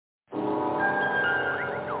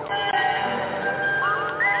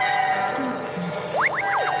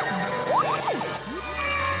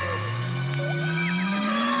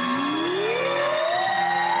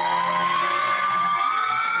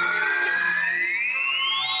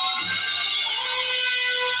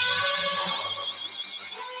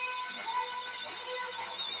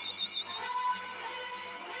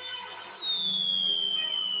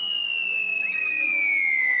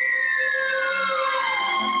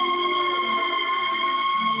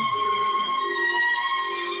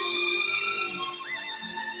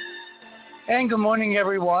And good morning,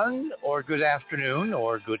 everyone, or good afternoon,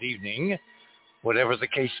 or good evening, whatever the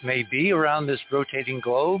case may be around this rotating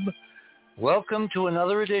globe. Welcome to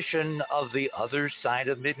another edition of The Other Side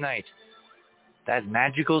of Midnight, that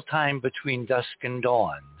magical time between dusk and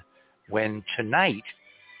dawn, when tonight,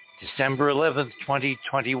 December 11th,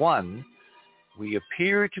 2021, we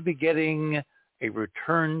appear to be getting a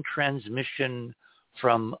return transmission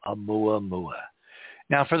from Oumuamua.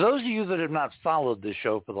 Now, for those of you that have not followed this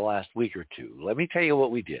show for the last week or two, let me tell you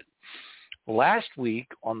what we did. Last week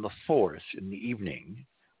on the 4th in the evening,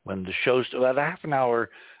 when the show, about a half an hour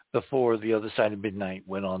before The Other Side of Midnight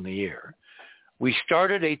went on the air, we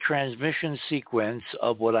started a transmission sequence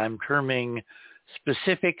of what I'm terming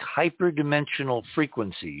specific hyperdimensional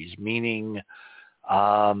frequencies, meaning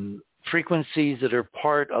frequencies that are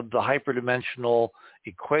part of the hyperdimensional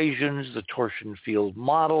equations, the torsion field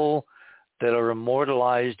model, that are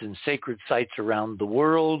immortalized in sacred sites around the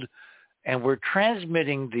world. And we're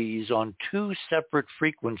transmitting these on two separate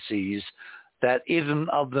frequencies that even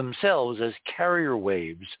of themselves as carrier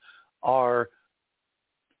waves are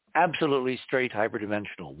absolutely straight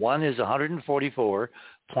hyperdimensional. One is 144.1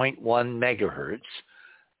 megahertz,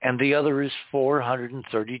 and the other is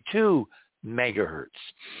 432 megahertz.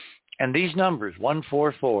 And these numbers,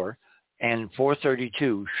 144 and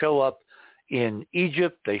 432, show up in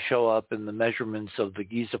Egypt. They show up in the measurements of the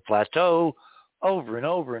Giza Plateau over and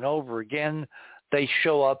over and over again. They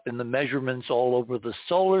show up in the measurements all over the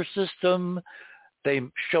solar system. They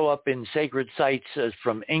show up in sacred sites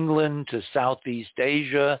from England to Southeast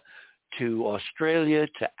Asia to Australia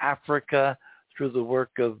to Africa through the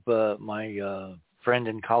work of my friend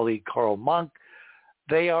and colleague Carl Monk.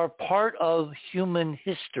 They are part of human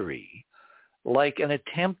history, like an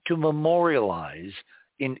attempt to memorialize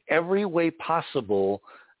in every way possible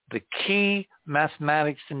the key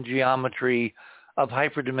mathematics and geometry of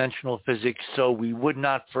hyperdimensional physics so we would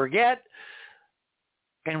not forget,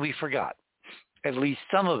 and we forgot. At least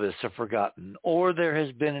some of us have forgotten, or there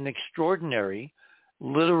has been an extraordinary,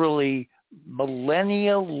 literally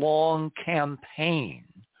millennia-long campaign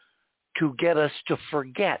to get us to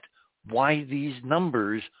forget why these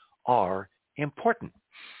numbers are important.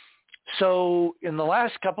 So in the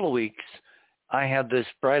last couple of weeks, I had this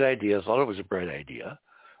bright idea, thought it was a bright idea,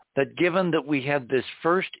 that given that we had this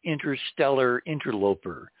first interstellar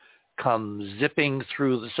interloper come zipping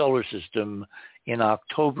through the solar system in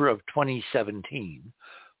October of 2017,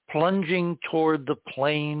 plunging toward the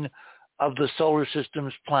plane of the solar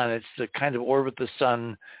system's planets that kind of orbit the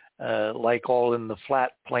sun like all in the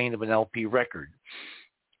flat plane of an LP record,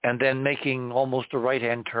 and then making almost a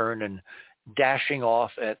right-hand turn and dashing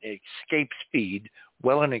off at escape speed,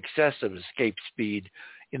 well in excess of escape speed,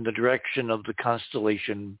 in the direction of the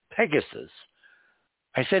constellation Pegasus.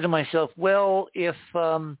 I said to myself, well, if,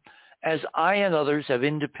 as I and others have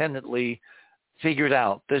independently figured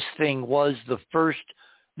out, this thing was the first,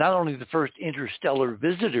 not only the first interstellar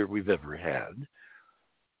visitor we've ever had,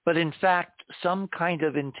 but in fact, some kind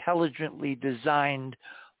of intelligently designed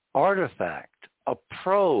artifact, a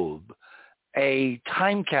probe, a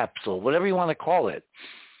time capsule, whatever you want to call it.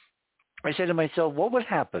 I said to myself, what would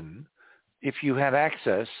happen if you had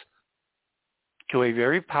access to a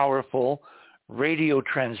very powerful radio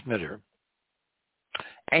transmitter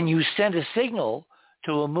and you sent a signal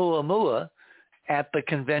to Oumuamua at the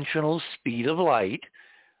conventional speed of light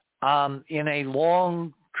in a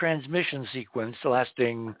long transmission sequence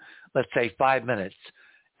lasting, let's say, 5 minutes,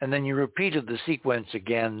 and then you repeated the sequence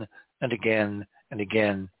again and again and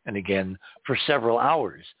again and again for several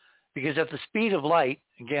hours. Because at the speed of light,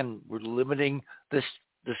 again, we're limiting this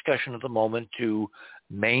discussion at the moment to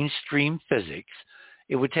mainstream physics,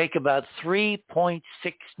 it would take about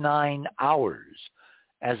 3.69 hours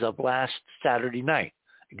as of last Saturday night,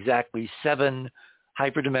 exactly 7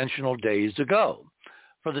 hyperdimensional days ago,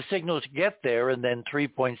 for the signal to get there, and then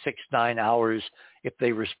 3.69 hours if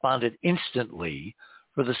they responded instantly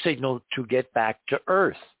for the signal to get back to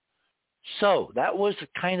Earth. So that was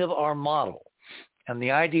kind of our model. And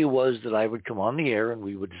the idea was that I would come on the air and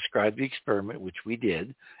we would describe the experiment, which we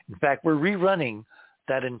did. In fact, we're rerunning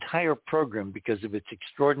that entire program because of its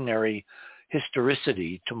extraordinary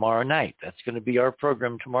historicity tomorrow night. That's going to be our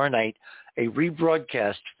program tomorrow night, a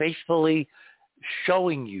rebroadcast faithfully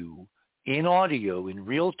showing you in audio, in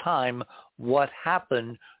real time, what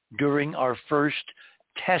happened during our first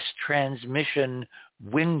test transmission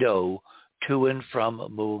window to and from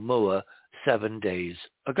Oumuamua 7 days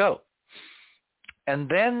ago. And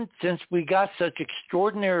then, since we got such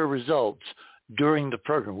extraordinary results during the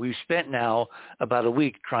program, we've spent now about a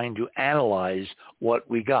week trying to analyze what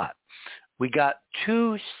we got. We got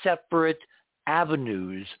two separate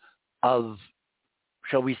avenues of,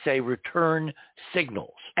 shall we say, return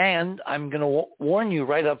signals. And I'm going to warn you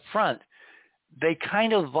right up front, they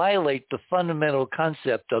kind of violate the fundamental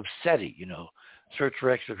concept of SETI, search for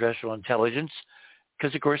extraterrestrial intelligence,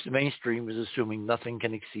 because, of course, the mainstream is assuming nothing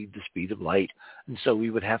can exceed the speed of light. And so we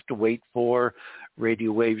would have to wait for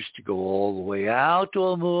radio waves to go all the way out to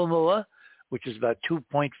Oumuamua, which is about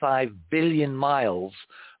 2.5 billion miles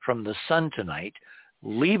from the sun tonight,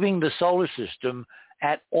 leaving the solar system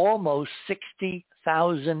at almost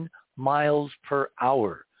 60,000 miles per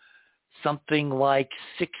hour. Something like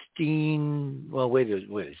 26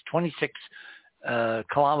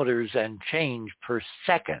 kilometers and change per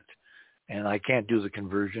second. And I can't do the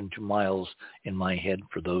conversion to miles in my head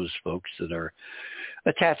for those folks that are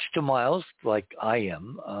attached to miles like I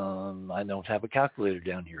am. I don't have a calculator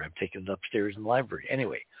down here. I've taken it upstairs in the library.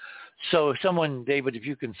 Anyway, so if someone, David, if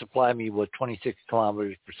you can supply me what 26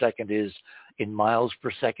 kilometers per second is in miles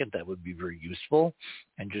per second, that would be very useful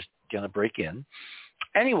and just going to break in.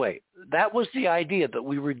 Anyway, that was the idea, that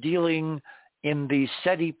we were dealing in the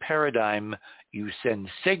SETI paradigm. You send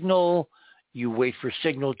signal, you wait for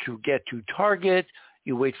signal to get to target,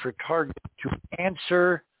 you wait for target to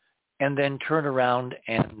answer, and then turn around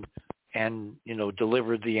and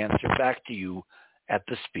deliver the answer back to you at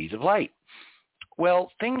the speed of light.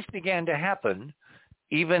 Well, things began to happen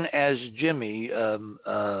even as Jimmy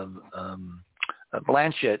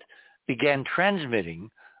Blanchett began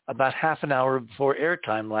transmitting about half an hour before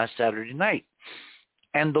airtime last Saturday night.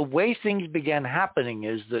 And the way things began happening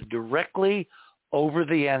is that directly over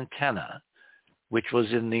the antenna, which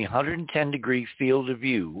was in the 110-degree field of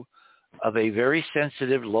view of a very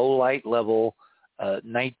sensitive low light level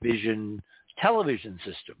night vision television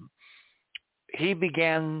system, he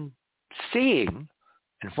began seeing,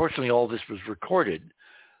 and fortunately all this was recorded,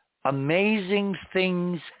 amazing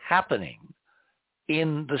things happening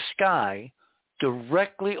in the sky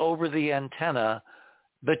directly over the antenna,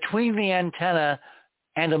 between the antenna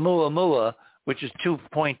and Oumuamua, which is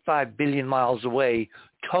 2.5 billion miles away,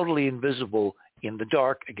 totally invisible in the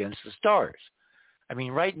dark against the stars. I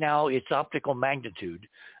mean, right now its optical magnitude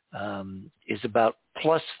is about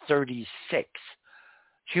plus 36.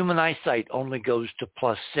 Human eyesight only goes to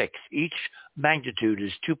plus 6. Each magnitude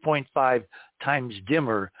is 2.5 times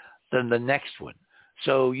dimmer than the next one.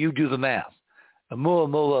 So you do the math.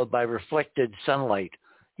 Oumuamua, by reflected sunlight,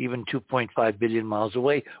 even 2.5 billion miles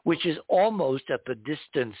away, which is almost at the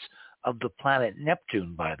distance of the planet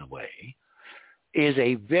Neptune, by the way, is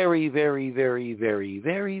a very, very, very, very,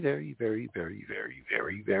 very, very, very, very, very,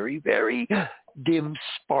 very, very, very dim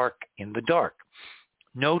spark in the dark.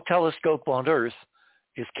 No telescope on Earth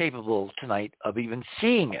is capable tonight of even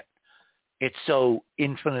seeing it. It's so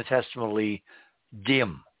infinitesimally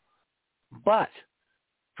dim. But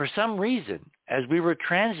for some reason, as we were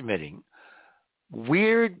transmitting,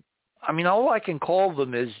 all I can call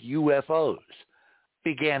them is UFOs,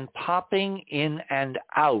 began popping in and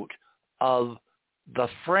out of the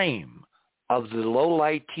frame of the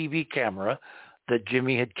low-light TV camera that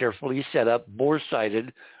Jimmy had carefully set up,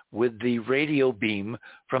 bore-sighted, with the radio beam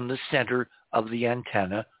from the center of the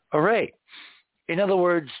antenna array. In other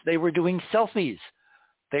words, they were doing selfies.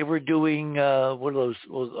 They were doing,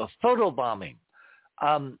 photo bombing.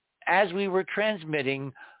 As we were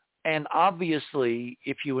transmitting, and obviously,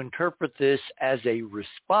 if you interpret this as a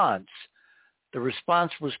response, the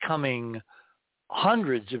response was coming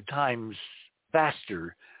hundreds of times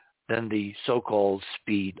faster than the so-called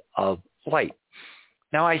speed of light.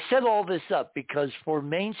 Now, I set all this up because for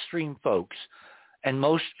mainstream folks, and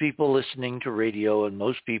most people listening to radio and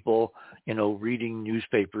most people, reading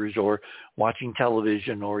newspapers or watching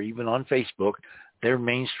television or even on Facebook, they're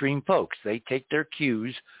mainstream folks. They take their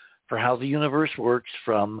cues for how the universe works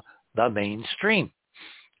from the mainstream.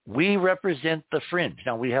 We represent the fringe.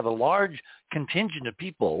 Now, we have a large contingent of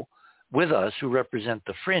people with us who represent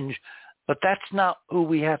the fringe, but that's not who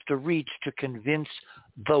we have to reach to convince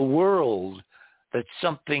the world that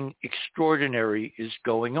something extraordinary is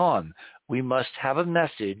going on. We must have a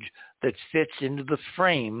message that fits into the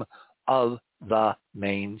frame of the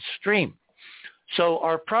mainstream. So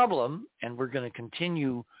our problem, and we're going to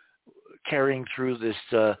continue carrying through this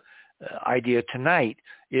idea tonight,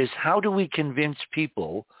 is how do we convince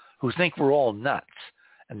people who think we're all nuts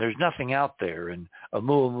and there's nothing out there and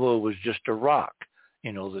Oumuamua was just a rock,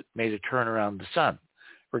 that made a turn around the sun,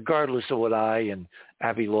 regardless of what I and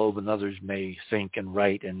Avi Loeb and others may think and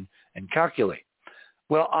write and calculate.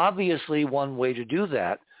 Well, obviously one way to do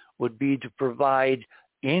that would be to provide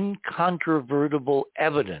incontrovertible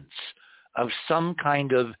evidence of some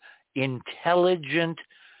kind of intelligent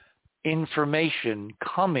information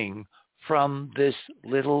coming from this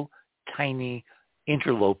little tiny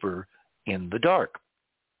interloper in the dark.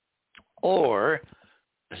 Or,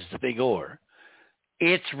 this is a big or,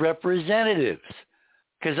 its representatives.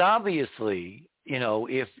 Because obviously,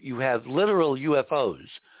 if you have literal UFOs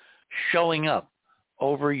showing up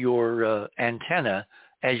over your antenna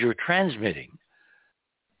as you're transmitting,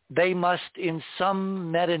 they must in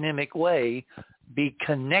some metonymic way be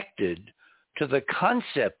connected to the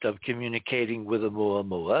concept of communicating with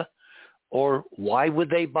Oumuamua, or why would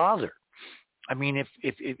they bother? I mean,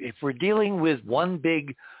 if we're dealing with one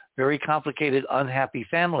big, very complicated, unhappy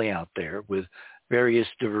family out there with various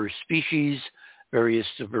diverse species, various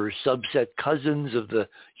diverse subset cousins of the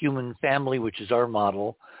human family, which is our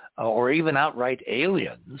model, or even outright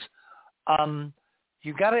aliens,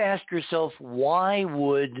 you got to ask yourself, why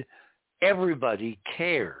would everybody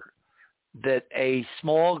care that a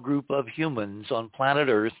small group of humans on planet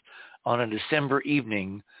Earth on a December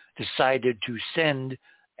evening decided to send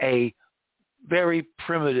a very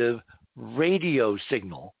primitive radio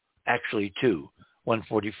signal, actually two,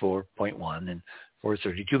 144.1 and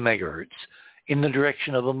 432 megahertz, in the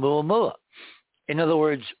direction of Oumuamua? In other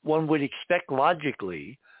words, one would expect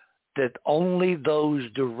logically that only those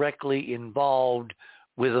directly involved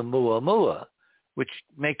with Oumuamua, which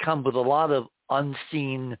may come with a lot of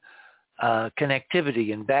unseen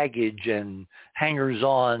connectivity and baggage and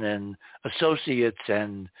hangers-on and associates,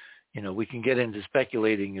 and we can get into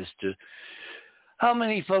speculating as to how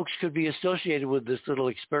many folks could be associated with this little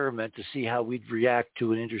experiment to see how we'd react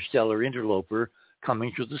to an interstellar interloper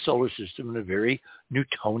coming through the solar system in a very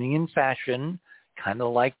Newtonian fashion, kind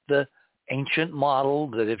of like the ancient model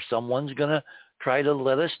that if someone's going to try to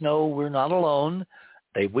let us know we're not alone,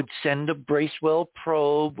 they would send a Bracewell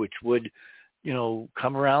probe, which would,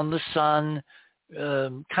 come around the sun,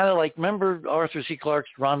 kind of like, remember Arthur C. Clarke's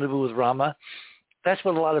Rendezvous with Rama? That's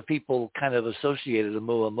what a lot of people kind of associated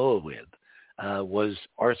Oumuamua with, was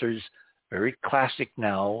Arthur's very classic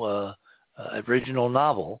now original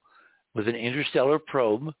novel with an interstellar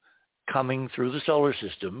probe coming through the solar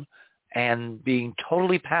system and being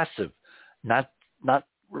totally passive, not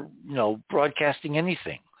broadcasting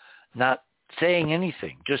anything, not saying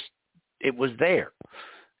anything, just it was there.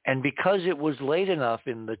 And because it was late enough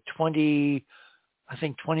in the 21st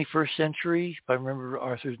century, if I remember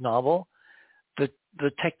Arthur's novel,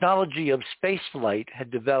 the technology of spaceflight had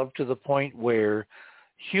developed to the point where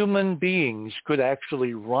human beings could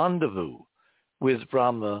actually rendezvous with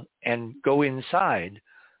Brahma and go inside.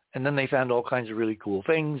 And then they found all kinds of really cool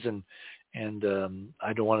things. And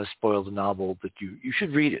I don't want to spoil the novel, but you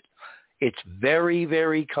should read it. It's very,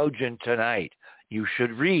 very cogent tonight. You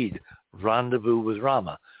should read Rendezvous with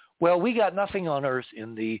Rama. Well, we got nothing on Earth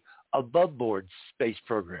in the above-board space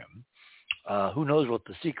program. Who knows what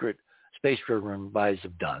the secret space program guys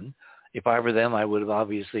have done. If I were them, I would have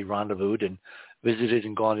obviously rendezvoused and visited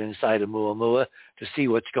and gone inside of Oumuamua to see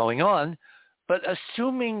what's going on. But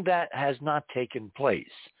assuming that has not taken place,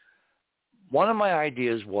 one of my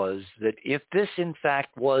ideas was that if this in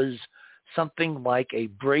fact was something like a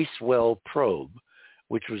Bracewell probe,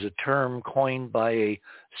 which was a term coined by a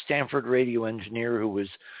Stanford radio engineer who was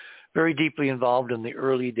very deeply involved in the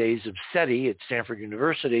early days of SETI at Stanford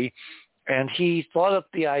University, and he thought up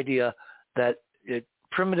the idea that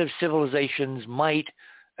primitive civilizations might,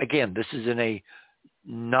 again, this is in a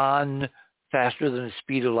non-faster than the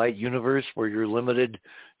speed of light universe where you're limited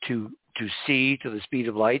to c to the speed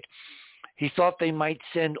of light. He thought they might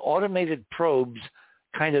send automated probes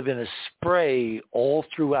kind of in a spray all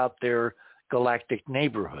throughout their galactic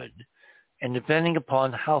neighborhood. And depending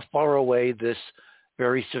upon how far away this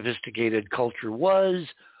very sophisticated culture was,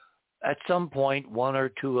 at some point, one or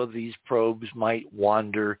two of these probes might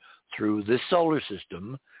wander through the solar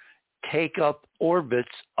system, take up orbits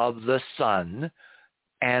of the sun,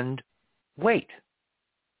 and wait.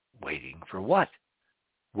 Waiting for what?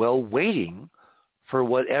 Well, waiting for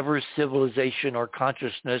whatever civilization or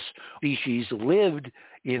consciousness species lived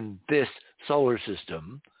in this solar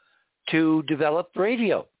system to develop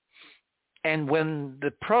radio. And when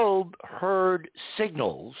the probe heard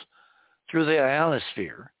signals through the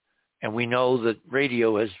ionosphere, and we know that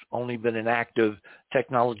radio has only been an active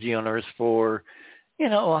technology on Earth for,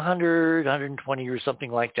 100, 120 or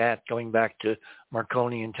something like that, going back to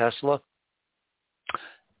Marconi and Tesla.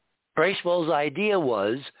 Bracewell's idea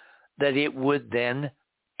was that it would then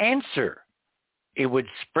answer. It would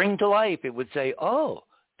spring to life. It would say, oh,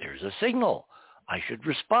 there's a signal. I should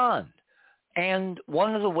respond. And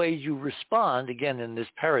one of the ways you respond, again, in this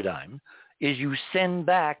paradigm, is you send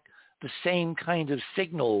back the same kind of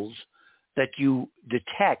signals that you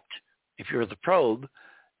detect if you're the probe.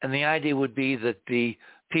 And the idea would be that the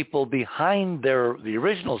people behind the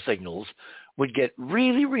original signals would get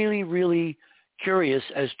really, really, really curious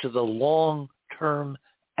as to the long-term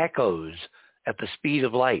echoes at the speed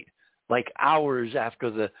of light, like hours after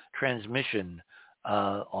the transmission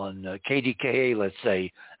on KDKA, let's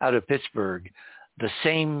say, out of Pittsburgh. The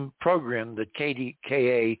same program that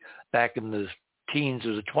KDKA back in the teens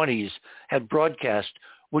or the 20s had broadcast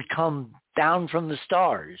would come down from the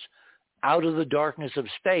stars, out of the darkness of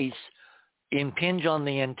space, impinge on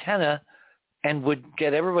the antenna, and would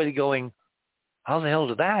get everybody going, how the hell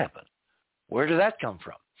did that happen? Where did that come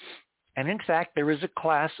from? And in fact, there is a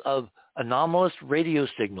class of anomalous radio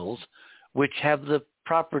signals which have the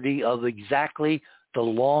property of exactly the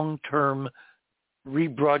long-term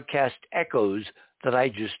rebroadcast echoes that I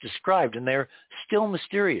just described, and they're still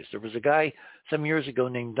mysterious. There was a guy some years ago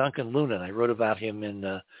named Duncan Luna, and I wrote about him in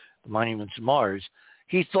the Monuments of Mars.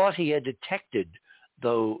 He thought he had detected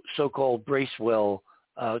the so-called Bracewell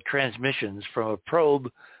transmissions from a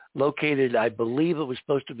probe located, I believe it was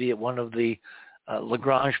supposed to be at one of the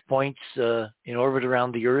Lagrange points in orbit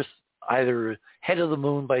around the Earth, either ahead of the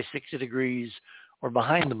moon by 60 degrees or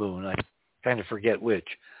behind the moon. I kind of forget which.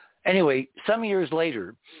 Anyway, some years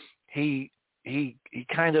later, he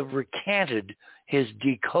kind of recanted his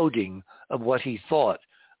decoding of what he thought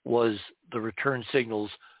was the return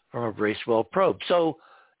signals from a Bracewell probe. So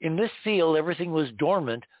in this field, everything was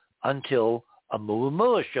dormant until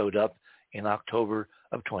Oumuamua showed up in October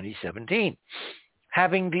of 2017,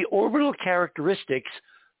 having the orbital characteristics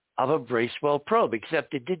of a Bracewell probe,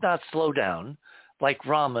 except it did not slow down. Like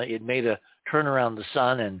Rama, it made a turn around the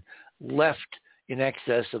sun and left in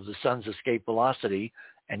excess of the sun's escape velocity.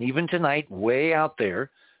 And even tonight, way out there,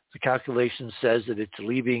 the calculation says that it's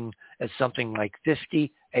leaving at something like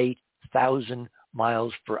 58,000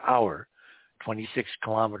 miles per hour, 26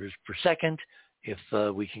 kilometers per second. If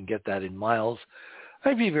we can get that in miles,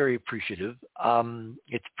 I'd be very appreciative.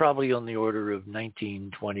 It's probably on the order of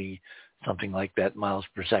 19, 20, something like that miles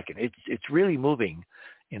per second. It's really moving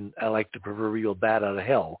in like the proverbial bat out of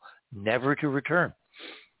hell, never to return.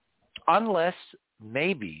 Unless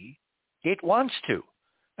maybe it wants to.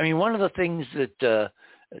 I mean, one of the things that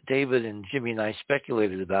David and Jimmy and I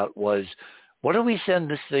speculated about was, what do we send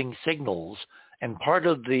this thing signals? And part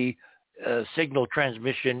of the signal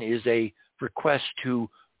transmission is a request to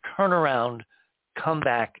turn around, come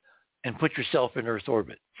back, and put yourself in Earth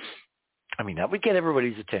orbit. I mean, that would get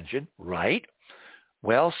everybody's attention, right?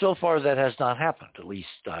 Well, so far that has not happened. At least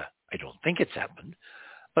I don't think it's happened.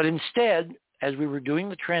 But instead, as we were doing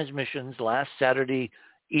the transmissions last Saturday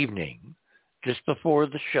evening, just before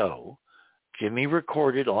the show, Jimmy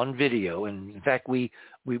recorded on video. And in fact, we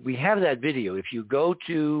have that video. If you go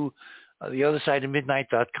to the other side of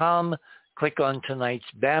midnight.com, click on tonight's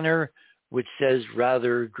banner, which says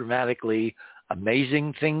rather dramatically,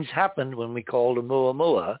 amazing things happened when we called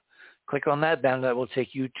Oumuamua. Click on that banner. That will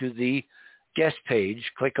take you to the guest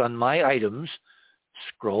page. Click on My Items.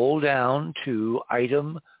 Scroll down to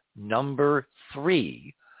item number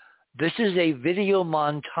 3. This is a video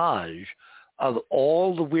montage of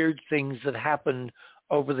all the weird things that happened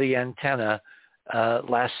over the antenna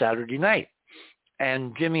last Saturday night.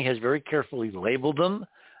 And Jimmy has very carefully labeled them.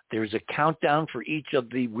 There's a countdown for each of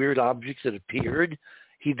the weird objects that appeared.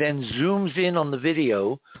 He then zooms in on the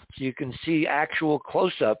video so you can see actual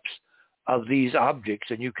close-ups of these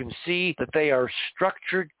objects, and you can see that they are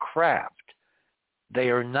structured craft. They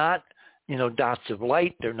are not, dots of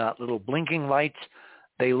light. They're not little blinking lights.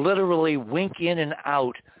 They literally wink in and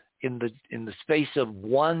out in the space of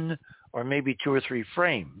one or maybe 2 or 3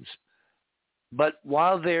 frames. But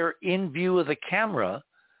while they're in view of the camera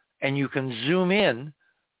and you can zoom in,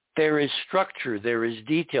 there is structure, there is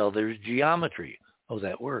detail, there's geometry. Oh,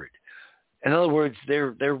 that word. In other words,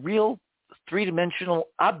 they're real 3-dimensional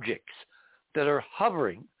objects that are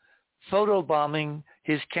hovering, photobombing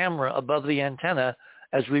his camera above the antenna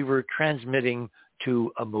as we were transmitting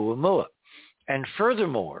to Oumuamua. And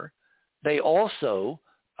furthermore, they also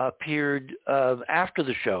appeared after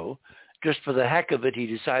the show. Just for the heck of it, he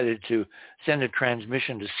decided to send a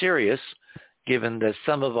transmission to Sirius, given that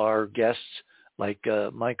some of our guests, like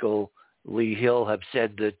Michael Lee Hill, have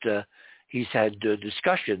said that he's had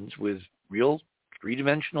discussions with real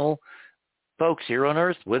 3-dimensional folks here on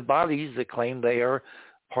Earth with bodies that claim they are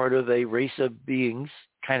part of a race of beings,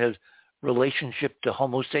 kind of relationship to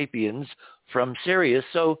Homo sapiens from Sirius.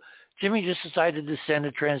 So Jimmy just decided to send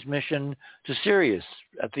a transmission to Sirius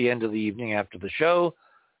at the end of the evening after the show.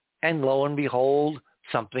 And lo and behold,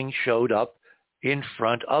 something showed up in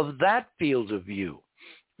front of that field of view,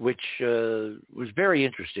 which was very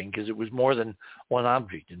interesting because it was more than one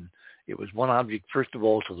object. And it was one object, first of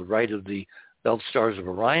all, to the right of the belt stars of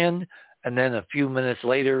Orion, and then a few minutes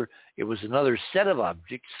later, it was another set of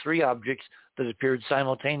objects, 3 objects that appeared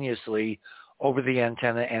simultaneously over the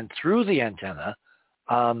antenna and through the antenna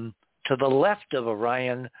to the left of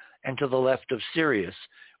Orion and to the left of Sirius,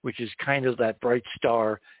 which is kind of that bright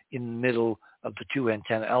star in the middle of the 2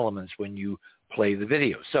 antenna elements when you play the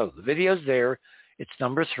video. So the video's there. It's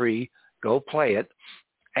number 3. Go play it,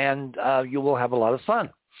 and you will have a lot of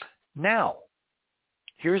fun. Now,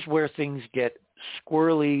 here's where things get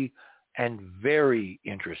squirrely and very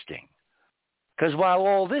interesting. Because while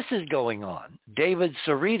all this is going on, David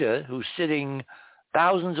Sereda, who's sitting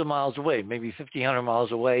thousands of miles away, maybe 1,500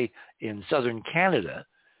 miles away in southern Canada,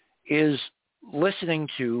 is listening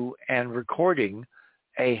to and recording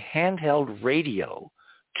a handheld radio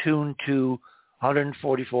tuned to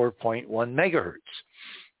 144.1 megahertz.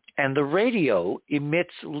 And the radio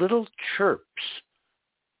emits little chirps.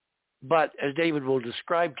 But as David will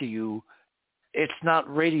describe to you, it's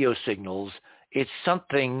not radio signals. It's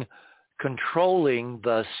something controlling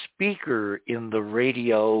the speaker in the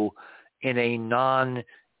radio in a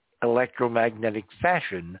non-electromagnetic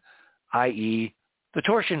fashion, i.e. the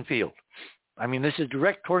torsion field. I mean, this is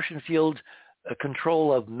direct torsion field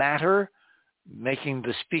control of matter, making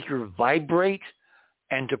the speaker vibrate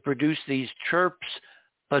and to produce these chirps,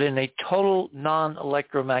 but in a total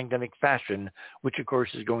non-electromagnetic fashion, which of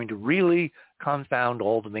course is going to really confound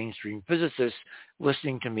all the mainstream physicists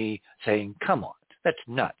listening to me saying, come on, that's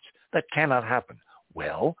nuts. That cannot happen.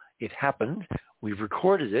 Well, it happened. We've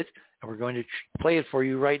recorded it, and we're going to play it for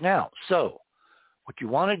you right now. So what you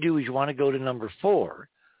want to do is you want to go to number 4,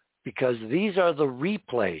 because these are the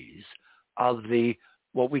replays of the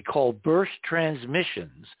what we call burst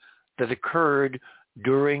transmissions that occurred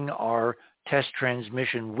during our test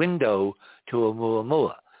transmission window to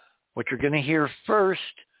Oumuamua. What you're going to hear first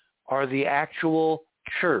are the actual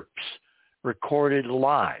chirps recorded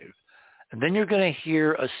live. And then you're going to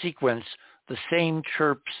hear a sequence, the same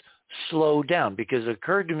chirps slow down, because it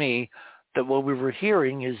occurred to me that what we were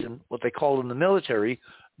hearing is in what they call in the military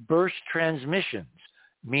burst transmissions,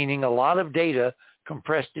 meaning a lot of data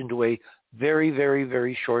compressed into a very, very,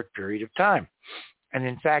 very short period of time. And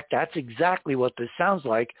in fact, that's exactly what this sounds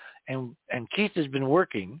like. And Keith has been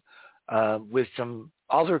working with some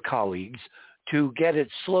other colleagues to get it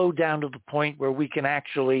slowed down to the point where we can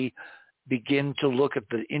actually begin to look at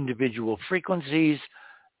the individual frequencies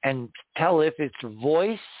and tell if it's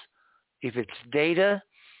voice, if it's data,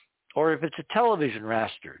 or if it's a television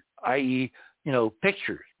raster, i.e.,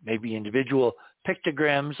 pictures, maybe individual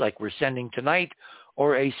pictograms like we're sending tonight,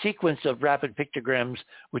 or a sequence of rapid pictograms,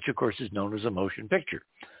 which of course is known as a motion picture.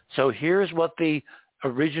 So here's what the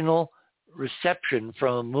original reception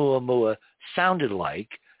from Oumuamua sounded like,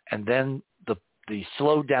 and then the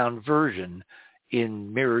slowed down version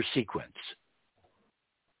in mirror sequence.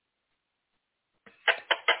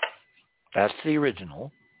 That's the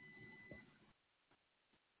original.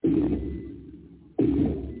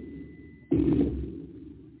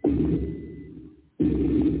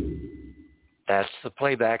 That's the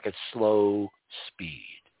playback at slow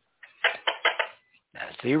speed.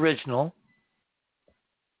 That's the original.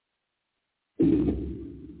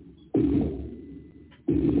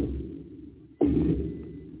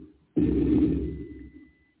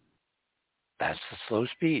 That's the slow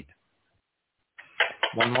speed.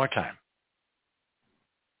 One more time.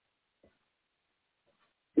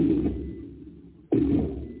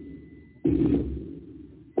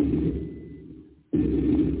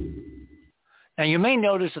 Now you may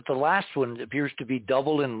notice that the last one appears to be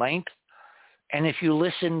double in length, and if you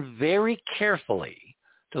listen very carefully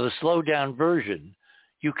to the slowed down version,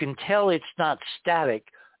 you can tell it's not static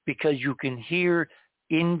because you can hear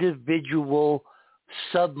individual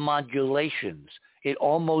submodulations. It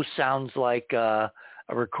almost sounds like a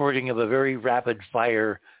recording of a very rapid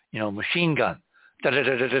fire, machine gun.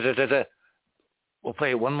 Da-da-da-da-da-da-da. We'll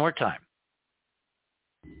play it one more time.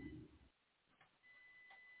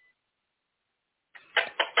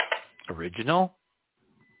 Original.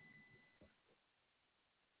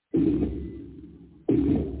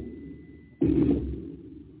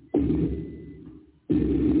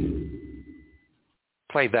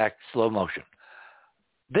 Playback slow motion.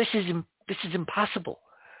 This is impossible.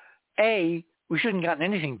 A, we shouldn't have gotten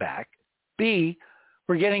anything back. B,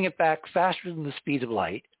 we're getting it back faster than the speed of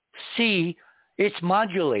light. C, it's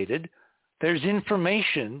modulated. There's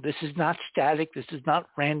information. This is not static. This is not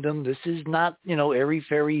random. This is not,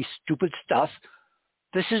 airy-fairy stupid stuff.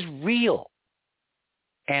 This is real.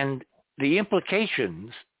 And the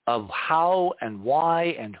implications of how and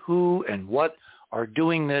why and who and what are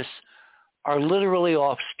doing this are literally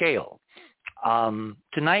off scale.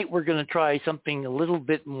 Tonight we're going to try something a little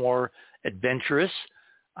bit more adventurous.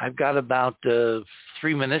 I've got about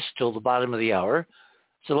 3 minutes till the bottom of the hour.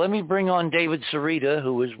 So let me bring on David Sereda,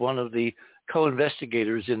 who is one of the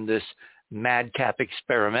co-investigators in this madcap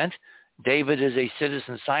experiment. David is a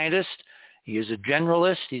citizen scientist. He is a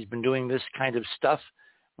generalist. He's been doing this kind of stuff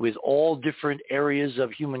with all different areas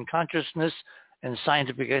of human consciousness and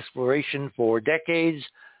scientific exploration for decades.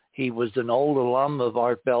 He was an old alum of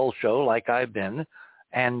Art Bell's show, like I've been.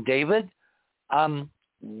 And David,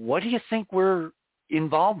 what do you think we're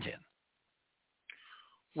involved in?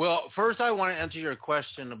 Well, first I want to answer your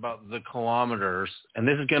question about the kilometers, and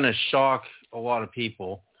this is going to shock a lot of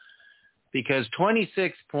people, because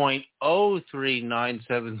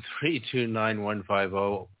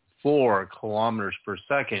 26.03973291504 kilometers per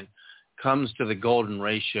second comes to the golden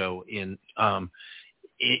ratio in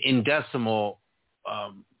decimal.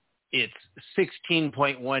 It's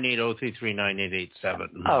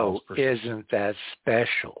 16.180339887 miles per second. Isn't that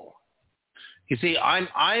special? You see,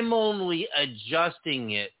 I'm only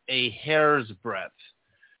adjusting it a hair's breadth,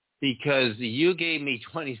 because you gave me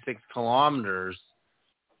 26 kilometers,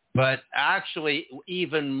 but actually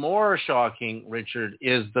even more shocking, Richard,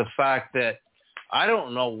 is the fact that I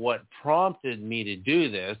don't know what prompted me to do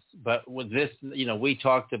this, but with this, we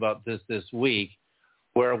talked about this week,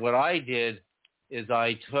 where what I did is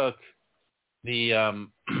I took the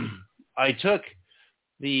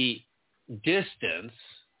distance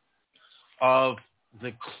of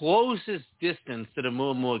the closest distance that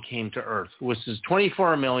Oumuamua came to Earth, which is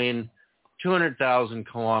 24,200,000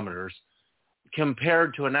 kilometers,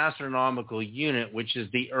 compared to an astronomical unit, which is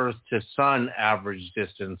the Earth to Sun average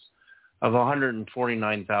distance of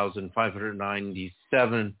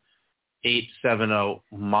 149,597,870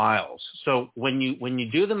 miles. So when you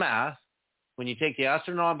do the math, when you take the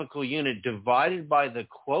astronomical unit divided by the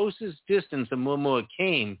closest distance Oumuamua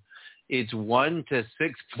came, it's 1 to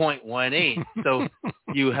 6.18. So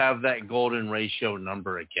you have that golden ratio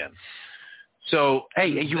number again. So hey,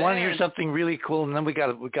 you want to hear something really cool? And then we got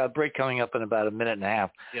a break coming up in about a minute and a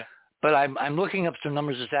half. Yeah. But I'm looking up some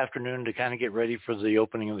numbers this afternoon to kind of get ready for the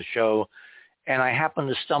opening of the show, and I happened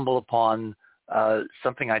to stumble upon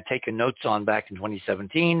something I'd taken notes on back in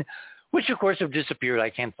 2017, which of course have disappeared. I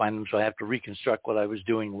can't find them, so I have to reconstruct what I was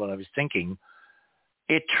doing, what I was thinking.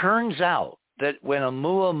 It turns out that when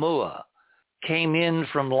Oumuamua came in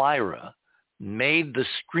from Lyra, made the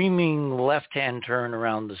screaming left-hand turn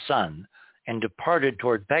around the sun, and departed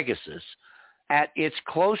toward Pegasus, at its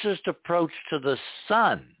closest approach to the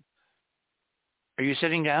sun, are you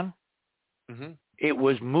sitting down? Mm-hmm. It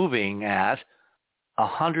was moving at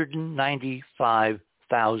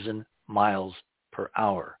 195,000 miles per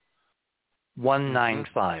hour.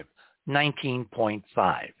 195,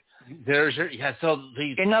 19.5.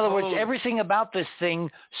 In other words, everything about this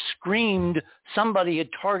thing screamed somebody had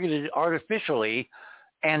targeted it artificially.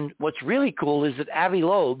 And what's really cool is that Avi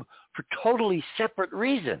Loeb, for totally separate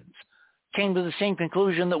reasons, came to the same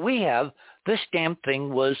conclusion that we have. This damn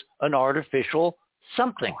thing was an artificial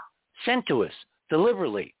something sent to us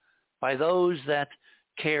deliberately by those that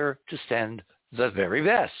care to send the very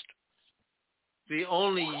best. See,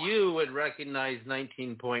 only you would recognize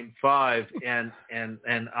 19.5, and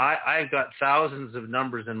I've got thousands of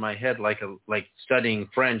numbers in my head, like studying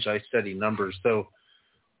French. I study numbers. So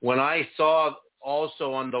when I saw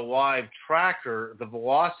also on the live tracker, the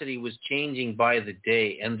velocity was changing by the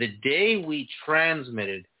day, and the day we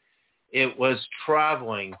transmitted, it was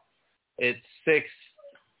traveling at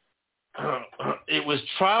it was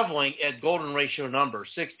traveling at golden ratio number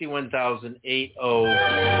 61,080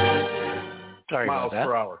 miles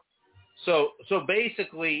per hour. So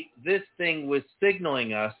basically, this thing was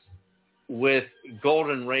signaling us with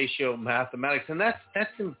golden ratio mathematics, and that's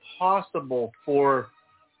impossible for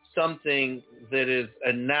something that is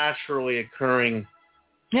a naturally occurring.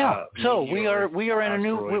 Yeah. So we are in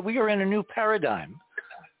a new paradigm,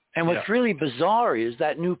 and what's really bizarre is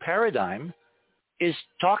that new paradigm is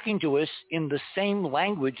talking to us in the same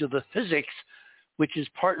language of the physics, which is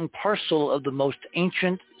part and parcel of the most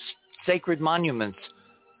ancient sacred monuments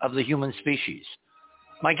of the human species.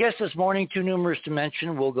 My guest this morning, too numerous to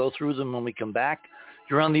mention. We'll go through them when we come back.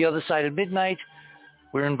 You're on the other side of midnight.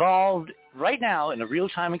 We're involved right now in a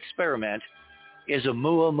real-time experiment. Is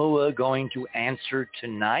Oumuamua going to answer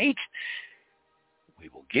tonight? We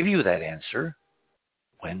will give you that answer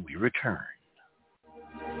when we return.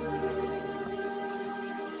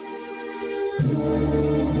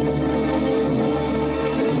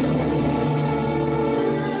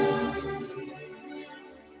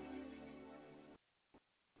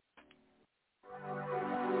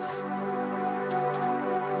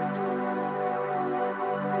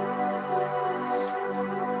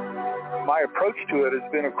 my approach to it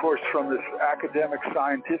has been, of course, from this academic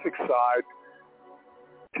scientific side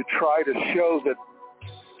to try to show that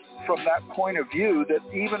from that point of view that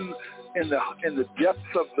even in the depths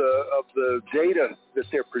of the data that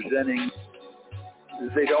they're presenting,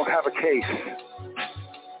 they don't have a case.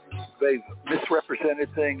 They've misrepresented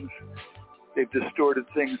things. They've distorted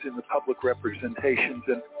things in the public representations.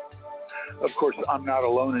 And of course, I'm not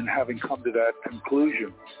alone in having come to that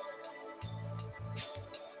conclusion.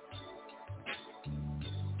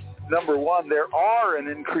 Number one, there are an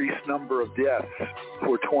increased number of deaths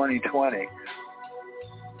for 2020.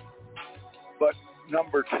 But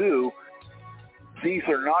number two, these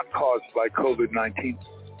are not caused by COVID-19.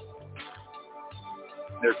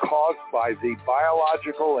 They're caused by the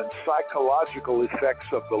biological and psychological effects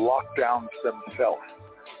of the lockdowns themselves.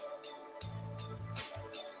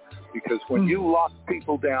 Because when you lock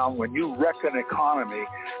people down, when you wreck an economy,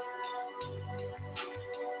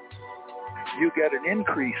 you get an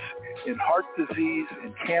increase in heart disease,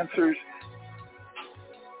 in cancers.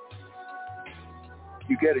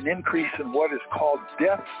 You get an increase in what is called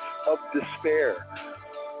deaths of despair.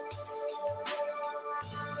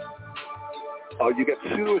 You get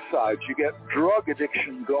suicides, you get drug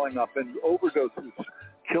addiction going up and overdoses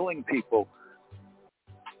killing people.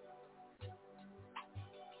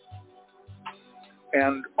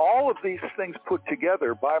 And all of these things put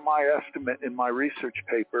together, by my estimate in my research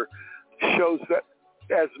paper, shows that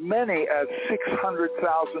as many as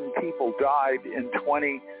 600,000 people died in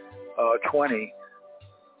 2020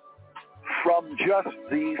 from just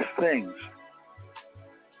these things.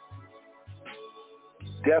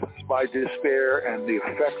 Deaths by despair and the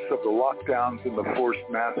effects of the lockdowns and the forced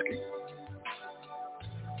masking.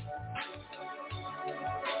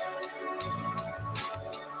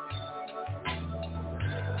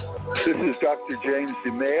 This is Dr. James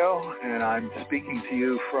DeMeo, and I'm speaking to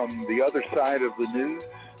you from the other side of the news.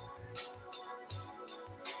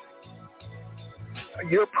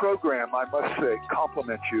 Your program, I must say,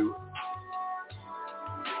 compliments you.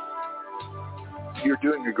 You're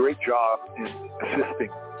doing a great job in assisting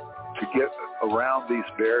to get around these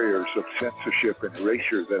barriers of censorship and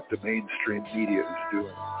erasure that the mainstream media is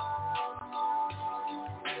doing.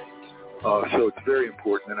 So it's very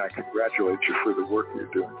important, and I congratulate you for the work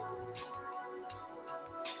you're doing.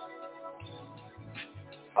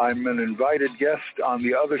 I'm an invited guest on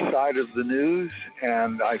the other side of the news,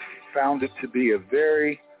 and I found it to be a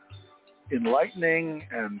very enlightening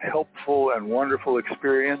and helpful and wonderful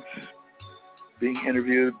experience being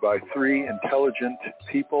interviewed by three intelligent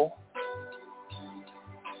people.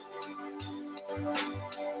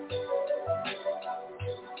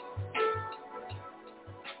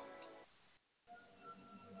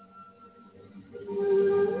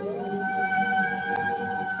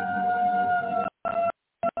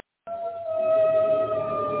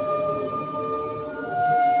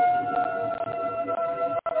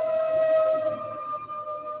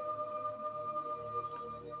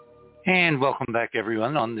 And welcome back,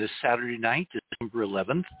 everyone, on this Saturday night, December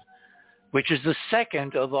 11th, which is the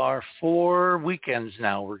second of our 4 weekends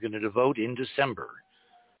now we're going to devote in December.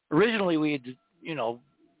 Originally, we had,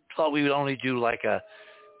 thought we would only do like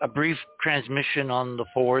a brief transmission on the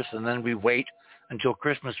 4th, and then we wait until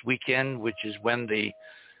Christmas weekend, which is when the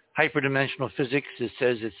hyperdimensional physics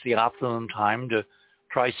says it's the optimum time to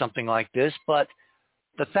try something like this. But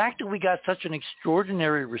the fact that we got such an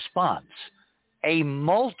extraordinary response, a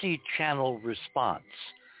multi-channel response,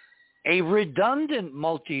 a redundant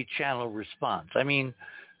multi-channel response. I mean,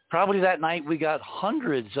 probably that night we got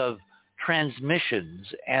hundreds of transmissions,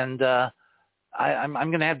 and I'm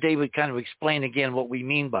going to have David kind of explain again what we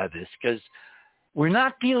mean by this, because we're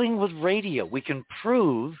not dealing with radio. We can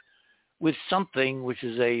prove with something which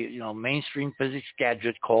is a mainstream physics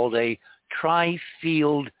gadget called a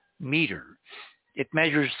tri-field meter. It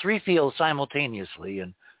measures 3 fields simultaneously,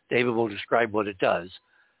 and David will describe what it does.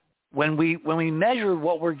 When we measure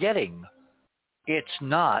what we're getting, it's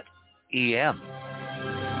not EM.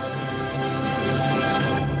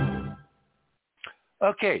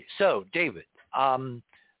 Okay, so David,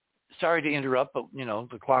 sorry to interrupt, but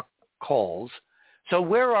the clock calls. So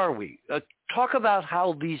where are we? Talk about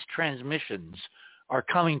how these transmissions are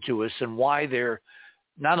coming to us and why they're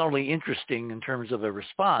not only interesting in terms of a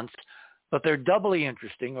response, but they're doubly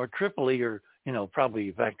interesting or triply or probably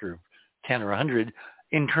a factor of 10 or 100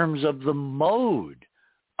 in terms of the mode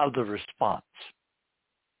of the response.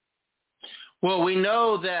 Well, we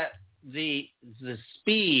know that the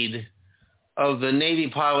speed of the Navy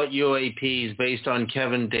pilot UAPs based on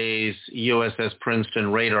Kevin Day's USS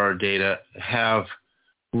Princeton radar data have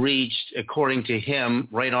reached, according to him,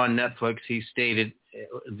 right on Netflix, he stated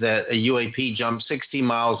that a UAP jumps 60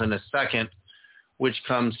 miles in a second, which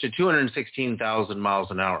comes to 216,000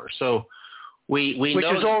 miles an hour. So we which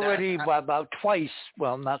know is already about twice,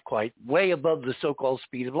 well, not quite, way above the so-called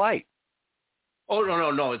speed of light. Oh,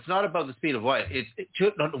 no. It's not about the speed of light.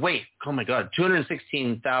 Oh, my God.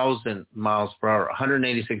 216,000 miles per hour,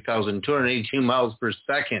 186,282 miles per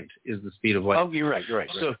second is the speed of light. Oh, you're right.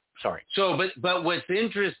 So, sorry. So, but what's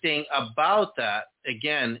interesting about that,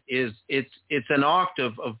 again, is it's an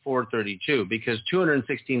octave of 432 because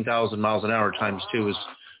 216,000 miles an hour times 2 is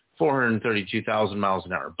 432,000 miles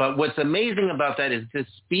an hour. But what's amazing about that is the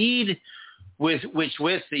speed with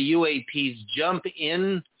the UAPs jump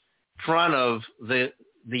in front of the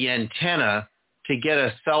antenna to get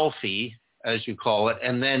a selfie, as you call it,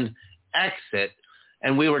 and then exit.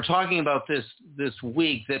 And we were talking about this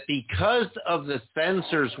week that because of the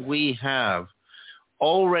sensors we have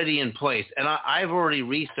already in place, and I've already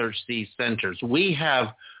researched these sensors, we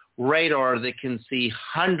have radar that can see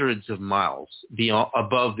hundreds of miles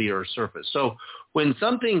above the Earth's surface. So when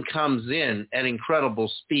something comes in at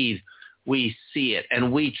incredible speed, we see it,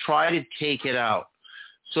 and we try to take it out.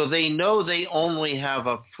 So they know they only have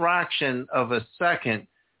a fraction of a second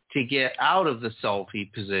to get out of the selfie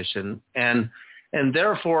position. And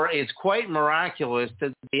therefore, it's quite miraculous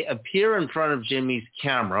that they appear in front of Jimmy's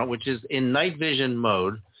camera, which is in night vision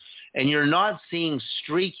mode, and you're not seeing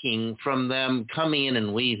streaking from them coming in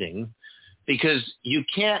and leaving because you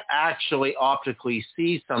can't actually optically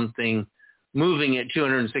see something moving at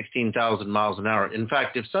 216,000 miles an hour. In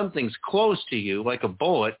fact, if something's close to you, like a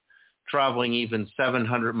bullet, traveling even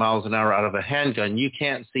 700 miles an hour out of a handgun, you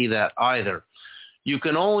can't see that either. You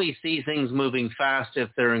can only see things moving fast if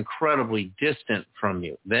they're incredibly distant from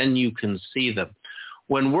you. Then you can see them.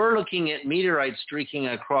 When we're looking at meteorites streaking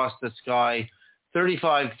across the sky,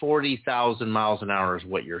 40,000 miles an hour is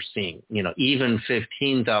what you're seeing, even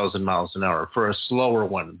 15,000 miles an hour for a slower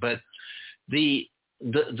one. But the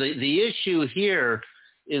issue here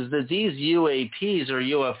is that these UAPs or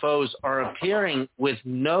UFOs are appearing with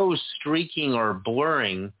no streaking or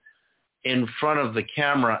blurring in front of the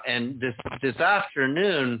camera. And this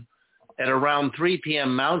afternoon at around 3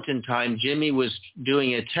 p.m. Mountain Time, Jimmy was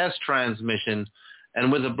doing a test transmission,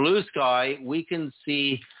 and with a blue sky, we can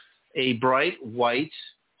see a bright white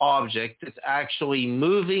object that's actually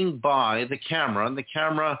moving by the camera. And the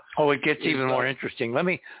camera... Oh, it gets even more interesting. Let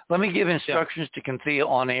me give instructions to Cynthia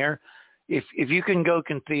on air. If you can go,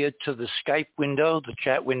 Cynthia, to the Skype window, the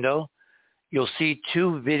chat window, you'll see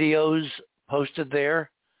 2 videos posted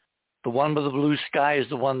there. The one with the blue sky is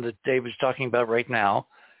the one that Dave is talking about right now.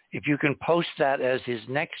 If you can post that as his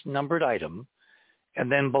next numbered item, and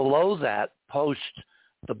then below that, post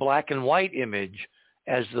the black and white image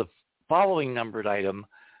as the following numbered item,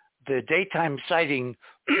 the daytime sighting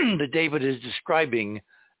that David is describing,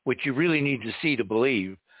 which you really need to see to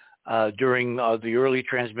believe, during the early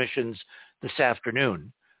transmissions this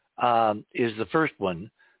afternoon, is the first one.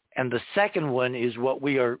 And the second one is what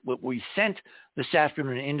we sent this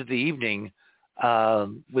afternoon into the evening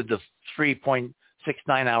with the 3.69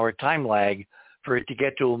 hour time lag for it to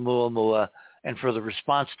get to Oumuamua and for the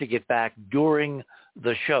response to get back during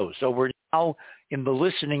the show. So we're now in the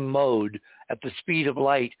listening mode at the speed of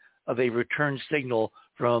light of a return signal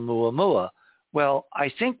from Oumuamua. Well,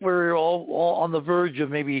 I think we're all on the verge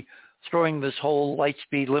of maybe throwing this whole light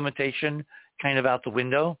speed limitation kind of out the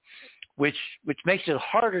window, which makes it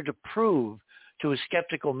harder to prove to a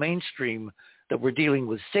skeptical mainstream that we're dealing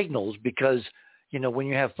with signals because, when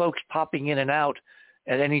you have folks popping in and out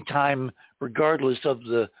at any time, regardless of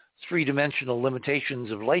the 3-dimensional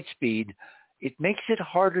limitations of light speed, it makes it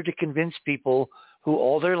harder to convince people who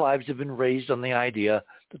all their lives have been raised on the idea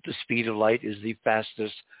that the speed of light is the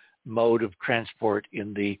fastest mode of transport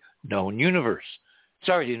in the known universe.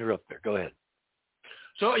 Sorry to interrupt there. Go ahead.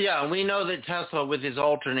 So, yeah, we know that Tesla, with his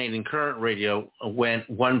alternating current radio, went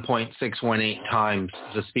 1.618 times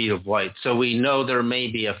the speed of light. So we know there may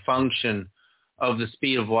be a function of the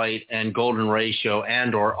speed of light and golden ratio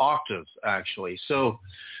and or octaves, actually. So,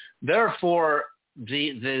 therefore,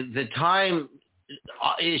 the time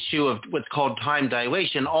issue of what's called time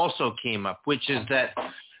dilation also came up, which is that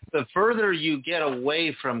the further you get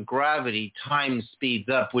away from gravity, time speeds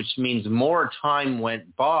up, which means more time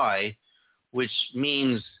went by, which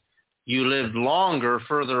means you lived longer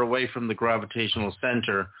further away from the gravitational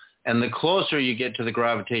center. And the closer you get to the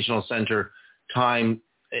gravitational center, time,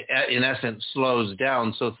 in essence, slows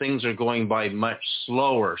down. So things are going by much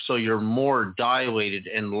slower. So you're more dilated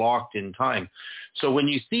and locked in time. So when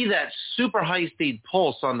you see that super high-speed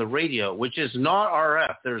pulse on the radio, which is not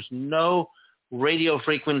RF, there's no radio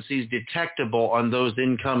frequencies detectable on those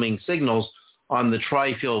incoming signals on the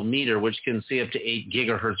tri-field meter, which can see up to 8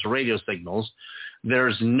 gigahertz radio signals.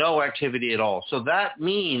 There's no activity at all. So that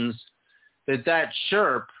means that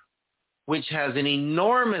chirp, which has an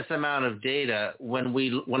enormous amount of data, when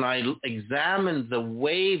I examined the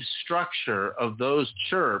wave structure of those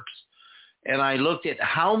chirps, and I looked at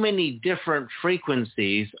how many different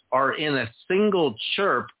frequencies are in a single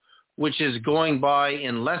chirp, which is going by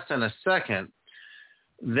in less than a second,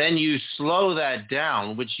 then you slow that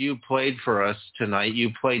down, which you played for us tonight.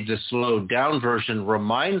 You played the slowed down version.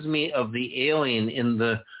 Reminds me of the alien in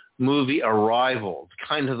the movie Arrival,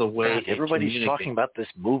 kind of the way everybody's talking about this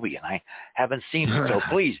movie, and I haven't seen it, so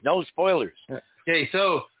please, no spoilers. Okay,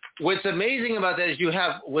 so what's amazing about that is you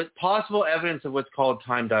have possible evidence of what's called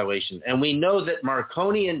time dilation, and we know that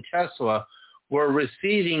Marconi and Tesla were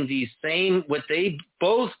receiving these same, what they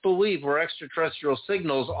both believe were extraterrestrial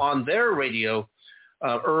signals on their radio,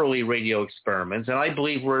 early radio experiments, and I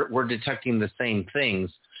believe we're detecting the same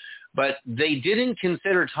things. But they didn't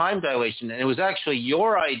consider time dilation, and it was actually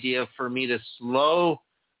your idea for me to slow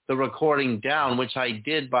the recording down, which I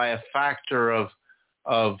did by a factor of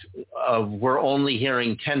we're only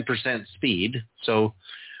hearing 10% speed. So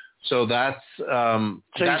that's so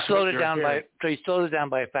you slowed it down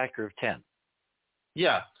by a factor of 10.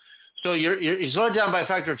 Yeah. So you slow it down by a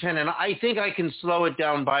factor of 10, and I think I can slow it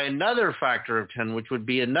down by another factor of 10, which would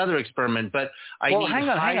be another experiment. But hang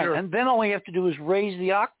on. And then all you have to do is raise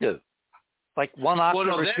the octave, like one octave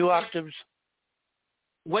or 2 octaves.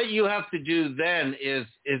 What you have to do then is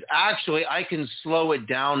actually I can slow it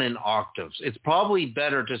down in octaves. It's probably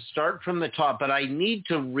better to start from the top, but I need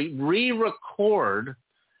to re-record.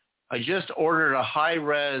 I just ordered a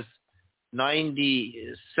high-res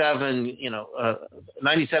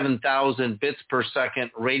 97,000 bits per second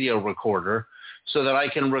radio recorder so that I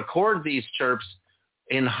can record these chirps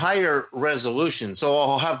in higher resolution. So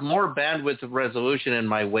I'll have more bandwidth of resolution in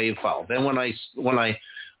my wave file. Then when I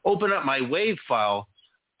open up my wave file,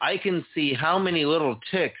 I can see how many little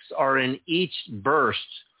ticks are in each burst.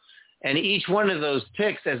 And each one of those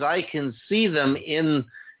ticks, as I can see them in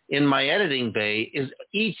my editing bay, is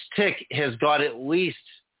each tick has got at least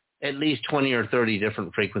 20 or 30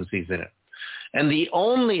 different frequencies in it. And the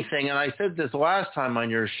only thing, and I said this last time on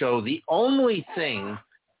your show, the only thing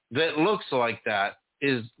that looks like that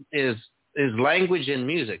is language and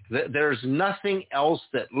music. There's nothing else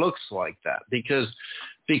that looks like that because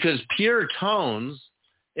pure tones,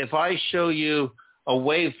 if I show you a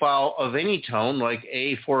wave file of any tone like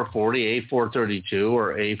A440, A432,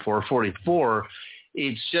 or A444,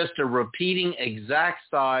 it's just a repeating exact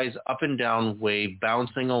size up and down wave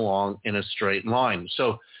bouncing along in a straight line.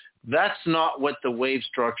 So that's not what the wave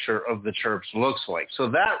structure of the chirps looks like. So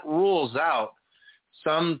that rules out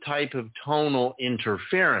some type of tonal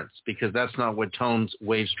interference because that's not what tone's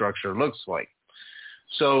wave structure looks like.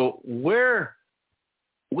 So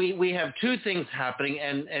we have two things happening,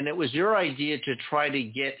 and it was your idea to try to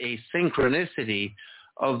get a synchronicity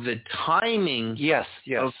of the timing of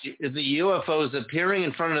the UFOs appearing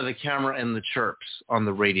in front of the camera and the chirps on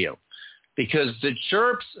the radio. Because the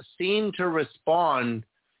chirps seem to respond,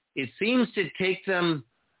 it seems to take them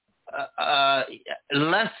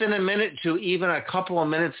less than a minute to even a couple of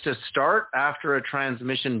minutes to start after a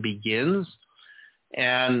transmission begins.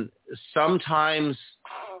 And sometimes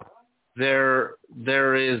there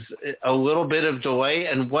is a little bit of delay,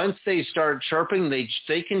 and once they start chirping, they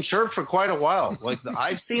can chirp for quite a while. Like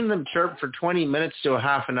I've seen them chirp for 20 minutes to a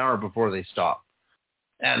half an hour before they stop.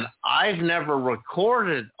 And I've never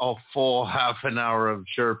recorded a full half an hour of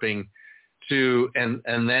chirping and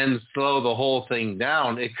then slow the whole thing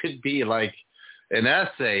down. It could be like an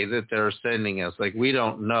essay that they're sending us. Like we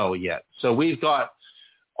don't know yet. So we've got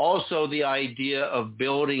also the idea of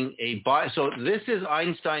building so this is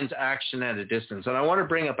Einstein's action at a distance. And I want to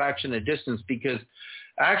bring up action at a distance because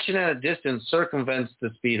action at a distance circumvents the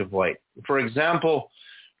speed of light. For example,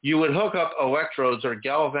 you would hook up electrodes or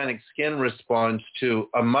galvanic skin response to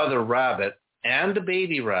a mother rabbit and a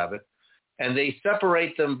baby rabbit, and they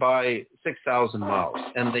separate them by 6,000 miles.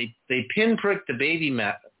 And they pinprick the baby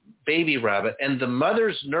rabbit, and the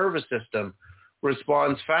mother's nervous system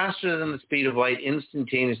responds faster than the speed of light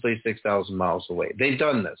instantaneously 6,000 miles away. They've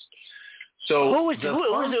done this. So who was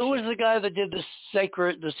the guy that did the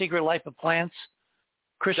secret life of plants?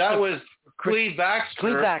 That was Cleve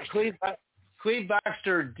Baxter. Cleve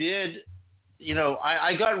Baxter did,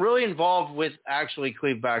 I got really involved with actually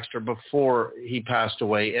Cleve Baxter before he passed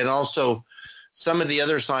away. And also some of the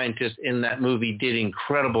other scientists in that movie did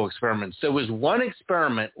incredible experiments. There was one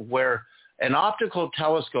experiment where an optical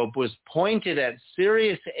telescope was pointed at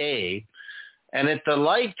Sirius A, And at the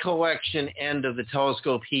light collection end of the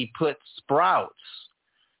telescope, he put sprouting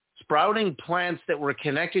plants that were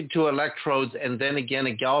connected to electrodes, and then again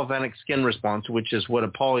a galvanic skin response, which is what a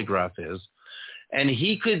polygraph is. And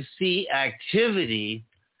he could see activity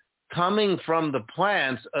coming from the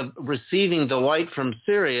plants of receiving the light from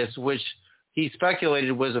Sirius, which he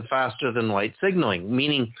speculated was a faster than light signaling,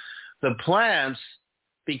 meaning the plants,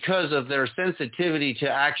 because of their sensitivity to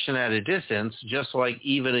action at a distance, just like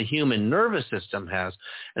even a human nervous system has.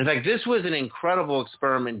 In fact, this was an incredible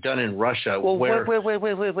experiment done in Russia. Well, where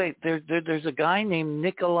wait. There's a guy named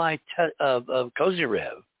Nikolai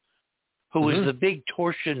Kozyrev, who was the big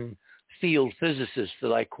torsion field physicist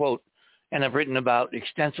that I quote and have written about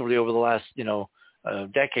extensively over the last,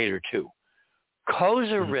 decade or two.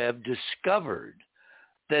 Kozyrev discovered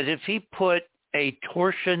that if he put a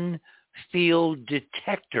torsion field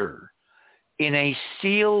detector in a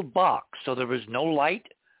sealed box, so there was no light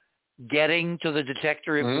getting to the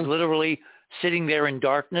detector. It was literally sitting there in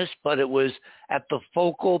darkness, but it was at the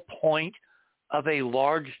focal point of a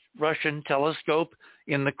large Russian telescope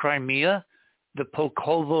in the Crimea, the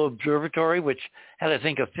Pulkovo Observatory, which had, I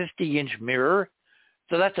think, a 50-inch mirror.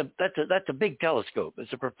 So that's a big telescope.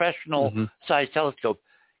 It's a professional-sized telescope.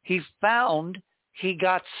 He found he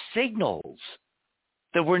got signals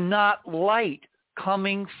that were not light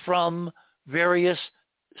coming from various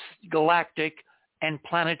galactic and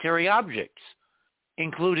planetary objects,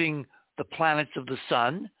 including the planets of the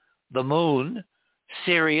sun, the moon,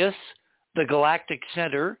 Sirius, the galactic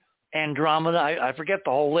center, Andromeda. I forget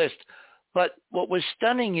the whole list. But what was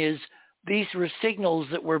stunning is these were signals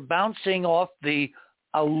that were bouncing off the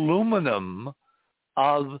aluminum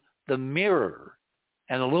of the mirror.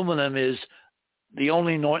 And aluminum is the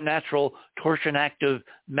only natural torsion-active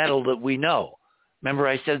metal that we know. Remember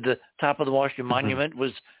I said the top of the Washington Monument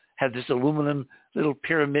had this aluminum little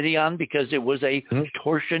pyramidion because it was a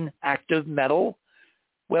torsion-active metal?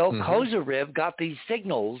 Well, Kozyrev got these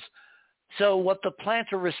signals. So what the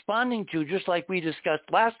plants are responding to, just like we discussed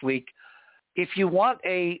last week, if you want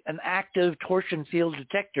an active torsion field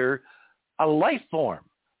detector, a life form,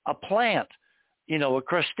 a plant, a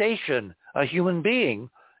crustacean, a human being,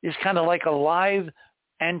 is kind of like a live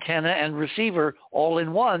antenna and receiver all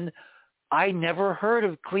in one. I never heard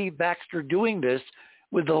of Cleve Baxter doing this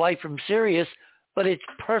with the light from Sirius, but it's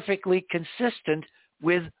perfectly consistent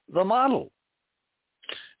with the model.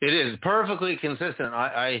 It is perfectly consistent.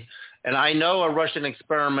 I know a Russian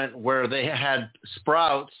experiment where they had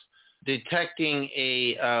sprouts detecting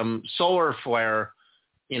a solar flare,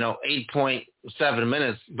 8.7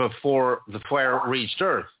 minutes before the flare reached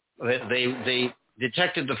Earth. They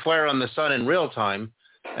detected the flare on the sun in real time,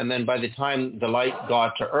 and then by the time the light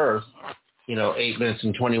got to Earth, 8 minutes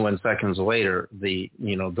and 21 seconds later, the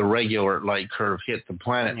regular light curve hit the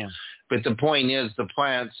planet. Yeah. But the point is, the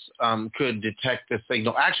plants could detect the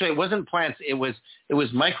signal. Actually, it wasn't plants; it was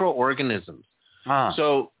microorganisms.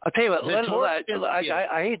 So I'll tell you what.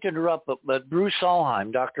 I hate to interrupt, but Bruce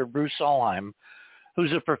Solheim, Dr. Bruce Solheim,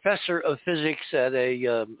 who's a professor of physics at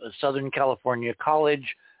a Southern California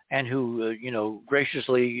college, and who,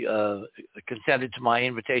 graciously consented to my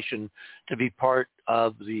invitation to be part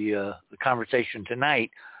of the conversation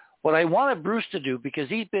tonight. What I wanted Bruce to do, because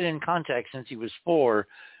he's been in contact since he was 4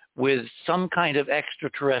 with some kind of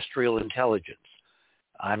extraterrestrial intelligence.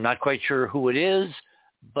 I'm not quite sure who it is,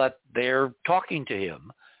 but they're talking to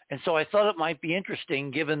him. And so I thought it might be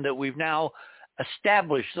interesting, given that we've now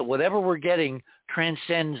established that whatever we're getting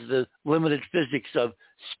transcends the limited physics of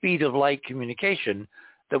speed of light communication,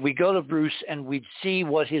 that we go to Bruce and we'd see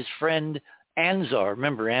what his friend Anzar,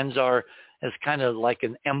 remember Anzar is kind of like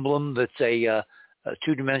an emblem that's a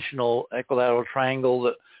two-dimensional equilateral triangle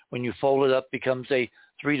that when you fold it up becomes a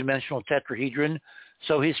three-dimensional tetrahedron.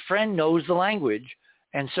 So his friend knows the language.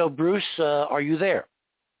 And so Bruce, are you there?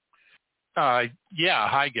 Yeah.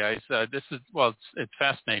 Hi, guys. It's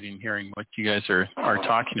fascinating hearing what you guys are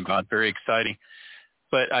talking about. Very exciting.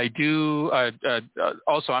 But I do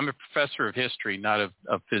also, I'm a professor of history, not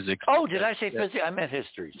of physics. Oh, did I say physics? I meant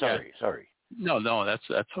history. Sorry. No, that's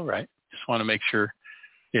all right. Just want to make sure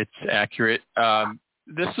it's accurate.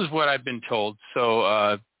 This is what I've been told.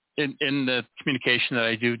 So in the communication that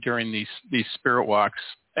I do during these spirit walks,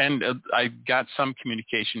 and I got some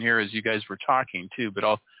communication here as you guys were talking too, but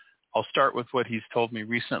I'll start with what he's told me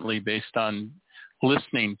recently based on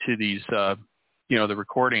listening to these, the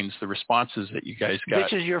recordings, the responses that you guys got.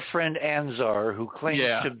 This is your friend Anzar, who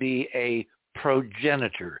claims to be a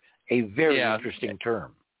progenitor, a very interesting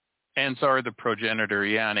term. Anzar the progenitor,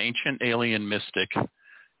 an ancient alien mystic,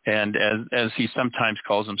 and as he sometimes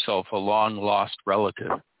calls himself, a long-lost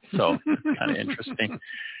relative. So kind of interesting.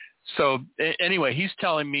 So anyway, he's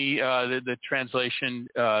telling me that the translation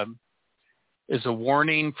is a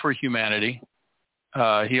warning for humanity.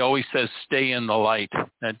 He always says, "Stay in the light,"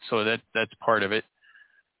 and so that's part of it.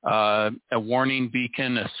 A warning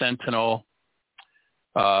beacon, a sentinel.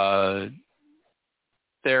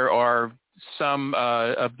 There are some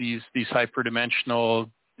of these hyperdimensional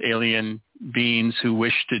alien beings who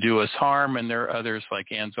wish to do us harm, and there are others like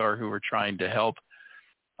Anzar who are trying to help.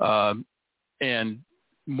 And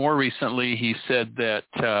more recently, he said that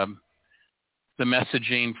the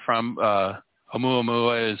messaging from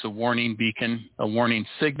Oumuamua is a warning beacon, a warning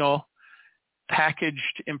signal,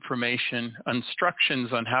 packaged information,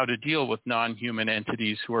 instructions on how to deal with non-human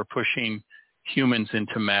entities who are pushing humans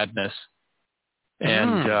into madness.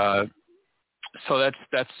 And so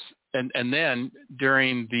that's and then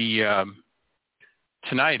during the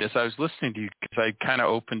tonight, as I was listening to you, because I kind of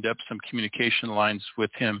opened up some communication lines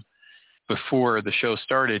with him before the show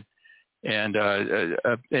started, and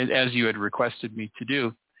as you had requested me to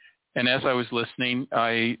do, and as I was listening,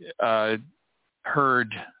 I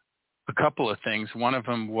heard a couple of things. One of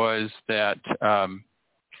them was that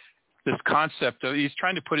this concept of, he's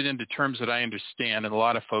trying to put it into terms that I understand, and a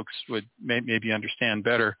lot of folks would maybe understand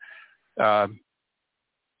better.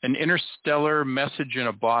 An interstellar message in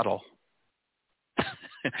a bottle.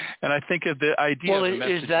 And I think of the idea of a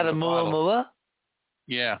message is that in a Oumuamua?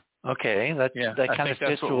 Yeah. Okay, that kind of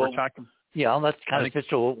fits what we're talking. Yeah, that kind of fits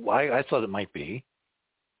to what I thought it might be.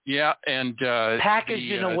 Yeah, and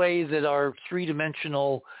packaged in a way that our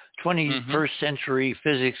three-dimensional 21st century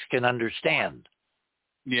physics can understand.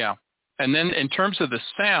 Yeah, and then in terms of the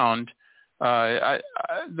sound,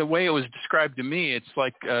 the way it was described to me, it's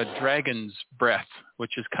like a dragon's breath,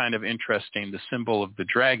 which is kind of interesting. The symbol of the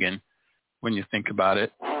dragon, when you think about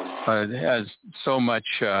it, it has so much,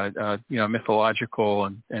 mythological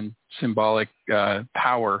and symbolic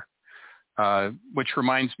power, which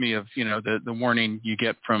reminds me of, the warning you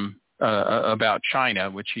get from about China,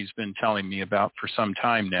 which he's been telling me about for some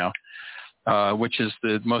time now, which is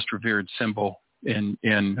the most revered symbol in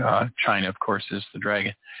China, of course, is the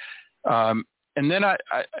dragon. And then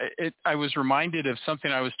I was reminded of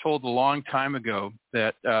something I was told a long time ago,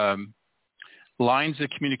 that lines of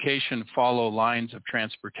communication follow lines of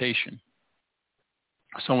transportation.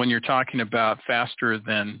 So when you're talking about faster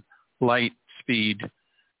than light speed,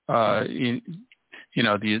 these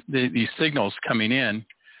signals coming in,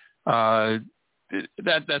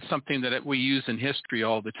 that's something that we use in history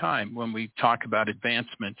all the time when we talk about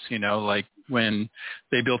advancements. Like when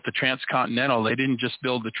they built the transcontinental, they didn't just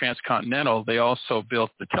build the transcontinental, they also built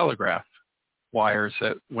the telegraph wires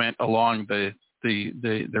that went along the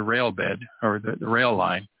rail bed or the rail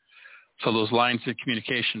line. So those lines of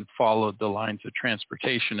communication followed the lines of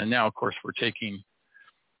transportation. And now, of course, we're taking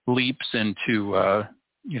leaps into a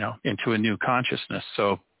new consciousness.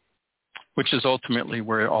 So, which is ultimately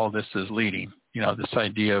where all this is leading. This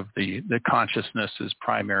idea of the consciousness is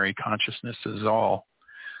primary, consciousness is all.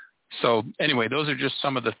 So anyway, those are just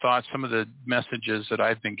some of the thoughts, some of the messages that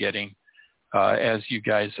I've been getting as you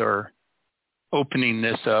guys are opening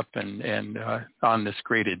this up and on this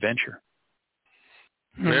great adventure.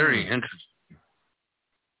 Very interesting.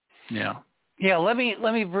 Yeah. Yeah, let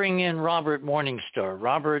me bring in Robert Morningstar.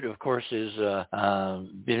 Robert, of course, has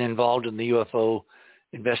been involved in the UFO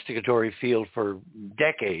investigatory field for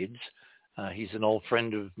decades. He's an old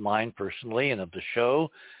friend of mine personally and of the show.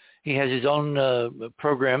 He has his own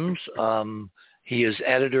programs. He is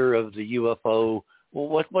editor of the UFO.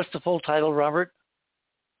 What's the full title, Robert?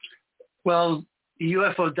 Well,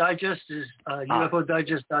 UFO Digest is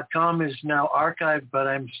UFOdigest.com is now archived, but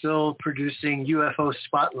I'm still producing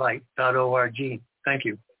UFOspotlight.org. Thank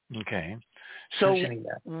you. Okay. So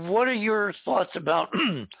what are your thoughts about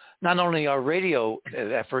not only our radio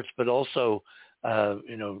efforts, but also,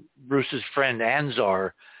 Bruce's friend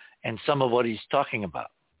Anzar and some of what he's talking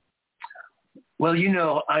about? Well,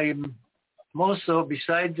 I'm also,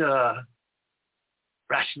 besides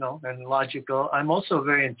rational and logical, I'm also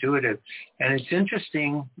very intuitive. And it's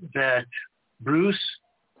interesting that Bruce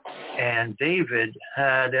and David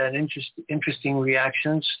had an interesting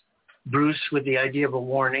reactions. Bruce with the idea of a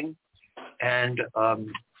warning, and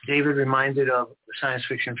David reminded of the science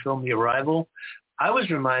fiction film The Arrival. I was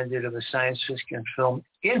reminded of a science fiction film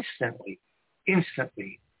instantly.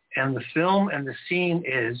 And the film and the scene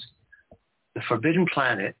is The Forbidden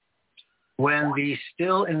Planet, when the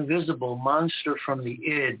still invisible monster from the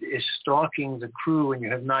id is stalking the crew and you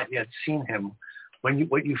have not yet seen him.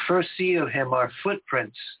 What you first see of him are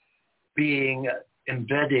footprints being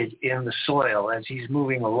embedded in the soil as he's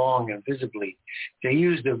moving along invisibly. They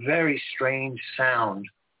used a very strange sound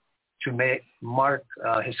to mark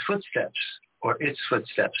his footsteps or its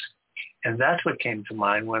footsteps. And that's what came to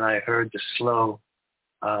mind when I heard the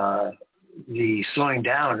slowing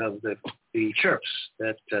down of the chirps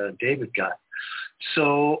that David got.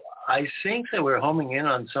 So I think that we're homing in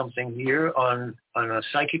on something here on a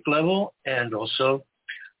psychic level and also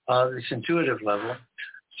this intuitive level.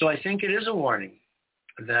 So I think it is a warning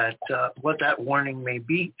that what that warning may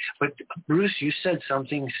be. But Bruce, you said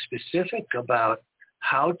something specific about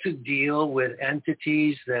how to deal with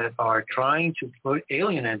entities that are trying to put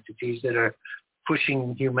alien entities that are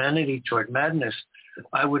pushing humanity toward madness.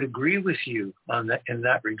 I would agree with you on that in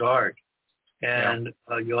that regard. And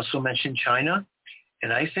you also mentioned China.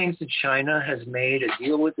 And I think that China has made a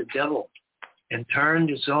deal with the devil and turned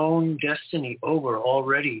its own destiny over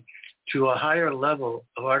already to a higher level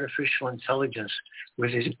of artificial intelligence,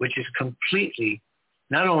 which is completely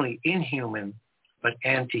not only inhuman, but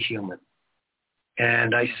anti-human.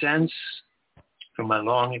 And I sense from my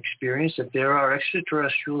long experience that there are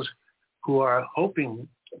extraterrestrials who are hoping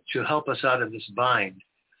to help us out of this bind.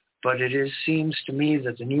 But seems to me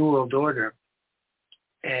that the New World Order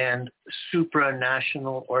and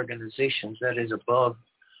supranational organizations, that is above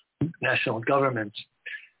national governments,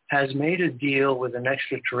 has made a deal with an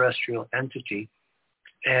extraterrestrial entity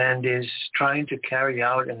and is trying to carry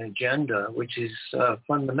out an agenda which is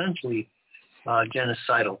fundamentally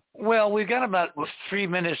genocidal. Well, we've got about 3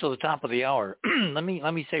 minutes to the top of the hour. let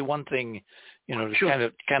me say one thing, to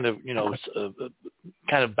Sure.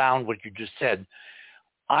 kind of bound what you just said.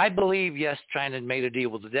 I believe, yes, China made a deal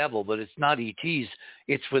with the devil, but it's not ETs.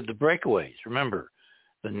 It's with the breakaways. Remember,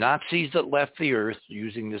 the Nazis that left the Earth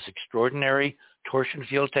using this extraordinary torsion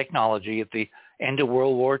field technology at the end of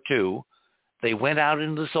World War II, they went out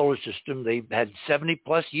into the solar system. They had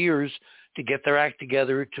 70-plus years to get their act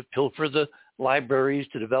together, to pilfer the libraries,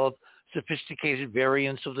 to develop sophisticated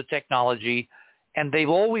variants of the technology. And they've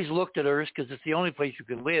always looked at Earth, because it's the only place you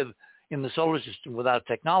can live in the solar system without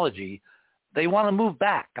technology. They want to move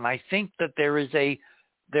back. And I think that there is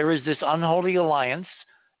this unholy alliance,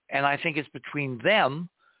 and I think it's between them,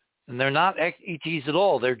 and they're not ETs at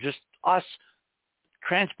all. They're just us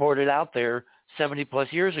transported out there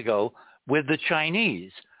 70-plus years ago with the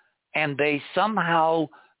Chinese. And they somehow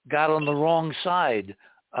got on the wrong side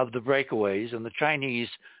of the breakaways, and the Chinese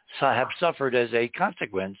have suffered as a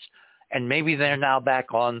consequence, and maybe they're now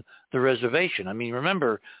back on the reservation. I mean,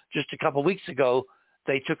 remember, just a couple of weeks ago,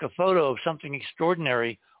 they took a photo of something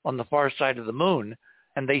extraordinary on the far side of the moon,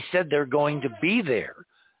 and they said they're going to be there.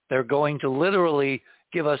 They're going to literally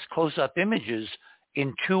give us close-up images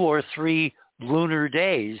in 2 or 3 lunar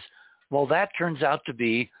days. Well, that turns out to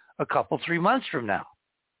be a couple, 3 months from now.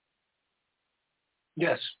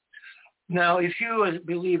 Yes. Now, if you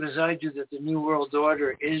believe, as I do, that the New World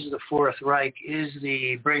Order is the Fourth Reich, is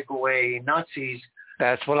the breakaway Nazis.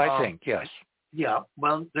 That's what I think, yes. Yeah,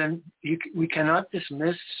 well, then we cannot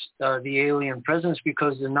dismiss the alien presence,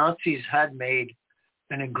 because the Nazis had made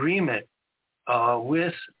an agreement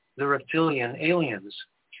with the reptilian aliens.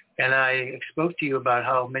 And I spoke to you about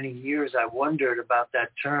how many years I wondered about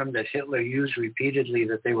that term that Hitler used repeatedly,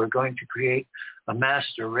 that they were going to create a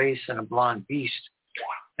master race and a blonde beast.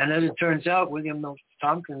 And as it turns out, William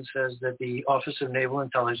Tompkins says that the Office of Naval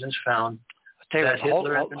Intelligence found that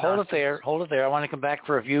Hitler... Hold it there. I want to come back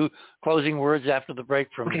for a few closing words after the break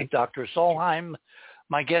from Dr. Solheim.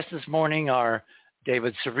 My guests this morning are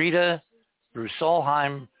David Sereda, Bruce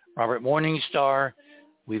Solheim, Robert Morningstar.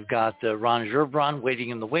 We've got Ron Gerbron waiting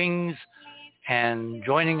in the wings. And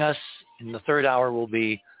joining us in the third hour will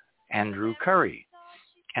be Andrew Curry.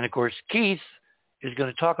 And, of course, Keith is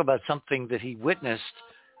going to talk about something that he witnessed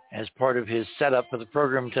as part of his setup for the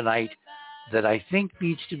program tonight that I think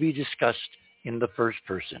needs to be discussed in the first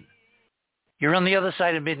person. You're on the other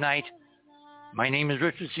side of midnight. My name is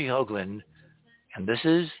Richard C. Hoagland, and this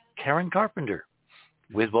is Karen Carpenter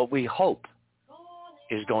with what we hope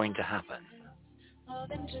is going to happen.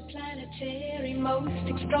 Of interplanetary, most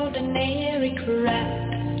extraordinary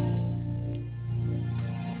craft.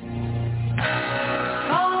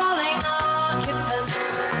 Calling occupants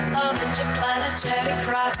of interplanetary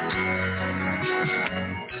craft.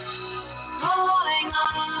 Calling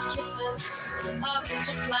occupants of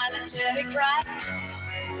interplanetary craft.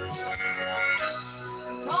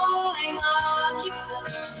 Calling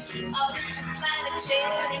occupants of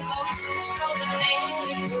interplanetary, most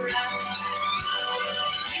extraordinary craft.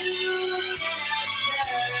 You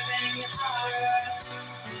observing horror,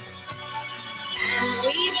 and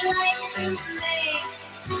we'd like to make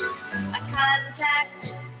a contact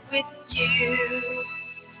with you.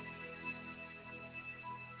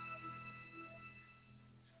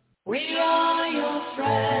 We are your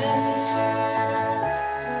friends.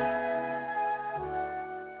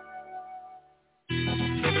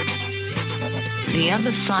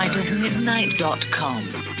 theothersideofmidnight.com.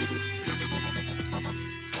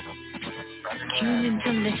 Tune in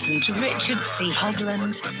to listen to Richard C.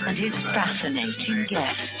 Hoagland and his fascinating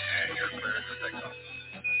guests.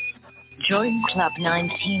 Join Club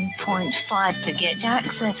 19.5 to get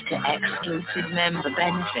access to exclusive member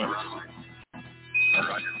benefits.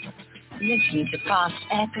 Listen to past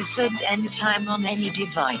episodes anytime on any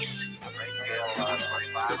device.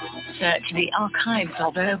 Search the archives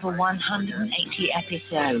of over 180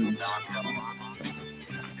 episodes.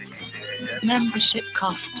 Membership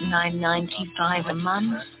costs $9.95 a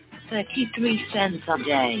month, 33 cents a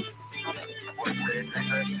day.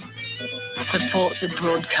 Support the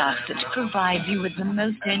broadcast that provides you with the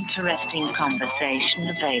most interesting conversation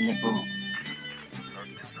available.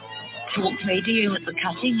 Talk radio at the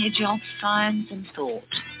cutting edge of science and thought.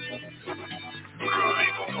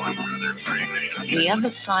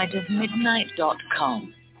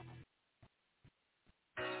 theothersideofmidnight.com.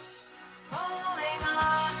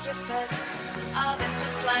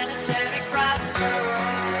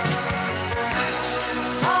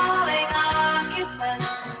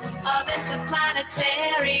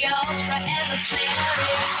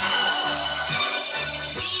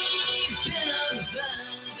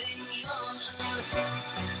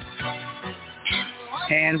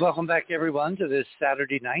 And welcome back, everyone, to this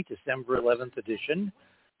Saturday night, December 11th edition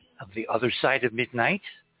of The Other Side of Midnight,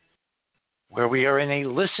 where we are in a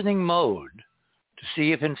listening mode to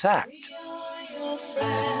see if, in fact,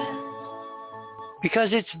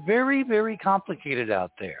 because it's very, very complicated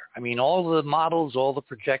out there. I mean, all the models, all the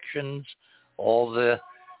projections, all the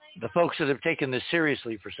folks that have taken this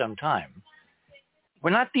seriously for some time,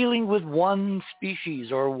 we're not dealing with one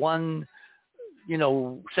species or one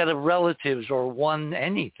set of relatives or one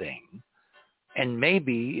anything. And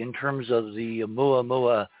maybe in terms of the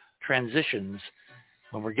Oumuamua transitions,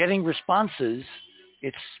 when we're getting responses,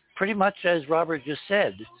 it's pretty much as Robert just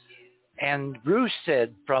said. And Bruce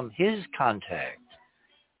said from his contact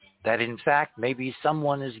that, in fact, maybe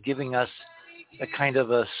someone is giving us a kind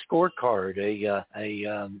of a scorecard,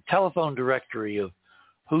 a telephone directory of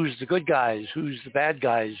who's the good guys, who's the bad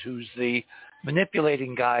guys, who's the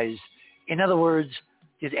manipulating guys. In other words,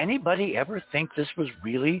 did anybody ever think this was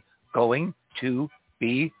really going to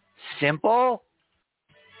be simple?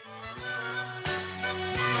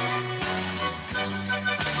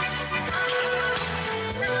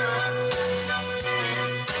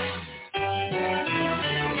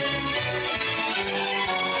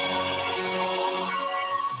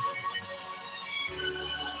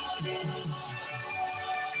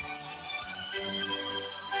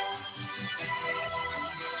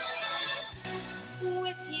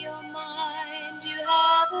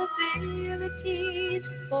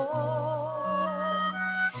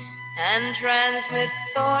 And transmit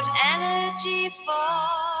thought energy for.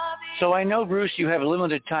 So I know, Bruce, you have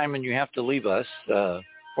limited time and you have to leave us,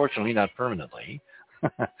 fortunately not permanently.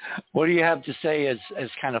 What do you have to say as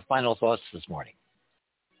kind of final thoughts this morning?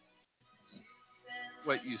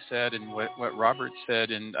 What you said and what Robert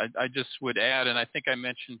said, and I just would add, and I think I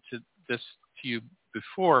mentioned this to you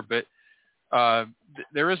before, but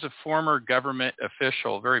there is a former government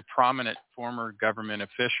official, very prominent former government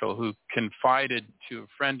official, who confided to a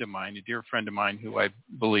friend of mine, a dear friend of mine who I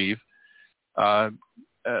believe,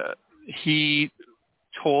 he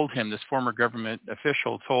told him, this former government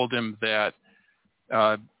official told him that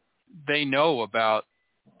they know about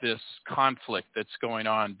this conflict that's going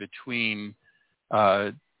on between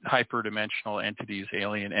hyperdimensional entities,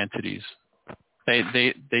 alien entities.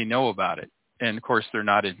 They know about it. And, of course, they're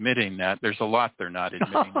not admitting that. There's a lot they're not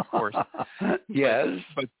admitting, of course. Yes.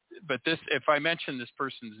 But this, if I mention this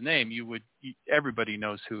person's name, everybody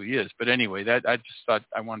knows who he is. But anyway, I just thought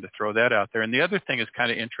I wanted to throw that out there. And the other thing is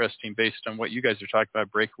kind of interesting based on what you guys are talking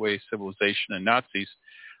about, breakaway civilization and Nazis.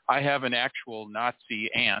 I have an actual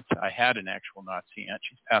Nazi aunt. I had an actual Nazi aunt.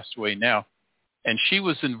 She's passed away now. And she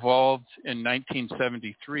was involved in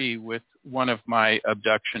 1973 with one of my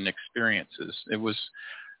abduction experiences. It was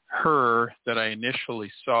her that I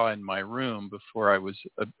initially saw in my room before I was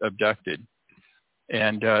abducted.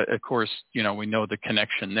 And, of course, we know the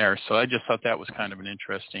connection there. So I just thought that was kind of an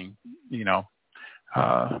interesting,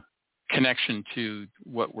 connection to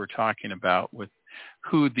what we're talking about with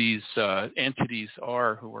who these entities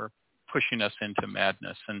are who are pushing us into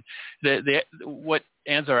madness. And what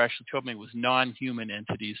Anzar actually told me was non-human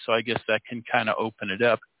entities. So I guess that can kind of open it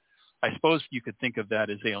up. I suppose you could think of that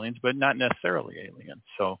as aliens, but not necessarily aliens.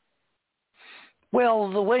 So, well,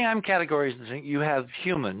 the way I'm categorizing, you have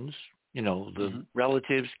humans, the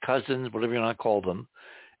relatives, cousins, whatever you want to call them,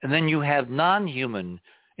 and then you have non-human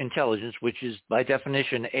intelligence, which is by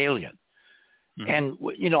definition alien. And,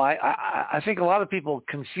 I think a lot of people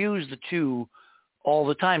confuse the two all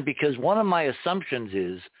the time, because one of my assumptions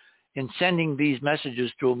is in sending these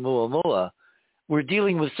messages to Oumuamua, we're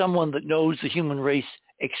dealing with someone that knows the human race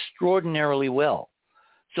extraordinarily well.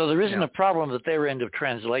 So there isn't a problem at their end of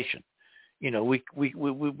translation. We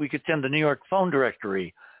could send the New York phone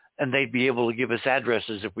directory and they'd be able to give us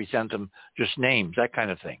addresses if we sent them just names, that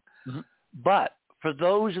kind of thing. Mm-hmm. But for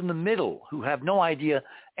those in the middle who have no idea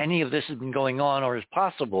any of this has been going on or is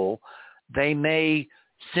possible, they may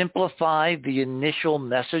simplify the initial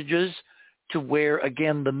messages to where,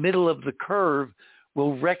 again, the middle of the curve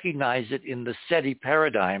will recognize it in the SETI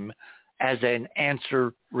paradigm as an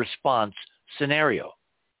answer-response scenario.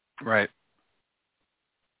 Right.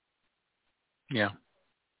 Yeah.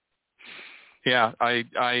 Yeah.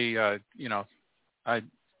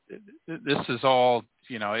 This is all,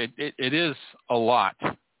 it is a lot.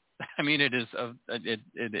 I mean, it is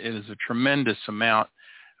a tremendous amount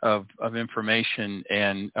of information,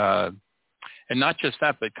 and not just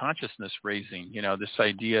that, but consciousness raising, this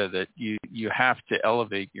idea that you have to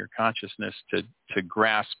elevate your consciousness to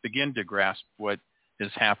begin to grasp what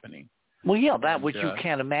is happening. Well, yeah, that which you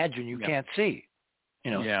can't imagine, you can't see.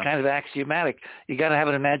 It's kind of axiomatic. You got to have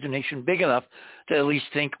an imagination big enough to at least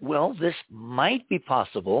think, well, this might be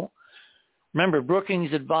possible. Remember,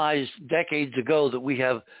 Brookings advised decades ago that we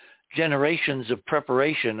have generations of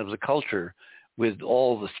preparation of the culture with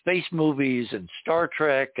all the space movies and Star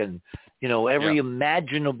Trek and, every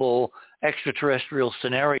imaginable extraterrestrial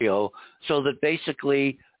scenario, so that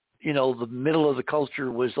basically, the middle of the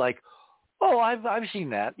culture was like, oh, I've seen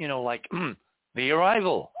that, like The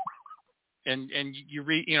Arrival. And you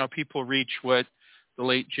read, people reach what the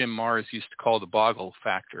late Jim Marrs used to call the boggle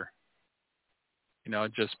factor.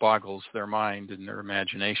 It just boggles their mind and their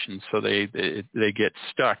imagination, so they get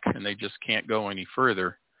stuck and they just can't go any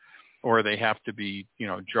further, or they have to be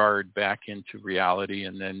jarred back into reality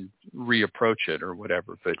and then reapproach it or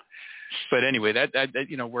whatever. But anyway, that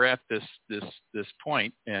we're at this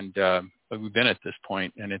point, and we've been at this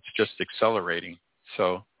point, and it's just accelerating.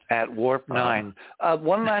 So. At Warp 9.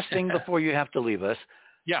 One last thing before you have to leave us.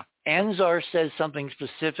 Yeah. Anzar says something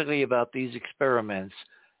specifically about these experiments.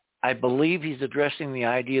 I believe he's addressing the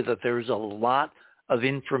idea that there's a lot of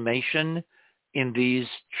information in these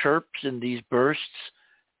chirps, in these bursts,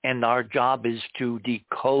 and our job is to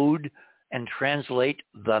decode and translate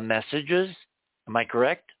the messages. Am I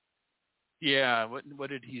correct? Yeah. What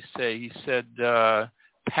did he say? He said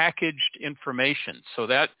packaged information. So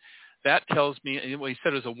that tells me, well, he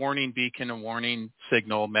said it was a warning beacon, a warning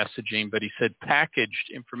signal messaging, but he said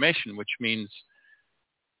packaged information, which means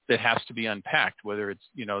it has to be unpacked, whether it's,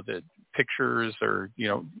 the pictures or,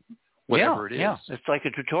 whatever it is. Yeah, it's like a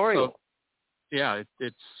tutorial.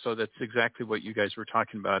 So that's exactly what you guys were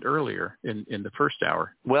talking about earlier in the first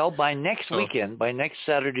hour. Well, by next weekend, by next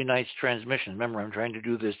Saturday night's transmission, remember, I'm trying to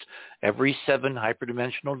do this every 7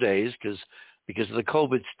 hyperdimensional days because of the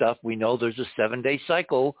COVID stuff. We know there's a 7-day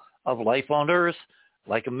cycle of life on Earth,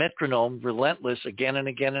 like a metronome, relentless again and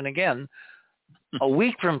again and again. A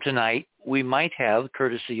week from tonight, we might have,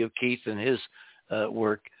 courtesy of Keith and his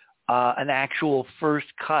work, an actual first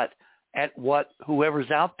cut at what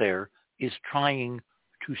whoever's out there is trying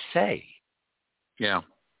to say. Yeah,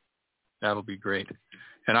 that'll be great.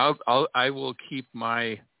 And I will keep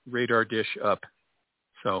my radar dish up,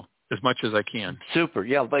 so as much as I can. Super.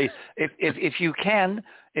 Yeah, but if you can,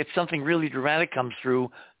 if something really dramatic comes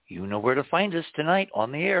through, you know where to find us tonight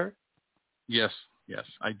on the air. Yes,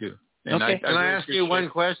 I do. And okay. Can I ask you one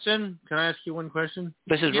question?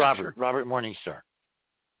 This is Robert. Sure. Robert Morningstar.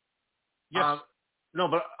 Yes. No,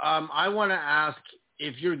 but I want to ask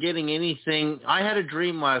if you're getting anything. I had a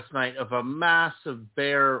dream last night of a massive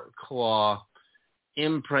bear claw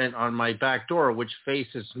imprint on my back door, which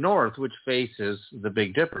faces north, which faces the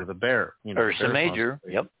Big Dipper, the bear. Ursa Major.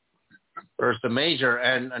 Yep. Ursa Major,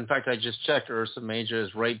 and in fact, I just checked. Ursa Major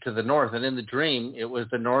is right to the north, and in the dream, it was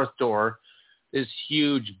the north door. This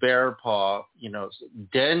huge bear paw,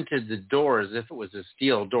 dented the door as if it was a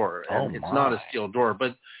steel door, and it's not a steel door,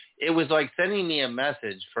 but it was like sending me a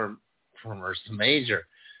message from Ursa Major,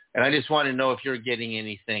 and I just want to know if you're getting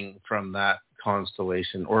anything from that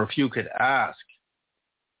constellation, or if you could ask.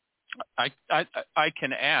 I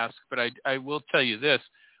can ask, but I will tell you this.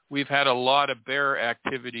 We've had a lot of bear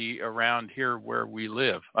activity around here where we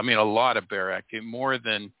live. I mean, a lot of bear activity, more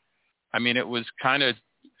than, it was kind of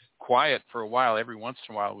quiet for a while. Every once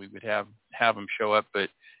in a while we would have him show up, but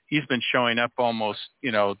he's been showing up almost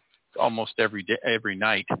every day, every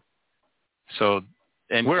night. So,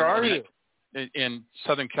 and where are you? In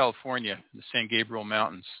Southern California, the San Gabriel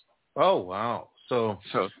Mountains. Oh, wow. So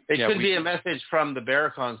it could be a message from the Bear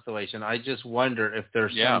constellation. I just wonder if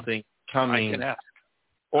there's something coming. I can ask.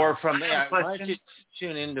 Or from there. Why don't you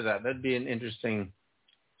tune into that? That'd be an interesting.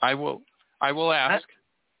 I will ask.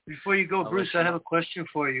 Before you go, Bruce, I have a question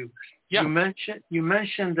for you. Yeah. You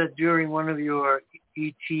mentioned that during one of your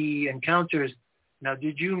ET encounters. Now,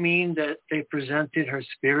 did you mean that they presented her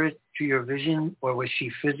spirit to your vision, or was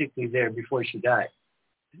she physically there before she died?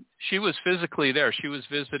 She was physically there. She was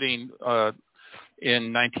visiting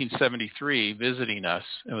in 1973, visiting us.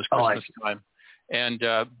 It was Christmas time, and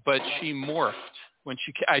but she morphed when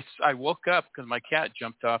she. I woke up because my cat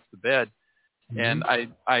jumped off the bed, and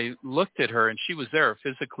I looked at her, and she was there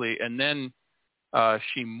physically, and then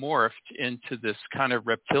she morphed into this kind of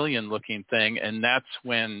reptilian-looking thing, and that's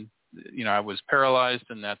when I was paralyzed,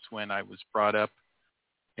 and that's when I was brought up,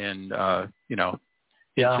 and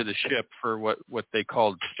into the ship for what they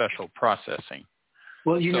called special processing.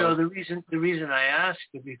 Well, the reason I asked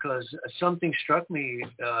is because something struck me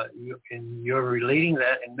in your relating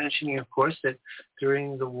that and mentioning, of course, that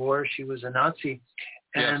during the war she was a Nazi.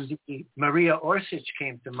 And Maria Orsic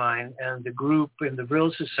came to mind, and the group in the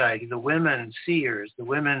Brill Society, the women seers, the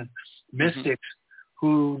women mystics,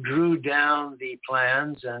 who drew down the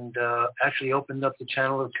plans and actually opened up the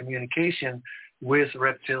channel of communication with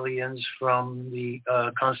reptilians from the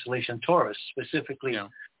constellation Taurus, specifically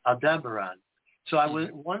Aldebaran. So I was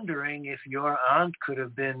wondering if your aunt could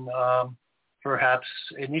have been perhaps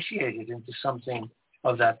initiated into something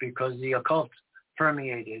of that, because the occult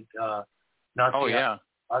permeated Nazi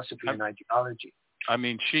philosophy and ideology. I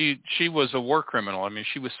mean, she was a war criminal. I mean,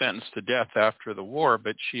 she was sentenced to death after the war,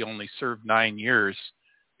 but she only served 9 years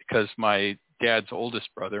because my dad's oldest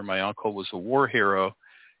brother, my uncle, was a war hero,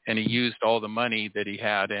 and he used all the money that he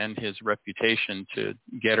had and his reputation to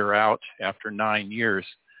get her out after 9 years.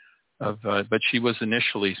 But she was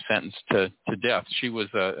initially sentenced to death. She was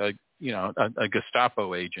a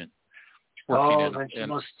Gestapo agent. Then she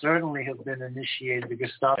must certainly have been initiated. The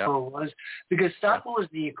Gestapo was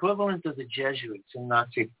the equivalent of the Jesuits in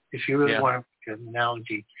Nazi, if you really want to make an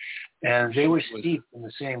analogy. And they were steeped in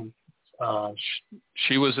the same.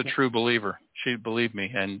 She was a true believer. She believed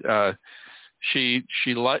me, and she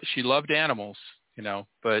loved animals,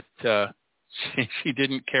 but she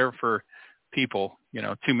didn't care for people,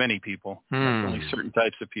 too many people, only certain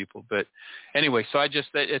types of people. But anyway, so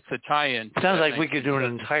it's a tie-in. Sounds like we could do an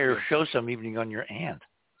entire show some evening on your aunt.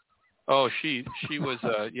 Oh, she was,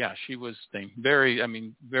 she was very,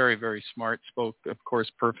 very, very smart, spoke, of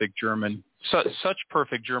course, perfect German, such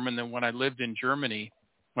perfect German that when I lived in Germany,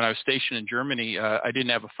 when I was stationed in Germany, I didn't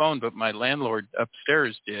have a phone, but my landlord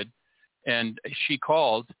upstairs did. And she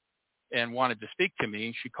called and wanted to speak to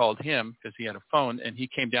me. She called him because he had a phone, and he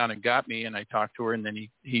came down and got me, and I talked to her. And then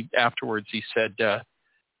he afterwards he said,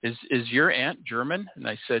 is your aunt German? And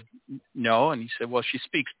I said, no. And he said, well, she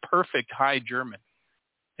speaks perfect High German.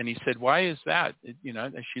 And he said, why is that?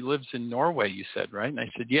 She lives in Norway, you said, right? And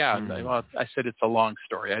I said, yeah. Well, I said, it's a long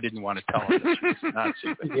story. I didn't want to tell him that she was a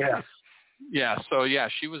Nazi. But so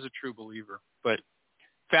she was a true believer. But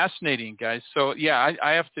fascinating, guys. So I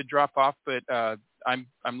have to drop off, but I'm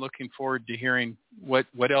looking forward to hearing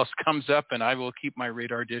what else comes up, and I will keep my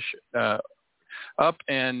radar dish up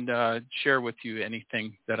and share with you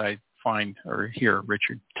anything that I find or hear,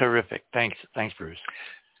 Richard. Terrific. Thanks, Bruce.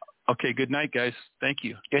 Okay, good night, guys. Thank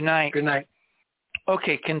you. Good night. Good night.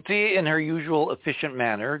 Okay, Cynthia, in her usual efficient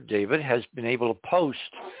manner, David, has been able to post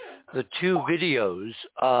the two videos,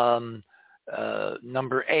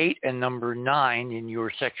 number 8 and number 9 in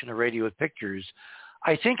your section of Radio with Pictures.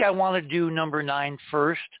 I think I want to do number 9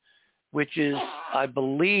 first, which is, I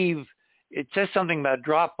believe, it says something about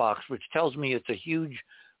Dropbox, which tells me it's a huge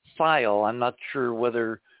file. I'm not sure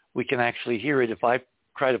whether we can actually hear it if I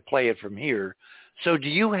try to play it from here. So do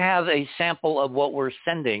you have a sample of what we're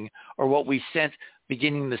sending, or what we sent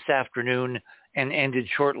beginning this afternoon and ended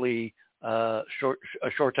shortly, a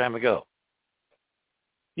short time ago?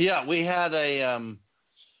 Yeah, we had a,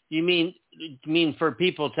 you mean for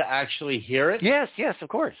people to actually hear it? Yes, of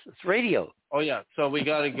course. It's radio. Oh, yeah. So we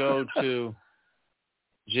got to go to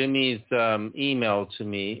Jimmy's email to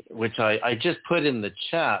me, which I just put in the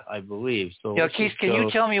chat, I believe. So Keith, can you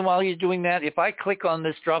tell me while you're doing that, if I click on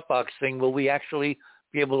this Dropbox thing, will we actually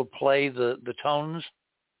be able to play the tones?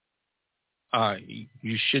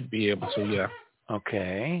 You should be able to, yeah.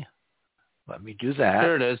 Okay. Let me do that.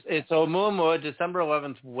 There it is. It's Oumuamua, December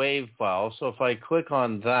 11th wave file. So if I click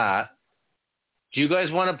on that, do you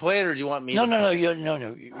guys want to play it, or do you want me to play it?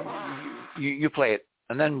 No. You play it,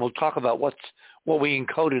 and then we'll talk about what we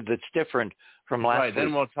encoded that's different from last week.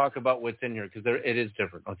 Then we'll talk about what's in here, because it is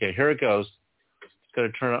different. Okay, here it goes. got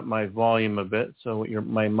to turn up my volume a bit so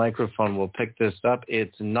my microphone will pick this up.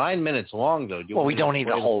 It's 9 minutes long, though. Well, we don't need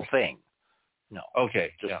the whole thing. No.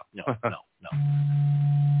 Okay. Just, yeah. No.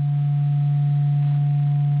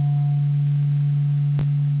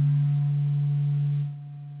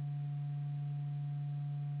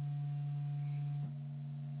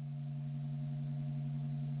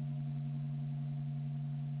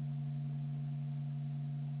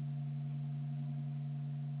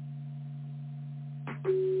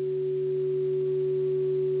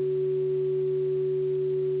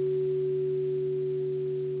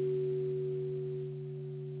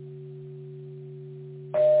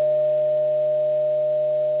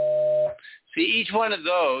 See, each one of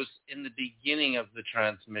those in the beginning of the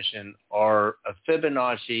transmission are a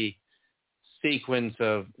Fibonacci sequence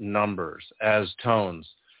of numbers as tones.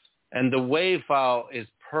 And the wave file is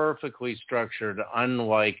perfectly structured,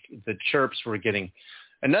 unlike the chirps we're getting.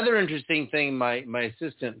 Another interesting thing my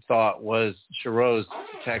assistant thought was, Shiroz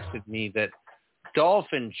texted me that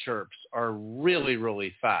dolphin chirps are really,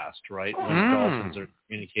 really fast, right, when dolphins are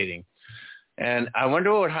communicating. And I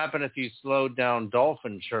wonder what would happen if you slowed down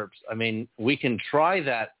dolphin chirps. I mean, we can try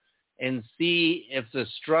that and see if the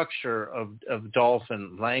structure of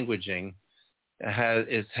dolphin languaging has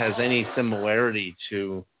any similarity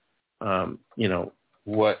to,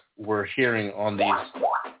 what we're hearing on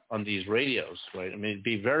these radios, right? I mean, it'd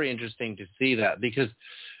be very interesting to see that because,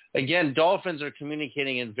 again, dolphins are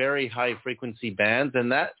communicating in very high frequency bands,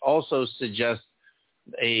 and that also suggests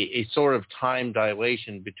a sort of time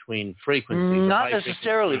dilation between frequencies. Not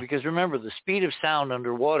necessarily, because remember, the speed of sound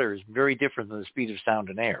underwater is very different than the speed of sound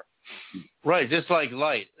in air. Right, just like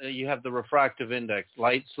light. You have the refractive index.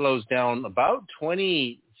 Light slows down about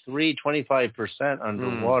 23-25%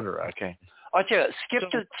 underwater. Okay. I'll tell you,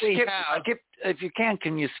 skip, if you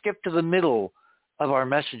can you skip to the middle of our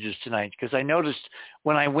messages tonight? Because I noticed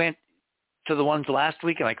when I went to the ones last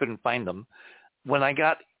week and I couldn't find them, when I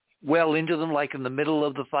got well into them, like in the middle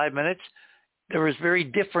of the 5 minutes, there was very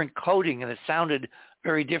different coding, and it sounded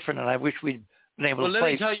very different, and I wish we'd been able to play.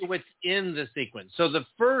 Well, let me tell you what's in the sequence. So the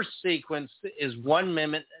first sequence is 1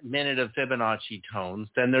 minute of Fibonacci tones.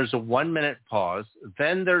 Then there's a 1 minute pause.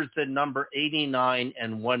 Then there's the number 89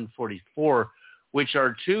 and 144, which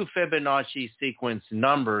are two Fibonacci sequence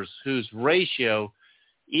numbers whose ratio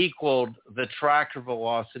equaled the tractor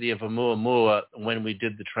velocity of Oumuamua when we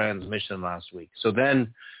did the transmission last week. So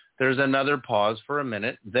then there's another pause for a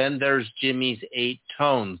minute. Then there's Jimmy's 8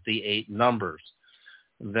 tones, the 8 numbers.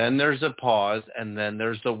 Then there's a pause, and then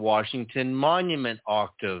there's the Washington Monument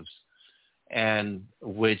octaves, and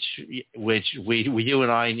which you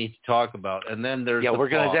and I need to talk about. And then there's we're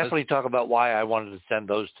going to definitely talk about why I wanted to send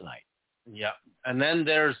those tonight. Yeah, and then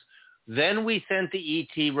we sent the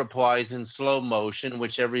ET replies in slow motion,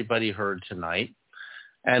 which everybody heard tonight.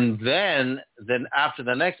 And then after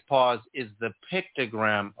the next pause is the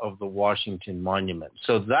pictogram of the Washington Monument.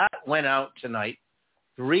 So that went out tonight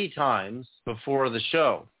 3 times before the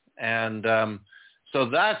show. And so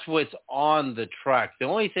that's what's on the track. The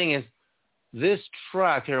only thing is this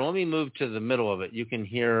track here, let me move to the middle of it. You can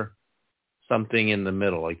hear something in the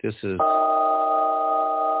middle. Like this is...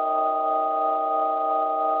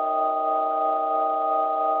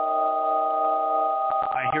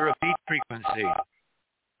 I hear a beat frequency.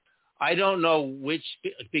 I don't know which,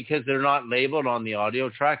 because they're not labeled on the audio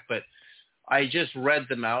track, but I just read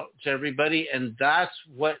them out to everybody, and that's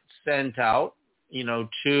what sent out,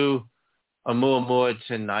 to Oumuamua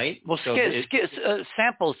tonight. Well, so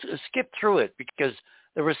skip through it, because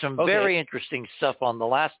there was some very interesting stuff on the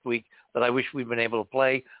last week that I wish we'd been able to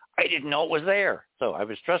play. I didn't know it was there, so I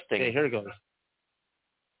was trusting. Okay, here it goes.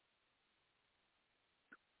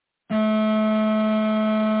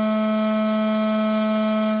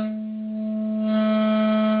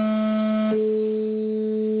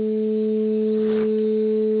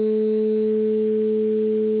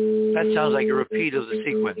 That sounds like a repeat of the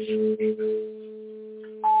sequence.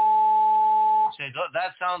 So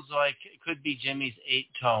that sounds like it could be Jimmy's 8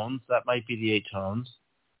 tones. That might be the 8 tones.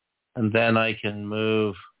 And then I can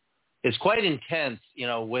move. It's quite intense,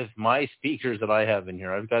 with my speakers that I have in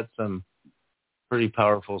here. I've got some pretty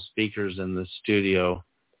powerful speakers in the studio.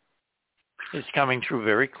 It's coming through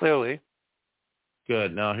very clearly.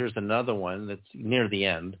 Good. Now here's another one that's near the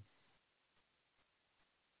end.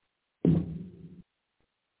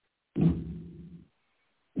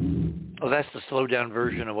 Oh, that's the slowed down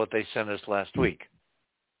version of what they sent us last week.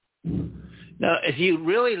 Now, if you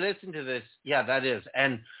really listen to this, yeah, that is.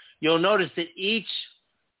 And you'll notice that each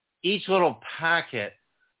little packet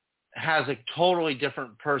has a totally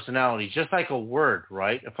different personality, just like a word,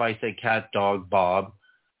 right? If I say cat, dog, Bob,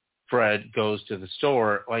 Fred goes to the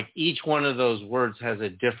store. Like each one of those words has a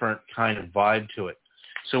different kind of vibe to it.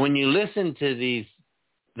 So when you listen to these,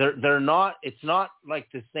 they're not, it's not like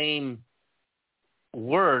the same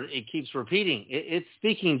word. It keeps repeating. It's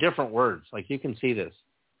speaking different words. Like you can see this.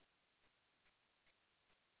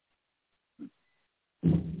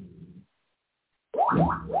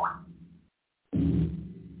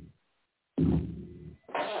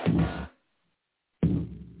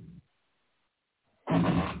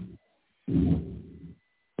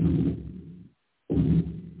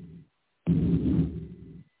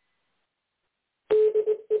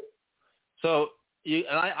 So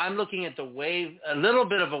I'm looking at the wave, a little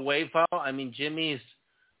bit of a wave file. I mean, Jimmy's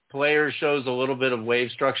player shows a little bit of wave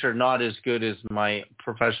structure, not as good as my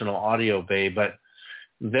professional audio bay, but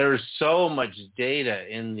there's so much data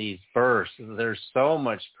in these bursts. There's so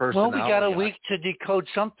much personality. Well, we got a week to decode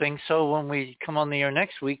something, so when we come on the air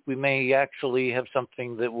next week, we may actually have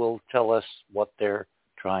something that will tell us what they're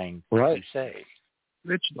trying to say.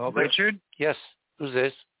 Richard? Yes. Who's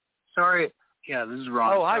this? Sorry. Yeah, this is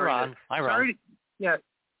Ron. Oh, hi, Ron. Hi, Ron.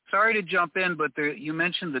 Sorry to jump in, but you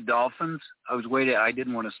mentioned the dolphins. I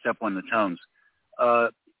didn't want to step on the tones.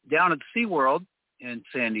 Down at SeaWorld in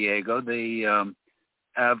San Diego, they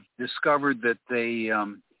have discovered that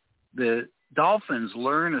the dolphins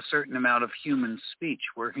learn a certain amount of human speech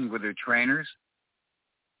working with their trainers.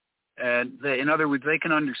 And in other words, they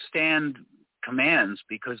can understand commands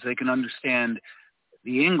because they can understand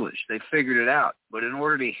the English. They figured it out. But in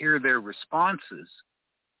order to hear their responses,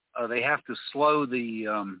 they have to slow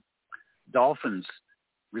the dolphins'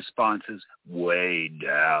 responses way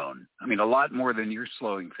down. I mean, a lot more than you're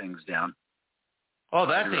slowing things down. Oh,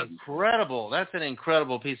 that's incredible. That's an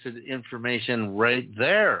incredible piece of information right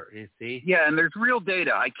there, you see. Yeah, and there's real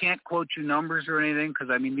data. I can't quote you numbers or anything because,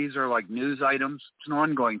 I mean, these are like news items. It's an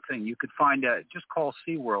ongoing thing. You could find out. Just call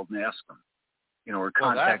SeaWorld and ask them, or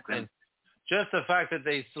contact them. Just the fact that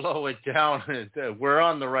they slow it down, we're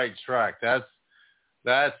on the right track. That's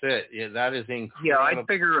it. Yeah, that is incredible. Yeah, I'd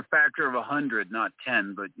figure a factor of 100, not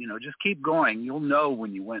 10. But just keep going. You'll know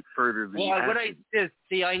when you went further than you had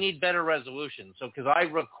to. I need better resolution. So because I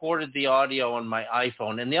recorded the audio on my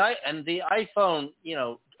iPhone, and the iPhone,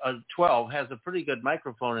 12 has a pretty good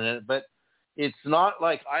microphone in it, but it's not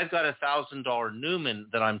like I've got $1,000 Newman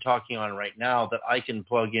that I'm talking on right now that I can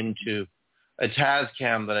plug into a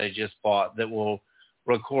Tascam that I just bought that will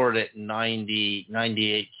record at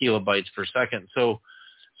 98 kilobytes per second. So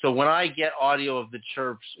when I get audio of the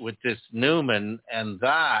chirps with this Newman and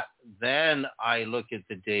that, then I look at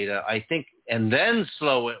the data, I think, and then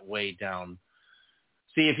slow it way down.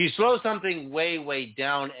 See, if you slow something way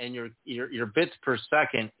down and your bits per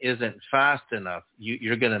second isn't fast enough,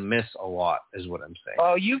 you're going to miss a lot, is what I'm saying.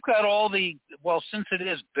 Oh, you've got since it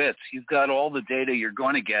is bits, you've got all the data you're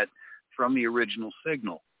going to get from the original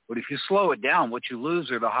signal. But if you slow it down, what you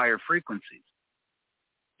lose are the higher frequencies.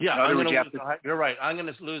 Yeah, you're right. I'm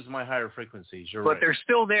going to lose my higher frequencies. But they're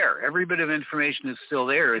still there. Every bit of information is still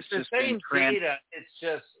there. It's just the same data. It's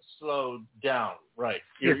just slowed down. Right.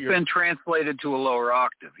 It's been translated to a lower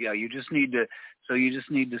octave. Yeah, you just need to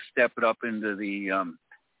step it up into the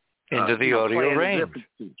audio range.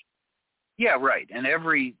 Yeah, right. And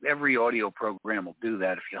every audio program will do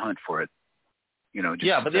that if you hunt for it. But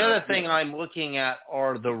the other thing I'm looking at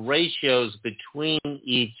are the ratios between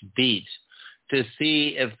each beat to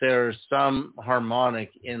see if there's some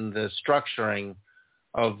harmonic in the structuring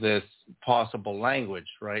of this possible language,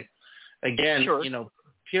 right? Again, sure.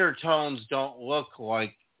 Pure tones don't look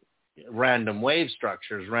like random wave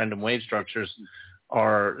structures. Random wave structures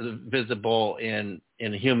are visible in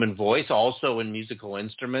human voice, also in musical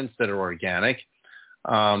instruments that are organic.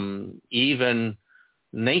 Even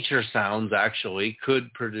nature sounds actually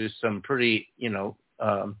could produce some pretty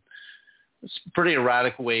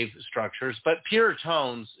erratic wave structures, but pure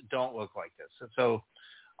tones don't look like this. So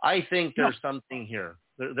I think there's something here.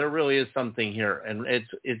 There really is something here, and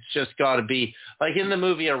it's just got to be like in the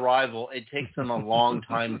movie Arrival. It takes them a long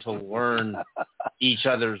time to learn each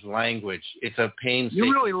other's language. It's a painstaking.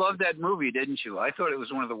 You really loved that movie, didn't you? I thought it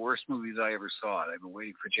was one of the worst movies I ever saw. I've been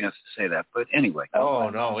waiting for a chance to say that, but anyway. Oh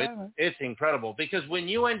no, it's incredible because when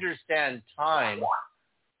you understand time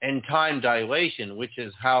and time dilation, which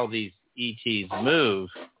is how these ETs move,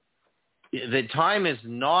 the time is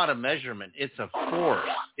not a measurement. It's a force.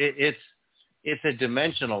 It's a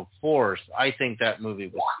dimensional force. I think that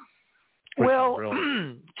movie was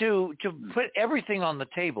brilliant. to put everything on the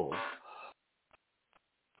table,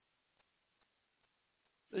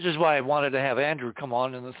 this is why I wanted to have Andrew come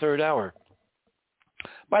on in the third hour.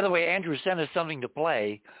 By the way, Andrew sent us something to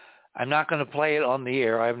play. I'm not going to play it on the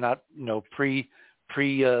air. I have not,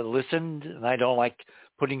 pre-listened, and I don't like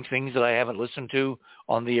putting things that I haven't listened to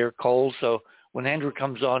on the air cold. So when Andrew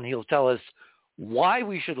comes on, he'll tell us why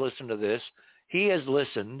we should listen to this. He has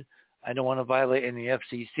listened. I don't want to violate any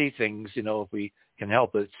FCC things, if we can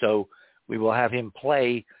help it. So we will have him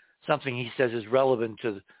play something he says is relevant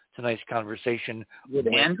to tonight's conversation. With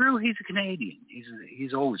Andrew, he's a Canadian.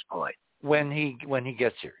 He's always polite. When he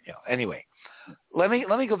gets here. Anyway, let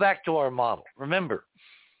me go back to our model. Remember,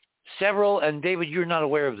 and David, you're not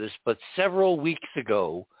aware of this, but several weeks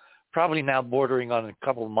ago, probably now bordering on a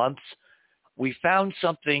couple of months, we found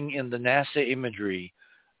something in the NASA imagery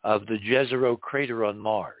of the Jezero crater on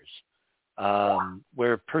Mars,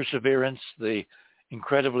 where Perseverance, the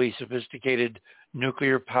incredibly sophisticated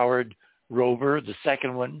nuclear-powered rover, the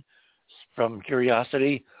second one from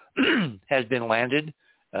Curiosity, has been landed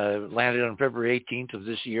on February 18th of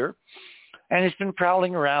this year. And it's been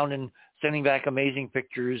prowling around and sending back amazing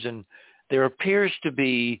pictures. And there appears to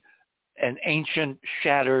be an ancient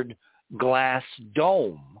shattered glass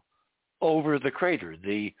dome over the crater,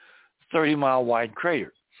 the 30-mile wide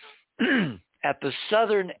crater. At the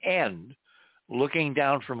southern end, looking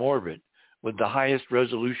down from orbit with the highest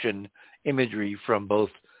resolution imagery from both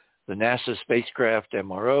the NASA spacecraft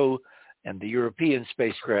MRO and the European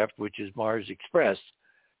spacecraft, which is Mars Express,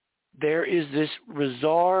 there is this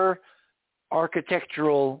bizarre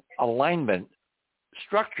architectural alignment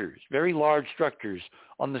structures, very large structures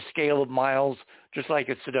on the scale of miles, just like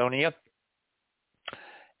at Cydonia.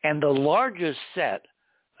 And the largest set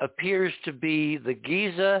appears to be the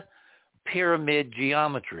Giza pyramid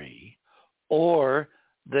geometry, or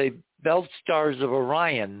the belt stars of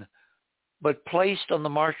Orion, but placed on the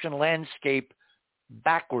Martian landscape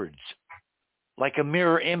backwards, like a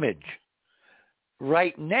mirror image.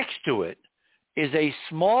 Right next to it is a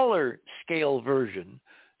smaller scale version,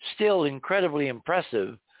 still incredibly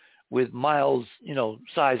impressive, with miles,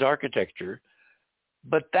 size architecture,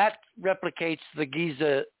 but that replicates the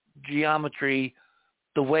Giza geometry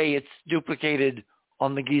the way it's duplicated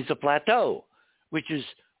on the Giza Plateau, which is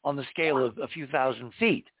on the scale of a few thousand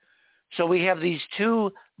feet. So we have these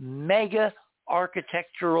two mega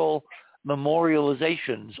architectural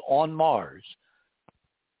memorializations on Mars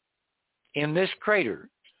in this crater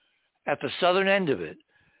at the southern end of it,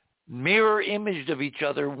 mirror imaged of each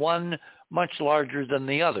other, one much larger than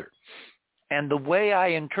the other. And the way I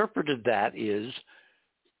interpreted that is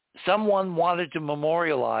someone wanted to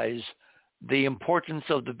memorialize the importance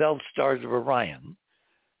of the belt stars of Orion.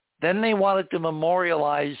 Then they wanted to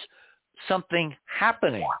memorialize something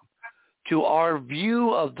happening to our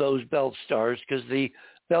view of those belt stars, because the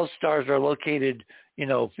belt stars are located,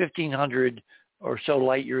 1,500 or so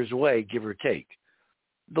light years away, give or take.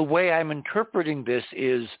 The way I'm interpreting this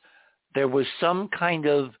is there was some kind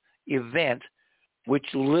of event which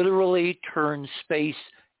literally turned space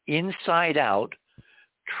inside out,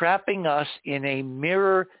 trapping us in a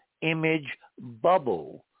mirror image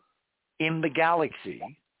bubble in the galaxy.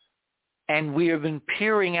 And we have been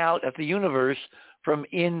peering out at the universe from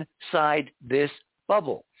inside this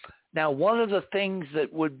bubble. Now, one of the things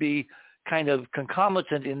that would be kind of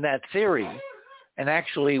concomitant in that theory, and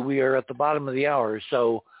actually we are at the bottom of the hour,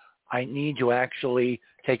 so I need to actually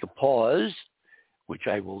take a pause, which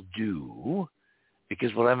I will do,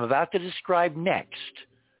 because what I'm about to describe next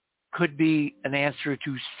could be an answer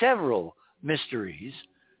to several mysteries,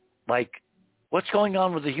 like what's going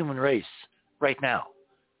on with the human race right now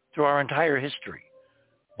through our entire history.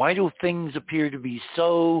 Why do things appear to be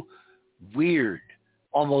so weird,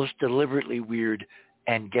 almost deliberately weird,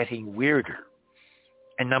 and getting weirder?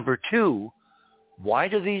 And number two, why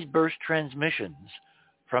do these burst transmissions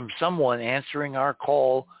from someone answering our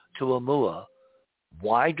call to Oumuamua,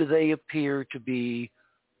 why do they appear to be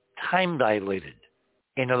time dilated?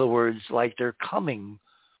 In other words, like they're coming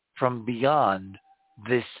from beyond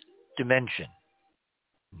this dimension,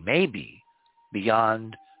 maybe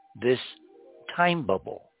beyond this time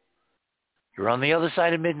bubble. You're on the other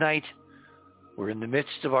side of midnight. We're in the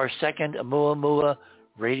midst of our second Oumuamua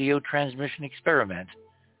radio transmission experiment.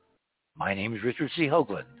 My name is Richard C.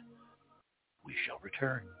 Hoagland. We shall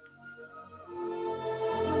return.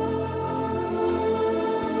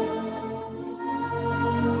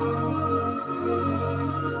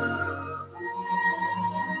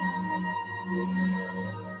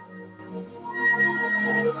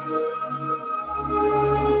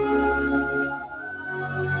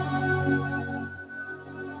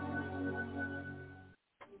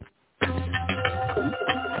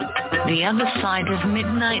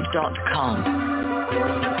 theothersideofmidnight.com.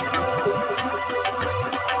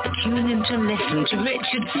 Tune in to listen to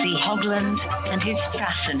Richard C. Hoagland and his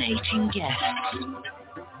fascinating guests.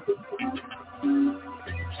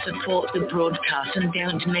 Support the broadcast and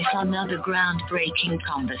don't miss another groundbreaking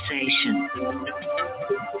conversation.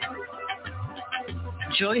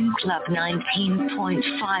 Join Club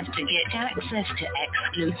 19.5 to get access to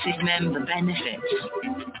exclusive member benefits.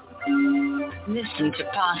 Listen to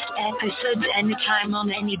past episodes anytime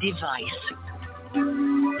on any device.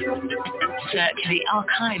 Search the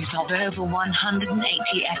archives of over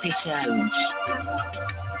 180 episodes.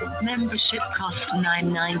 Membership costs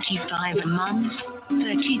 $9.95 a month,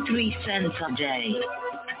 33 cents a day.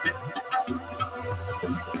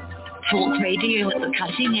 Talk radio at the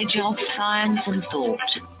cutting edge of science and thought.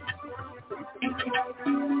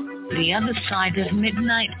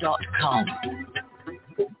 TheOtherSideOfMidnight.com.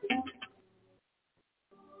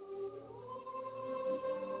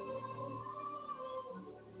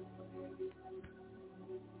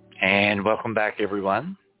 And welcome back,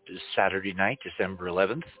 everyone. This is Saturday night, December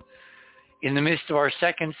 11th. In the midst of our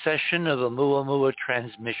second session of Oumuamua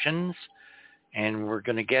transmissions, and we're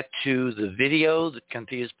going to get to the video that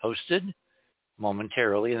Cynthia's posted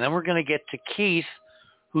momentarily, and then we're going to get to Keith,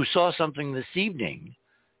 who saw something this evening,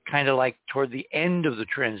 kind of like toward the end of the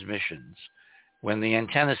transmissions, when the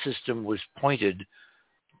antenna system was pointed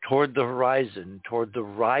toward the horizon, toward the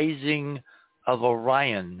rising of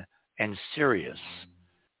Orion and Sirius.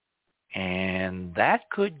 And that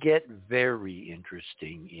could get very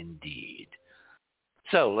interesting indeed.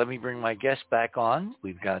 So let me bring my guests back on.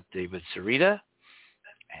 We've got David Sereda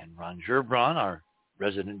and Ron Gerbron, our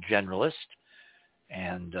resident generalist.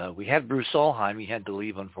 And we had Bruce Solheim. He had to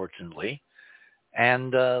leave, unfortunately.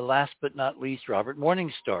 And last but not least, Robert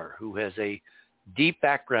Morningstar, who has a deep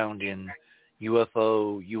background in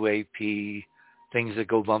UFO, UAP, things that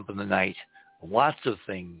go bump in the night, lots of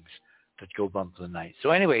things that go bump in the night.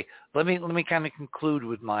 So anyway, let me kind of conclude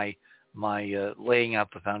with my laying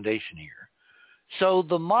out the foundation here. So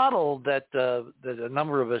the model that a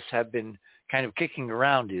number of us have been kind of kicking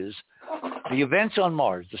around is the events on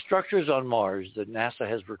Mars, the structures on Mars that NASA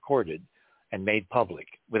has recorded and made public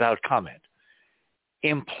without comment,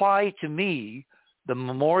 imply to me the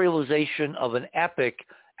memorialization of an epic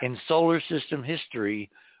in solar system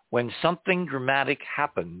history when something dramatic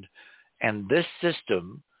happened, and this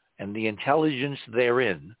system and the intelligence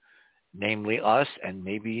therein, namely us and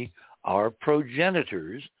maybe our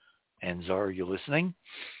progenitors, Enzar, are you listening,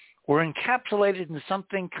 were encapsulated in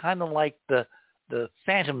something kind of like the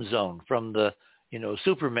Phantom Zone from the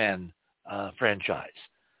Superman franchise.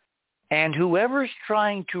 And whoever's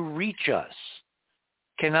trying to reach us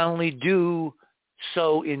can only do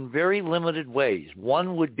so in very limited ways.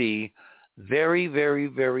 One would be very, very,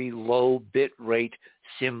 very low bit rate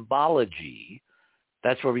symbology.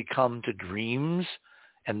 That's where we come to dreams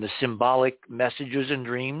and the symbolic messages in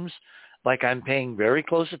dreams. Like I'm paying very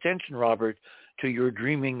close attention, Robert, to your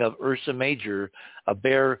dreaming of Ursa Major, a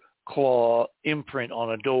bear claw imprint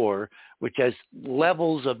on a door, which has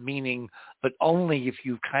levels of meaning, but only if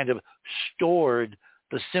you've kind of stored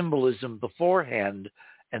the symbolism beforehand,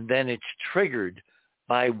 and then it's triggered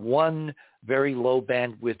by one very low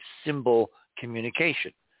bandwidth symbol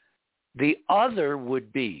communication. The other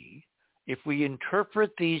would be if we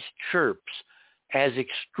interpret these chirps as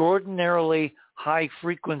extraordinarily high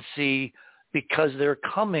frequency because they're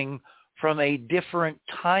coming from a different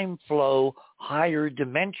time flow, higher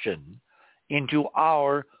dimension into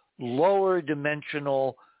our lower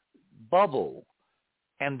dimensional bubble.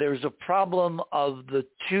 And there's a problem of the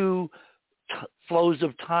two flows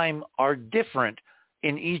of time are different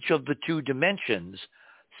in each of the two dimensions.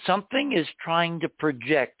 Something is trying to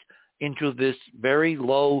project into this very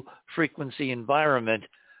low frequency environment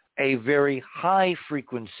a very high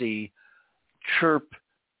frequency chirp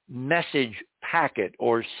message packet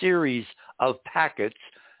or series of packets,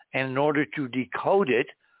 and in order to decode it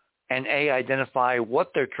and identify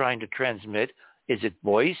what they're trying to transmit, is it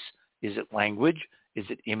voice, is it language, is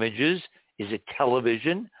it images, is it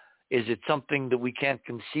television, is it something that we can't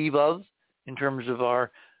conceive of in terms of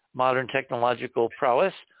our modern technological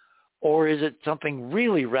prowess, or is it something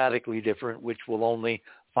really radically different, which we'll only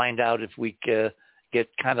find out if we get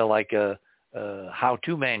kind of like a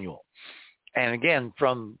how-to manual. And again,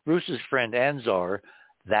 from Bruce's friend Anzar,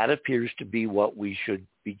 that appears to be what we should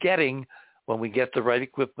be getting when we get the right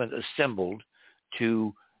equipment assembled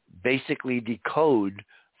to basically decode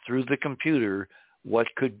through the computer what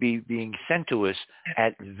could be being sent to us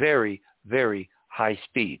at very, very high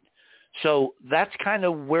speed. So that's kind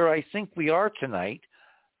of where I think we are tonight,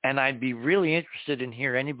 and I'd be really interested in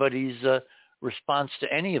hearing anybody's response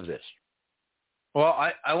to any of this. Well,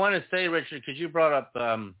 I want to say, Richard, because you brought up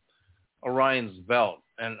Orion's belt,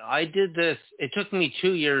 and I did this. It took me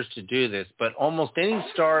 2 years to do this, but almost any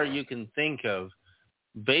star you can think of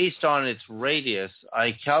based on its radius,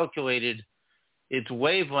 I calculated its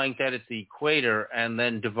wavelength at its equator and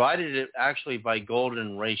then divided it actually by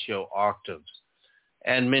golden ratio octaves.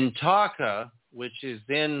 And Mintaka, which is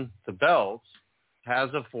in the belt, has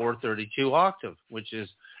a 432 octave, which is,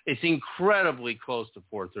 it's incredibly close to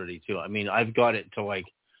 432. I mean, I've got it to like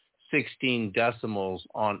 16 decimals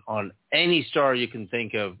on any star you can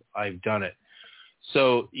think of. I've done it.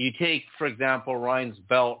 So you take, for example, Ryan's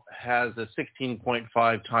belt has a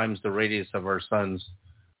 16.5 times the radius of our sun's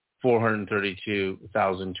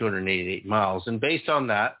 432,288 miles. And based on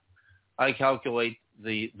that, I calculate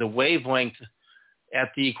the wavelength at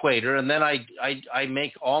the equator, and then I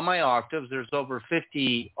make all my octaves. There's over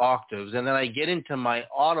 50 octaves, and then I get into my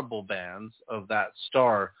audible bands of that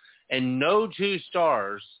star, and no two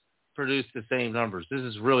stars produce the same numbers. This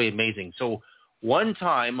is really amazing. So one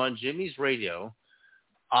time on Jimmy's radio,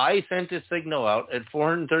 I sent a signal out at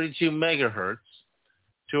 432 megahertz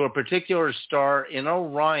to a particular star in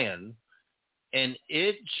Orion, and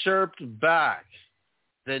it chirped back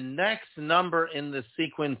the next number in the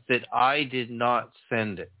sequence that I did not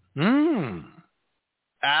send it.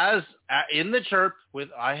 As in the chirp,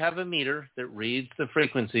 I have a meter that reads the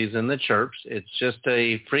frequencies in the chirps. It's just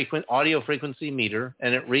a audio frequency meter,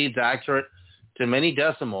 and it reads accurate to many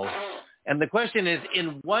decimals. And the question is,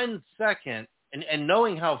 in 1 second, and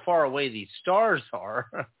knowing how far away these stars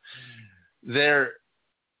are, the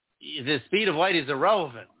speed of light is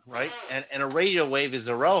irrelevant, right? And a radio wave is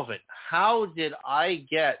irrelevant. How did I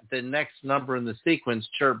get the next number in the sequence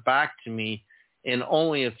chirp back to me in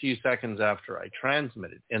only a few seconds after I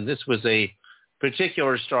transmitted? And this was a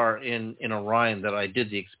particular star in Orion that I did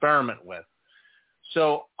the experiment with.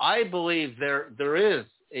 So I believe there is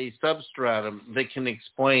a substratum that can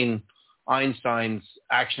explain Einstein's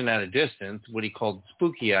action at a distance, what he called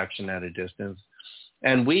spooky action at a distance.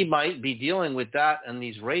 And we might be dealing with that in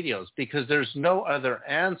these radios because there's no other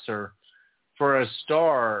answer for a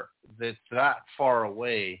star that's that far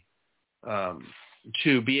away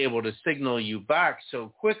to be able to signal you back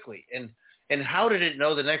so quickly. And how did it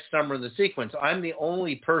know the next number in the sequence? I'm the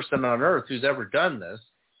only person on Earth who's ever done this.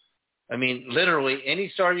 I mean, literally any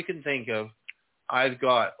star you can think of, I've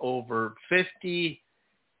got over 50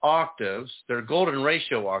 octaves. They're golden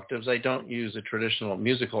ratio octaves. I don't use the traditional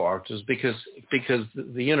musical octaves because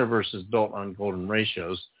the universe is built on golden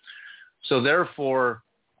ratios. So therefore,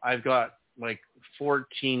 I've got like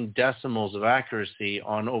 14 decimals of accuracy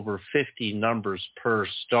on over 50 numbers per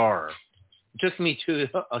star. It took me 2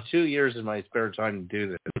 years in my spare time to do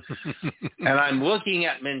this. And I'm looking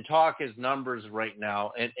at Mintaka's numbers right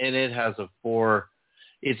now, and it has a 4.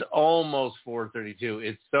 It's almost 432.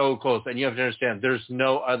 It's so close. And you have to understand, there's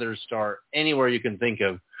no other star anywhere you can think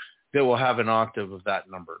of that will have an octave of that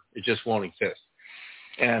number. It just won't exist.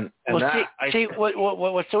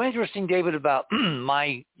 What's so interesting, David, about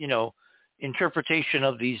my, interpretation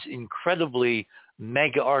of these incredibly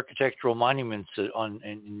mega architectural monuments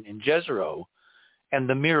in Jezero and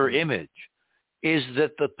the mirror image is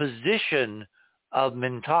that the position of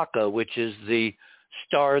Mintaka, which is the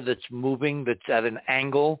star that's moving, that's at an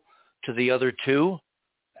angle to the other two,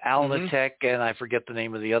 Alnitek, and I forget the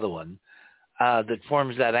name of the other one, that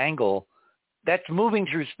forms that angle, that's moving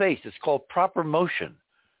through space. It's called proper motion.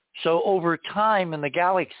 So over time in the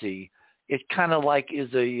galaxy, it kind of like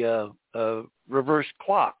is a reverse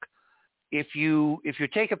clock. If you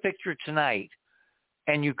take a picture tonight,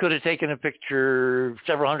 and you could have taken a picture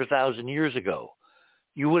several 100,000 years ago,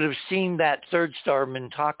 you would have seen that third star,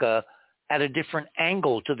 Mintaka, at a different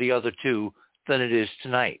angle to the other two than it is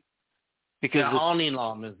tonight. Because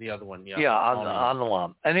Anilam is the other one. Yeah,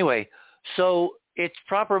 Anilam. Anyway, so its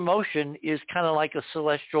proper motion is kind of like a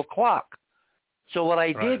celestial clock. So what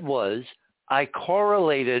I did was I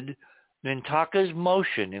correlated Mintaka's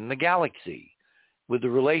motion in the galaxy with the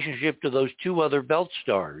relationship to those two other belt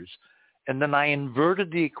stars, and then I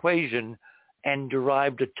inverted the equation and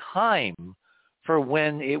derived a time for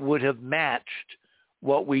when it would have matched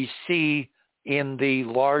what we see in the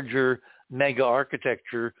larger mega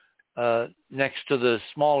architecture next to the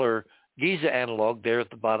smaller Giza analog there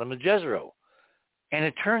at the bottom of Jezero. And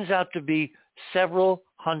it turns out to be several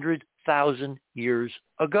 100,000 years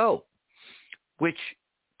ago, which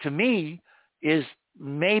to me is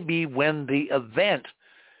maybe when the event,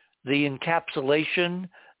 the encapsulation,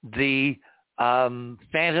 the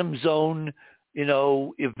phantom zone,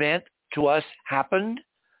 event to us happened,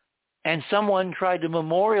 and someone tried to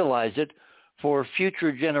memorialize it for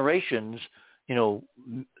future generations,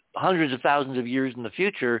 hundreds of thousands of years in the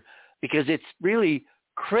future, because it's really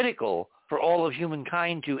critical for all of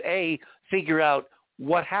humankind to A, figure out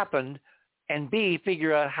what happened, and B,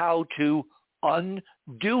 figure out how to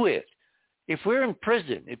undo it. If we're in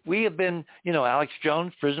prison, if we have been, Alex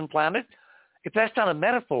Jones, Prison Planet, if that's not a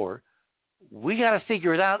metaphor, we got to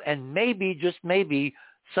figure it out. And maybe, just maybe,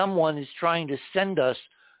 someone is trying to send us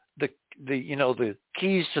the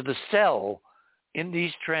keys to the cell in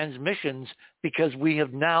these transmissions, because we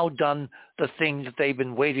have now done the thing that they've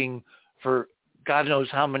been waiting for God knows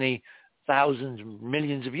how many thousands,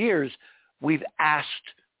 millions of years. We've asked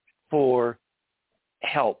for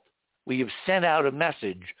help. We have sent out a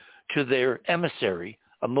message to their emissary,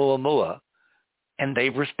 Oumuamua, and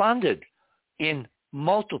they've responded in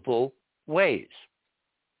multiple ways.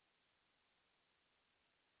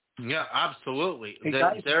 Yeah, absolutely. Hey,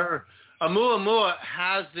 guys. Oumuamua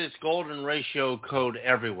has this golden ratio code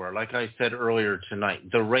everywhere. Like I said earlier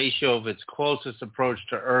tonight, the ratio of its closest approach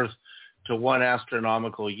to Earth to 1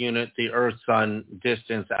 astronomical unit, the Earth-Sun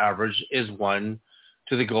distance average, is 1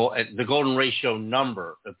 to the golden ratio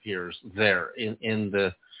number appears there in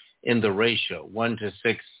the ratio, 1 to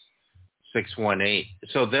 618.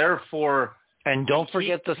 So therefore, and don't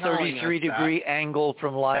forget the 33-degree angle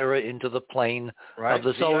from Lyra into the plane of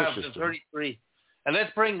the solar system. The 33. And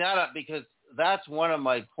let's bring that up, because that's one of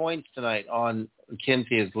my points tonight on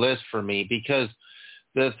Cynthia's list for me, because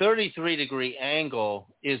the 33-degree angle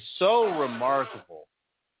is so remarkable.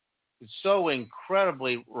 It's so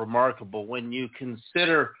incredibly remarkable when you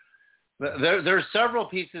consider there are several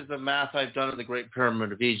pieces of math I've done at the Great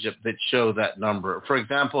Pyramid of Egypt that show that number. For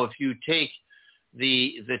example, if you take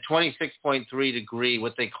the 26.3 degree,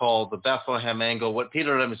 what they call the Bethlehem angle, what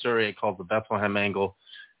Peter Lemisurier called the Bethlehem angle,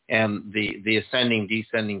 and the ascending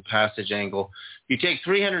descending passage angle, you take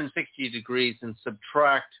 360 degrees and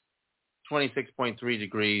subtract 26.3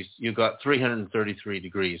 degrees, you got 333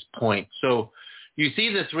 degrees point. So you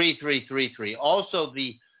see the 3333. Also,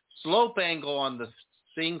 the slope angle on the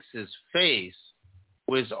Sphinx's face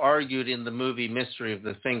was argued in the movie Mystery of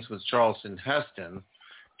the Sphinx with Charlton Heston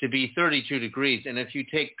to be 32 degrees. And if you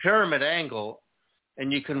take pyramid angle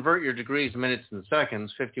and you convert your degrees, minutes, and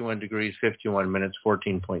seconds, 51 degrees, 51 minutes,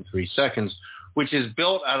 14.3 seconds, which is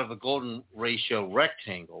built out of a golden ratio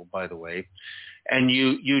rectangle, by the way, and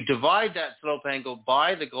you divide that slope angle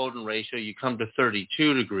by the golden ratio, you come to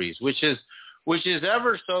 32 degrees, which is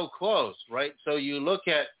ever so close, right? So you look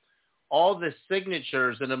at all the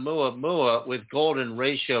signatures in Oumuamua with golden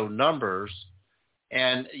ratio numbers,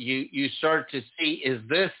 and you start to see, is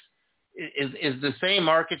the same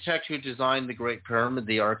architect who designed the Great Pyramid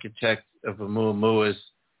the architect of Oumuamua's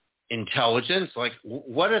intelligence? Like,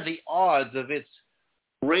 what are the odds of its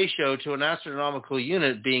ratio to an astronomical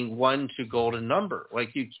unit being 1 to golden number?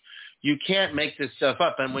 Like, you can't make this stuff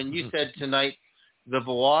up. And when you said tonight the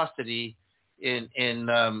velocity in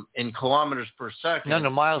kilometers per second, no,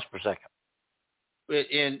 miles per second,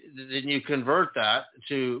 then you convert that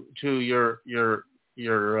to your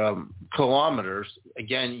kilometers,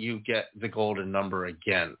 again, you get the golden number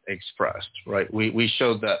again expressed, right? We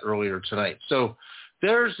showed that earlier tonight. So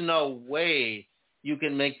there's no way you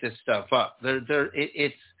can make this stuff up.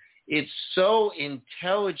 It's so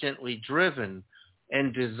intelligently driven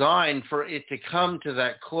and designed for it to come to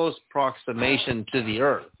that close approximation to the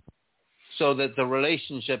Earth, so that the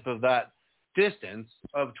relationship of that distance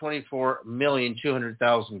of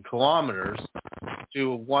 24,200,000 kilometers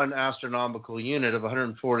to 1 astronomical unit of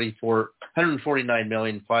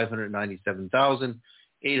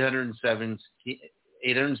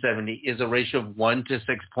 149,597,870 is a ratio of 1 to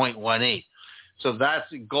 6.18. So that's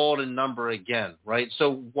a golden number again, right?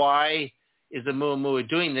 So why is Oumuamua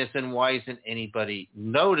doing this, and why isn't anybody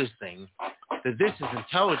noticing that this is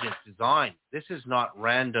intelligent design? This is not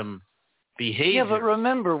random behavior. Yeah, but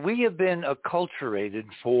remember, we have been acculturated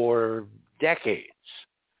for decades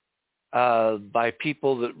by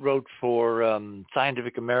people that wrote for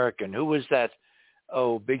Scientific American. Who was that?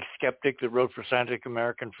 Big skeptic that wrote for Scientific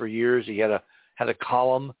American for years. He had a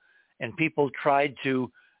column, and people tried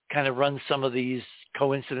to kind of run some of these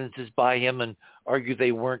coincidences by him and argue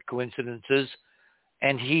they weren't coincidences.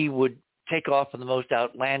 And he would take off on the most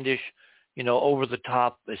outlandish,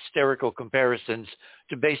 over-the-top, hysterical comparisons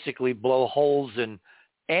to basically blow holes in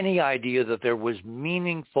any idea that there was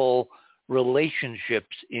meaningful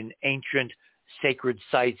relationships in ancient sacred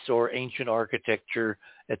sites or ancient architecture,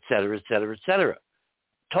 et cetera, et cetera, et cetera.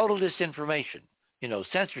 Total disinformation,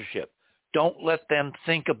 censorship. Don't let them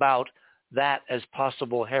think about that as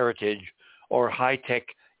possible heritage or high-tech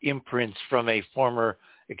imprints from a former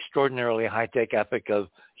extraordinarily high-tech epoch of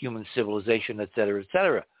human civilization, et cetera, et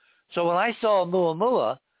cetera. So when I saw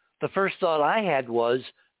Oumuamua, the first thought I had was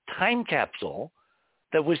time capsule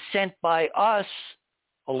that was sent by us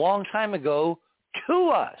a long time ago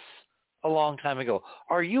to us. a long time ago.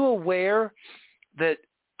 Are you aware that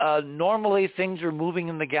normally things are moving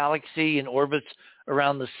in the galaxy in orbits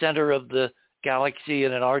around the center of the galaxy,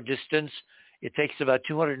 and at our distance, it takes about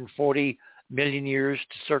 240 million years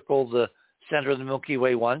to circle the center of the Milky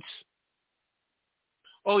Way once?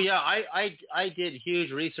 Oh yeah, I did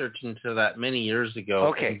huge research into that many years ago.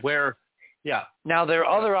 Okay. Yeah. Now there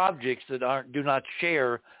are other objects that do not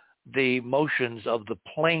share the motions of the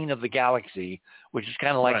plane of the galaxy, which is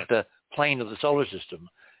kind of like the plane of the solar system.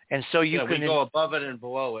 And so you can go above it and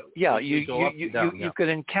below it. Yeah, you go up and down. You can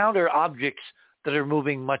encounter objects that are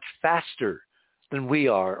moving much faster than we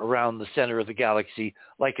are around the center of the galaxy,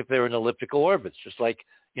 like if they're in elliptical orbits, just like,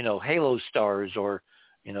 halo stars or,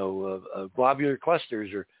 globular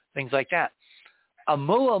clusters or things like that.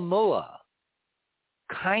 Oumuamua,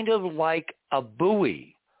 kind of like a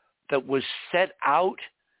buoy that was set out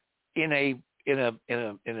in a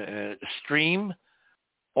stream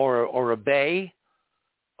or a bay.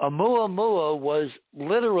 Oumuamua was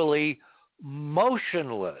literally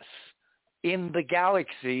motionless in the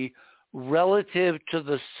galaxy relative to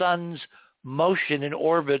the sun's motion in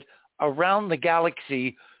orbit around the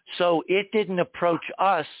galaxy, so it didn't approach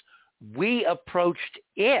us. We approached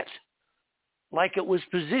it like it was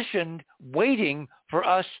positioned waiting for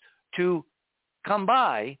us to come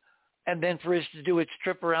by, and then for us to do its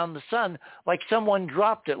trip around the sun, like someone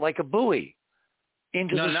dropped it like a buoy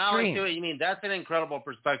into the stream. Now I see what you mean. That's an incredible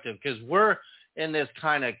perspective, because we're in this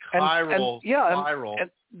kind of chiral spiral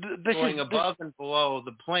going above and below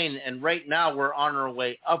the plane, and right now we're on our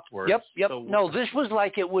way upwards. Yep. So no, this was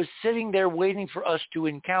like it was sitting there waiting for us to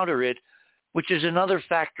encounter it, which is another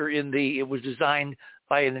factor in it was designed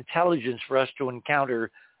by an intelligence for us to encounter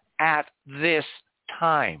at this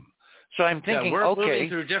time. So I'm thinking, we're moving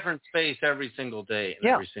through different space every single day,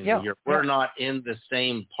 every single year. We're not in the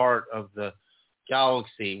same part of the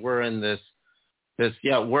galaxy. We're in this.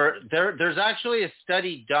 There's actually a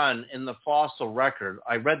study done in the fossil record.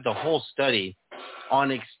 I read the whole study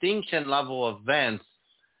on extinction level events.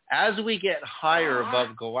 As we get higher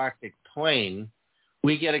above galactic plane,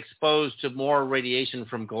 we get exposed to more radiation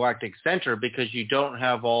from galactic center because you don't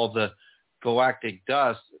have all the galactic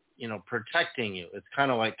dust, protecting you. It's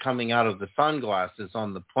kind of like coming out of the sunglasses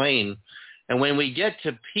on the plane. And when we get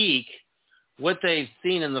to peak, what they've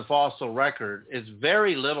seen in the fossil record is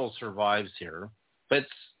very little survives here, but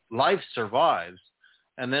life survives.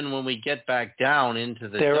 And then when we get back down into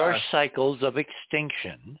the there dust, are cycles of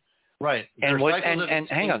extinction. Right. And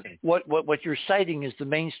hang on, what you're citing is the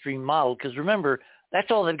mainstream model, because remember,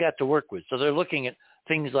 that's all they've got to work with. So they're looking at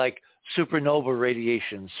things like supernova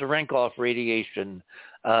radiation, Cherenkov radiation,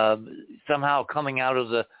 somehow coming out of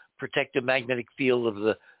the protective magnetic field of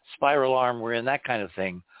the spiral arm we're in, that kind of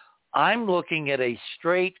thing. I'm looking at a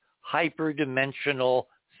straight hyperdimensional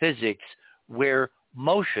physics where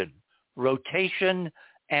motion, rotation,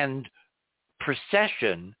 and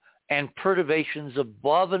precession and perturbations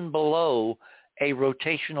above and below a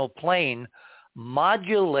rotational plane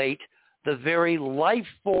modulate the very life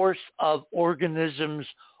force of organisms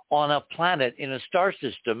on a planet in a star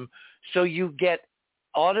system, so you get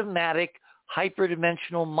automatic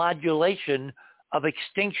hyperdimensional modulation of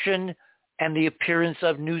extinction and the appearance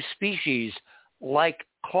of new species, like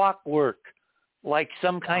clockwork, like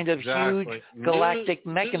some kind of huge galactic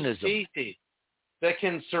mechanism. New species that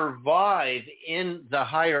can survive in the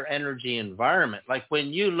higher energy environment. Like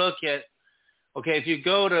when you look at, if you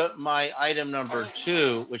go to my item number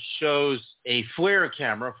 2, which shows a FLIR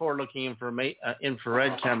camera, forward-looking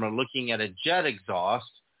infrared camera looking at a jet exhaust,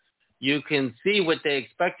 you can see what they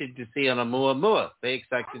expected to see on Oumuamua. They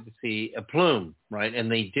expected to see a plume, right?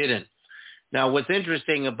 And they didn't. Now, what's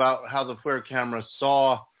interesting about how the FLIR camera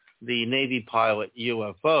saw the Navy pilot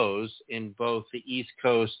UFOs in both the East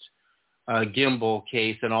Coast gimbal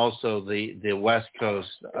case and also the West Coast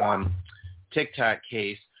Tic Tac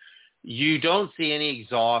case, you don't see any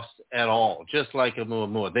exhaust at all, just like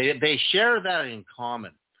Oumuamua. They share that in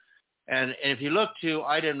common. And if you look to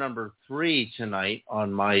item number 3 tonight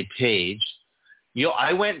on my page,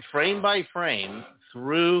 I went frame by frame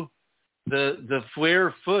through the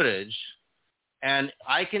FLIR footage, and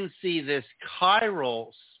I can see this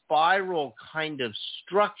chiral spiral kind of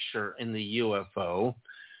structure in the UFO,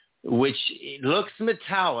 which looks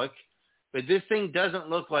metallic, but this thing doesn't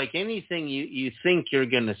look like anything you think you're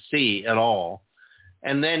going to see at all.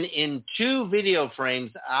 And then in 2 video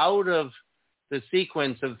frames out of the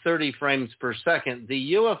sequence of 30 frames per second,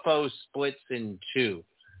 the UFO splits in 2.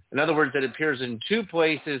 In other words, it appears in 2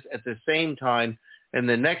 places at the same time, and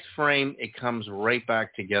the next frame, it comes right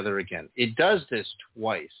back together again. It does this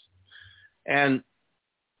twice. And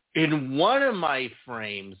in one of my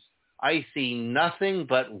frames, I see nothing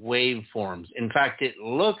but waveforms. In fact, it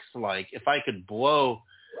looks like if I could blow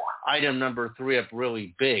item number 3 up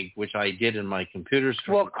really big, which I did in my computer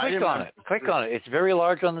screen. Well, click on it. Click on it. It's very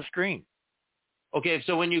large on the screen. Okay,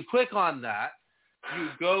 so when you click on that, you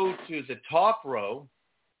go to the top row,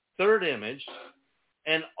 3rd image,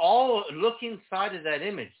 and look inside of that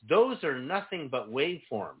image. Those are nothing but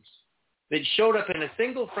waveforms that showed up in a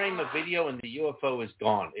single frame of video, and the UFO is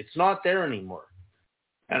gone. It's not there anymore.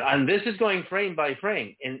 And this is going frame by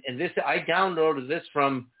frame. And this, I downloaded this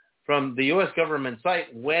from the U.S. government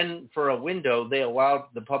site when, for a window, they allowed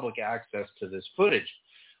the public access to this footage.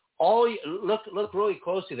 Look really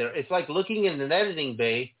closely there. It's like looking in an editing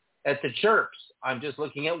bay at the chirps. I'm just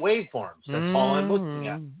looking at waveforms. That's all I'm looking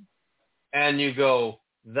at. And you go,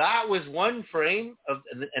 that was one frame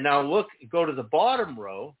and now go to the bottom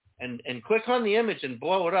row and click on the image and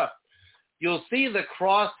blow it up. You'll see the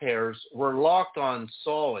crosshairs were locked on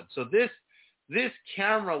solid. So this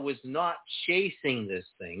camera was not chasing this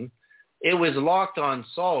thing. It was locked on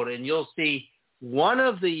solid, and you'll see one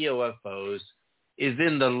of the UFOs is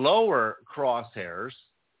in the lower crosshairs,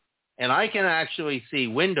 and I can actually see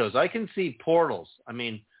windows. I can see portals,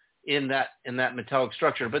 in that metallic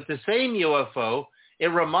structure. But the same UFO, it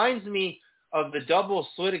reminds me of the double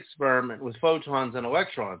slit experiment with photons and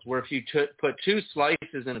electrons, where if you put 2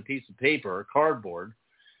 slices in a piece of paper or cardboard,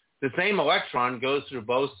 the same electron goes through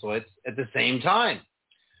both slits at the same time.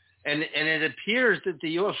 And it appears that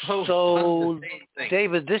the UFO does the same thing.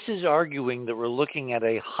 David, this is arguing that we're looking at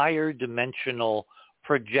a higher dimensional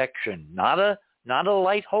projection, not a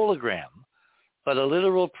light hologram, but a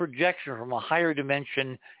literal projection from a higher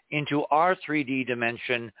dimension into our 3D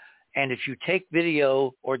dimension. And if you take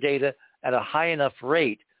video or data at a high enough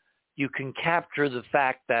rate, you can capture the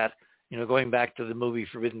fact that, going back to the movie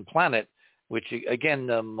Forbidden Planet, which again,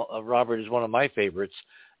 Robert, is one of my favorites,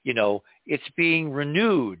 it's being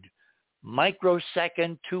renewed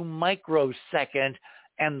microsecond to microsecond,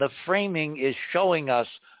 and the framing is showing us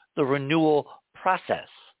the renewal process.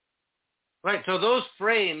 Right. So those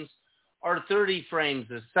frames are 30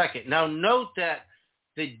 frames a second. Now note that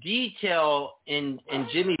the detail in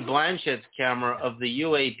Jimmy Blanchett's camera of the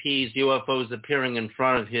UFOs appearing in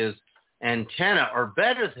front of his antenna are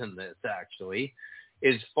better than this, actually,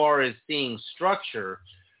 as far as seeing structure.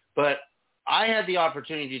 But I had the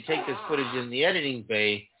opportunity to take this footage in the editing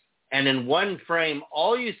bay, and in one frame,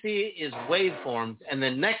 all you see is waveforms, and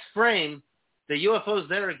the next frame, the UFO's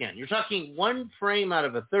there again. You're talking one frame out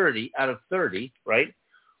of 30, right?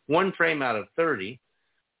 One frame out of 30.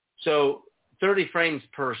 So 30 frames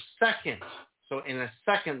per second. So in a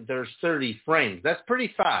second, there's 30 frames. That's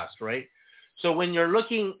pretty fast, right? So when you're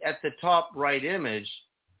looking at the top right image,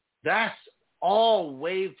 that's all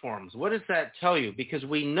waveforms. What does that tell you? Because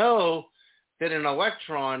we know that an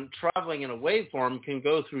electron traveling in a waveform can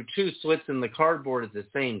go through 2 slits in the cardboard at the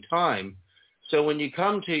same time. So when you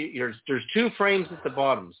come to there's 2 frames at the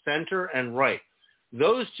bottom, center and right.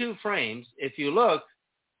 Those 2 frames, if you look,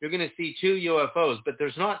 you're going to see 2 UFOs, but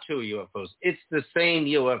there's not 2 UFOs. It's the same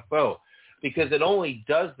UFO because it only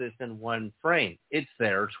does this in one frame. It's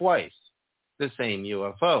there twice, the same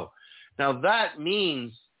UFO. Now that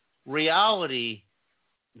means reality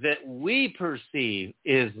that we perceive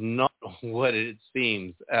is not what it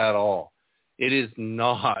seems at all. It is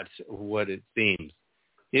not what it seems.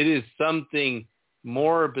 It is something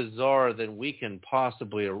more bizarre than we can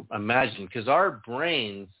possibly imagine, because our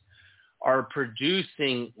brains are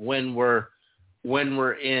producing, when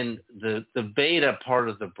we're in the beta part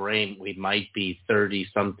of the brain, we might be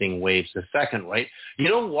 30-something waves a second, right? You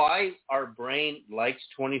know why our brain likes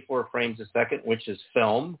 24 frames a second, which is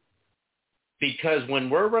film? Because when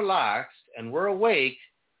we're relaxed and we're awake,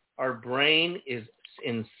 our brain is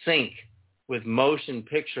in sync with motion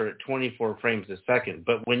picture at 24 frames a second.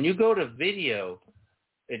 But when you go to video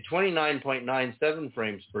at 29.97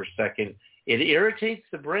 frames per second, it irritates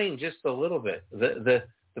the brain just a little bit.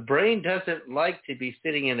 The brain doesn't like to be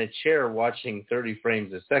sitting in a chair watching 30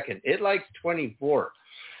 frames a second. It likes 24.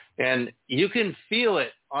 And you can feel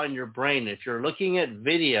it on your brain. If you're looking at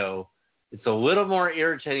video, it's a little more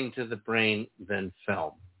irritating to the brain than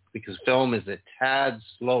film, because film is a tad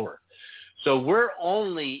slower. So we're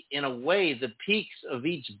only, in a way, the peaks of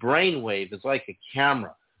each brainwave is like a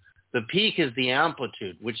camera. The peak is the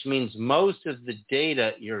amplitude, which means most of the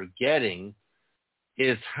data you're getting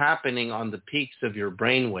is happening on the peaks of your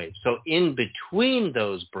brainwaves. So in between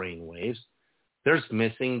those brainwaves, there's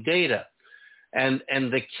missing data. And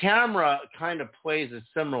the camera kind of plays a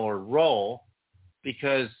similar role,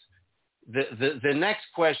 because the next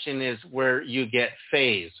question is where you get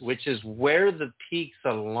phase, which is where the peaks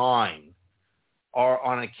align. are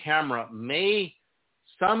on a camera may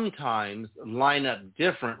sometimes line up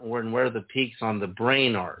different when where the peaks on the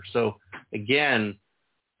brain are. So again,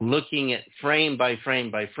 looking at frame by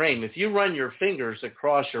frame by frame, if you run your fingers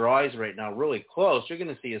across your eyes right now really close, you're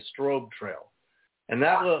going to see a strobe trail. And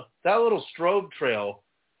that little strobe trail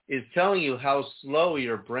is telling you how slow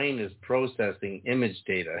your brain is processing image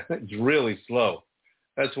data. It's really slow.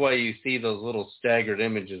 That's why you see those little staggered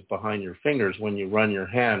images behind your fingers when you run your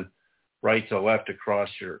hand right to left across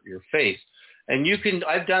your face. And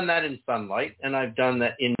I've done that in sunlight, and I've done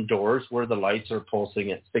that indoors where the lights are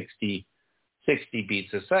pulsing at 60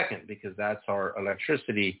 beats a second, because that's our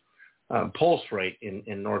electricity pulse rate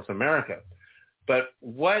in North America. But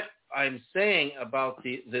what I'm saying about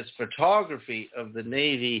this photography of the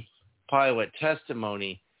Navy pilot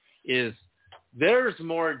testimony is there's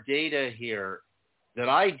more data here that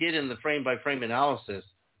I did in the frame-by-frame analysis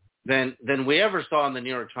than we ever saw in the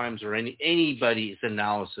New York Times or anybody's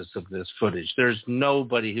analysis of this footage. There's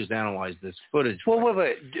nobody who's analyzed this footage. Well,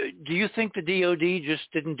 wait. Do you think the DoD just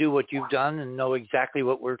didn't do what you've done and know exactly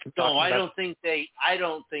what we're talking about? No, I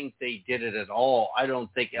don't think they did it at all. I don't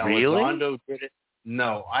think Elizondo did it.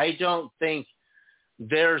 No, I don't think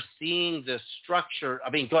they're seeing the structure.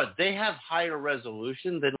 I mean, God, they have higher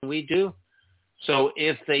resolution than we do. So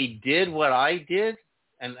if they did what I did,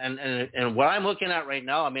 and what I'm looking at right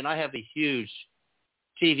now, I mean, I have a huge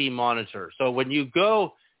TV monitor. So when you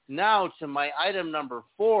go now to my item number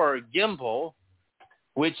 4, gimbal,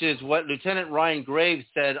 which is what Lieutenant Ryan Graves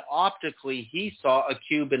said optically he saw a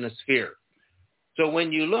cube in a sphere. So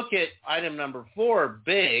when you look at item number 4,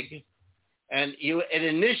 big, and it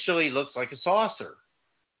initially looks like a saucer.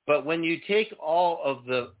 But when you take all of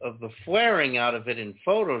the flaring out of it in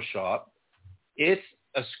Photoshop, it's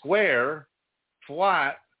a square,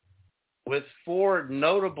 flat, with 4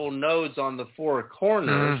 notable nodes on the 4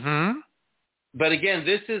 corners. Mm-hmm. But again,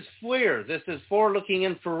 this is FLIR. This is forward-looking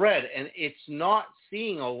infrared, and it's not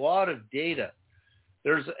seeing a lot of data.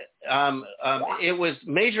 There's it was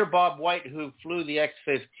Major Bob White who flew the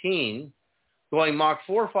X-15, going Mach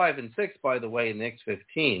 4, 5, and 6, by the way, in the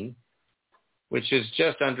X-15, which is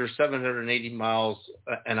just under 780 miles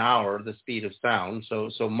an hour, the speed of sound. So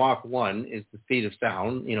Mach 1 is the speed of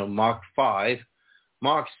sound. Mach 5,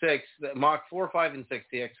 Mach 6, Mach 4, 5, and 6,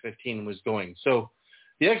 the X-15 was going. So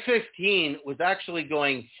the X-15 was actually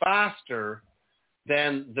going faster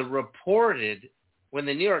than the reported. When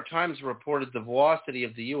the New York Times reported the velocity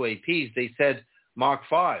of the UAPs, they said Mach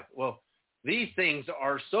 5. Well, these things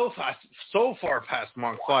are so far past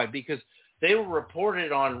Mach 5 because they were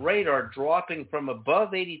reported on radar dropping from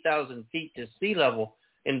above 80,000 feet to sea level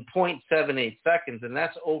in 0.78 seconds, and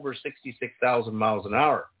that's over 66,000 miles an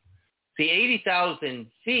hour. See, 80,000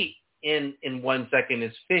 feet in 1 second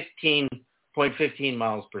is 15.15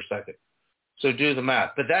 miles per second. So do the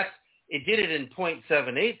math. But it did it in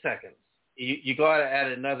 0.78 seconds. You got to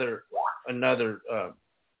add another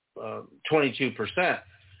 22%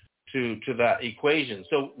 to that equation.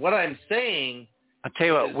 So what I'm saying, I'll tell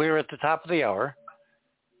you what, we're at the top of the hour.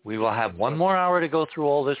 We will have one more hour to go through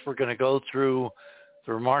all this. We're going to go through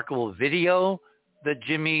the remarkable video that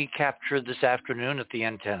Jimmy captured this afternoon at the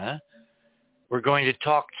antenna. We're going to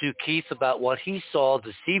talk to Keith about what he saw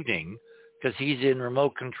this evening, because he's in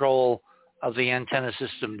remote control of the antenna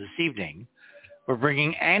system this evening. We're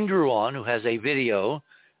bringing Andrew on, who has a video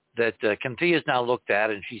that Cynthia's now looked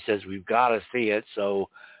at, and she says we've got to see it, so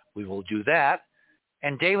we will do that.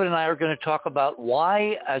 And David and I are going to talk about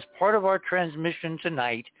why, as part of our transmission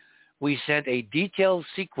tonight, we sent a detailed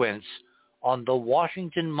sequence on the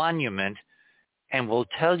Washington Monument, and we'll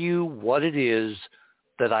tell you what it is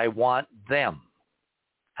that I want them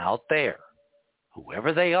out there,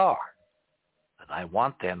 whoever they are, that I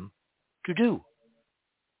want them to do.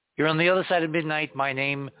 Here on the other side of midnight, my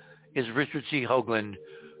name is Richard C. Hoagland.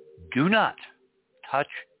 Do not touch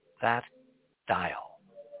that dial.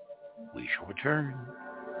 We shall return.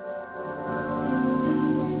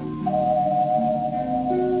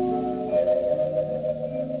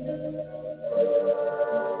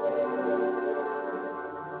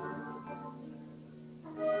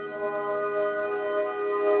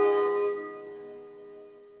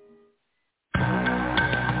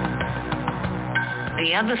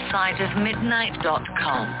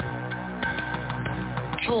 theothersideofmidnight.com.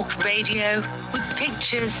 Talk radio with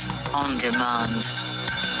pictures on demand.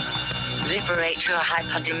 Liberate your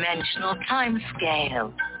hyperdimensional time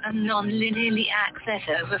scale and non-linearly access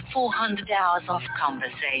over 400 hours of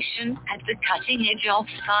conversation at the cutting edge of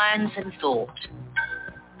science and thought.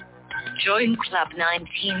 Join Club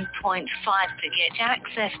 19.5 to get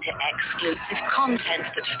access to exclusive content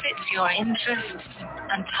that fits your interests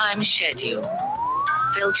and time schedule.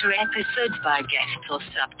 Filter episodes by guest or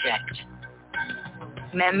subject.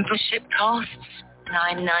 Membership costs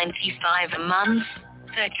 $9.95 a month,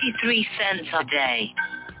 33 cents a day.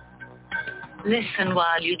 Listen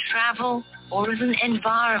while you travel or as an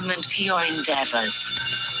environment for your endeavors.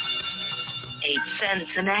 8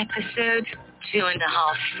 cents an episode, 2.5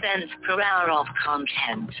 cents per hour of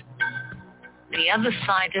content. The other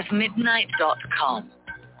side of midnight.com.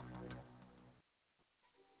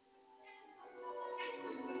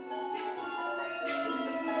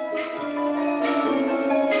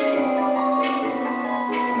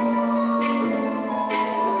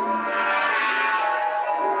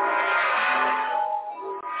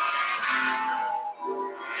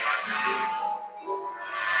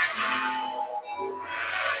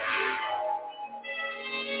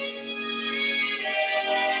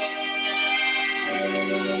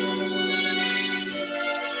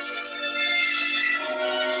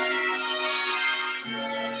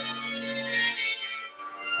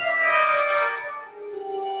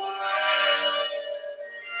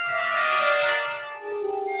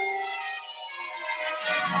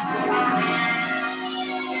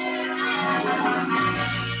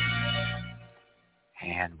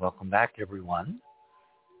 And welcome back, everyone,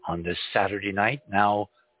 on this Saturday night, now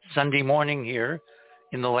Sunday morning here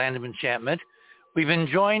in the Land of Enchantment. We've been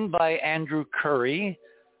joined by Andrew Curry,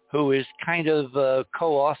 who is kind of a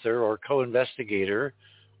co-author or co-investigator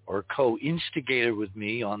or co-instigator with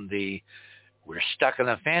me on the "we're stuck in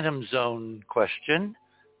a phantom zone" question.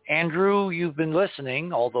 Andrew, you've been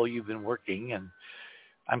listening, although you've been working, and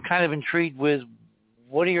I'm kind of intrigued with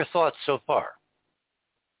what are your thoughts so far?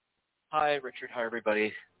 Hi, Richard. Hi,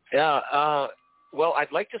 everybody. Yeah, well,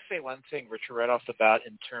 I'd like to say one thing, Richard, right off the bat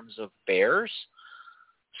in terms of bears.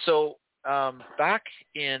 So back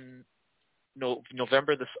in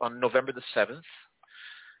November the 7th,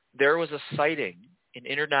 there was a sighting in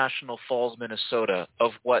International Falls, Minnesota,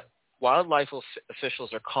 of what wildlife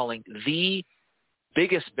officials are calling the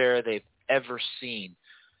biggest bear they've ever seen.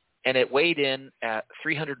 And it weighed in at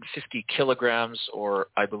 350 kilograms, or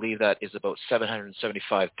I believe that is about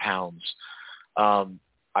 775 pounds.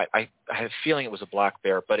 I have a feeling it was a black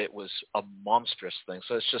bear, but it was a monstrous thing.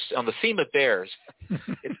 So it's just on the theme of bears,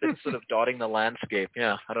 it's been sort of dotting the landscape.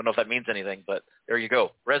 Yeah, I don't know if that means anything, but there you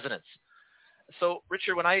go, resonance. So,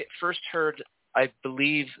 Richard, when I first heard, I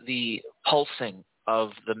believe, the pulsing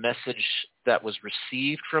of the message that was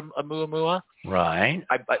received from Oumuamua, right?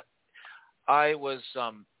 I was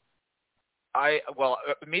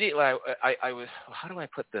immediately I was, how do I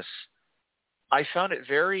put this? I found it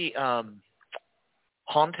very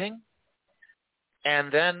haunting.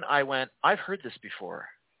 And then I went, I've heard this before.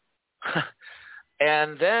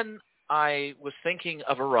 And then I was thinking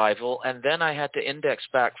of Arrival, and then I had to index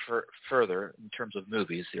back further in terms of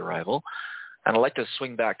movies, The Arrival. And I'd like to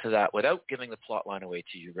swing back to that without giving the plot line away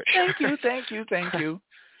to you, Richard. Thank you.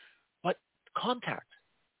 But Contact,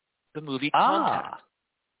 the movie Contact.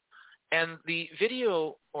 And the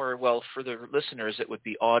video, or well, for the listeners, it would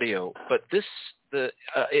be audio. But it's a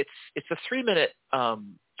 3-minute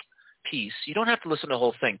piece. You don't have to listen to the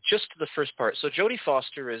whole thing, just to the first part. So Jodie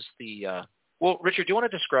Foster is the. Well, Richard, do you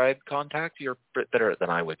want to describe Contact? You're better than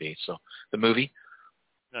I would be. So the movie.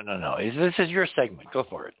 No. This is your segment. Go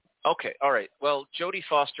for it. Okay. All right. Well, Jodie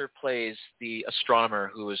Foster plays the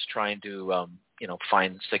astronomer who is trying to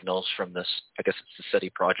find signals from this. I guess it's the SETI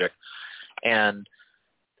project, and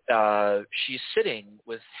she's sitting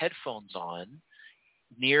with headphones on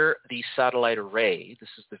near the satellite array. This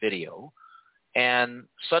is the video. And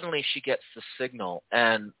suddenly she gets the signal.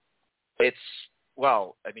 And it's,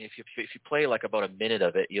 well, I mean, if you play like about a minute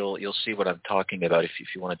of it, you'll see what I'm talking about if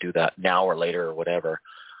you want to do that now or later or whatever.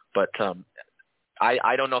 But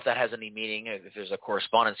I don't know if that has any meaning, if there's a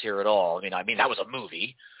correspondence here at all. I mean, that was a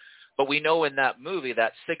movie. But we know in that movie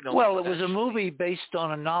that signal... Well, it was a movie based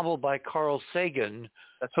on a novel by Carl Sagan,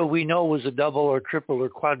 who we know was a double or triple or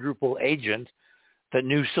quadruple agent that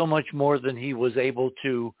knew so much more than he was able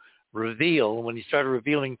to reveal. When he started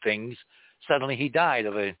revealing things, suddenly he died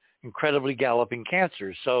of an incredibly galloping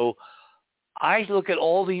cancer. So I look at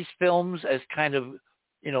all these films as kind of,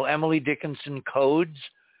 Emily Dickinson codes,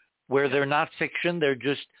 where they're not fiction, they're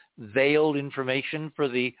just veiled information for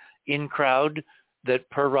the in-crowd that,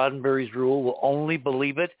 per Roddenberry's rule, will only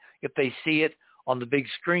believe it if they see it on the big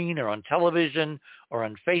screen or on television or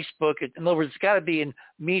on Facebook. In other words, it's got to be in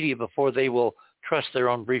media before they will trust their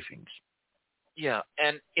own briefings. Yeah,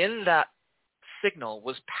 and in that signal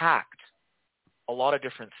was packed a lot of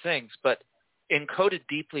different things, but encoded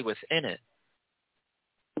deeply within it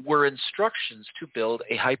were instructions to build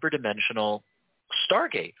a hyperdimensional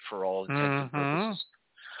Stargate for all intents and purposes.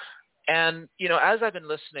 And, as I've been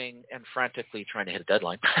listening and frantically trying to hit a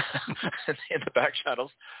deadline in the back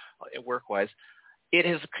channels, work-wise, it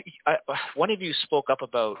has, one of you spoke up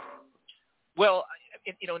about, well,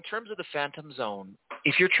 in terms of the phantom zone,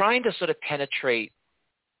 if you're trying to sort of penetrate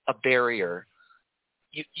a barrier,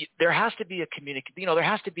 there has to be there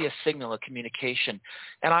has to be a signal, a communication.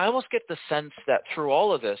 And I almost get the sense that through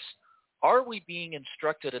all of this, are we being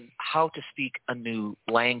instructed in how to speak a new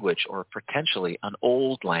language or potentially an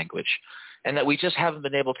old language, and that we just haven't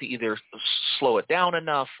been able to either slow it down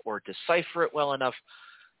enough or decipher it well enough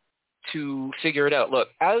to figure it out? Look,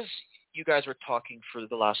 as you guys were talking for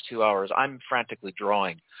the last 2 hours, I'm frantically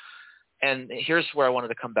drawing. And here's where I wanted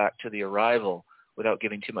to come back to the arrival without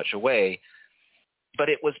giving too much away. But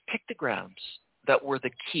it was pictograms that were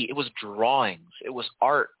the key. It was drawings. It was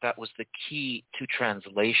art that was the key to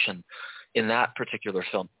translation in that particular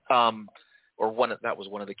film, that was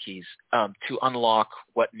one of the keys to unlock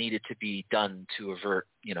what needed to be done to avert,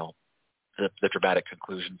 the dramatic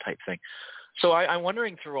conclusion type thing. So I'm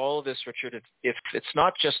wondering through all of this, Richard, if it's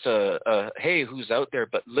not just a hey, who's out there,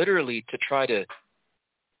 but literally to try to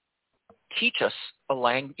teach us a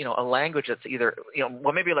language that's either,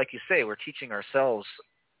 well, maybe like you say, we're teaching ourselves.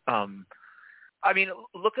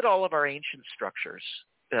 Look at all of our ancient structures,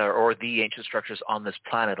 or the ancient structures on this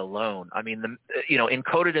planet alone.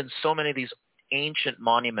 Encoded in so many of these ancient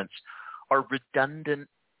monuments are redundant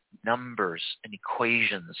numbers and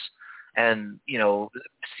equations and,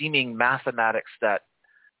 seeming mathematics that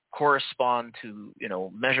correspond to,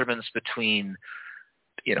 measurements between,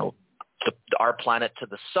 our planet to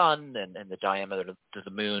the sun and the diameter to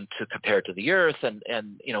the moon to compare to the earth. And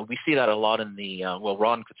we see that a lot in the,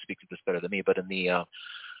 Ron could speak to this better than me, but in the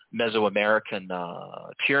Mesoamerican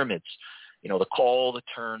pyramids, all the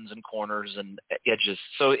turns and corners and edges.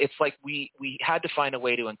 So it's like we had to find a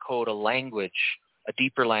way to encode a language, a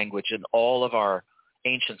deeper language in all of our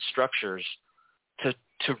ancient structures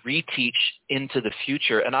to reteach into the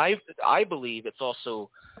future. And I believe it's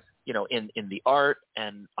also, in the art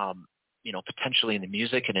and, potentially in the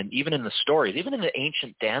music and even in the stories, even in the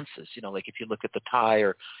ancient dances, like if you look at the Thai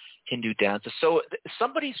or Hindu dances. So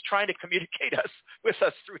somebody's trying to communicate with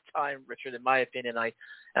us through time, Richard, in my opinion.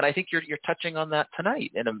 And I think you're touching on that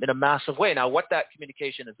tonight in a massive way. Now, what that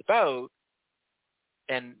communication is about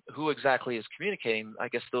and who exactly is communicating, I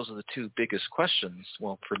guess those are the two biggest questions.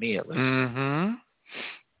 Well, for me at least. Mm-hmm.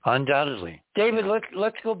 Undoubtedly. David,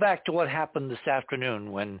 let's go back to what happened this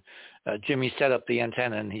afternoon when Jimmy set up the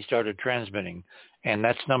antenna and he started transmitting. And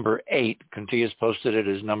that's number 8. Contia's posted it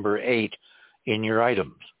as number 8 in your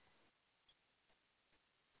items.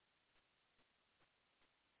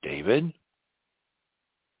 David?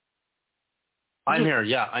 I'm here.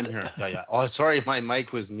 Yeah, I'm here. Yeah. Oh, sorry, my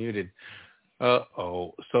mic was muted.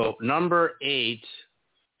 So number 8.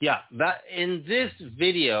 Yeah, that in this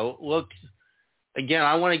video, look, again,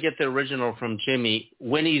 I want to get the original from Jimmy.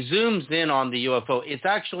 When he zooms in on the UFO, it's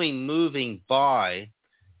actually moving by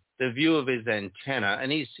the view of his antenna,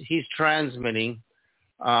 and he's transmitting,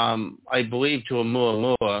 I believe, to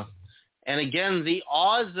Oumuamua. And again, the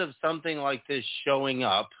odds of something like this showing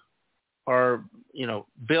up are,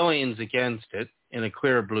 billions against it in a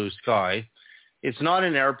clear blue sky. It's not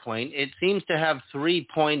an airplane. It seems to have 3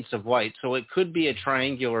 points of light, so it could be a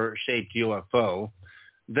triangular-shaped UFO.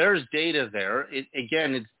 There's data there.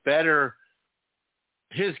 It's better.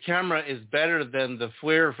 His camera is better than the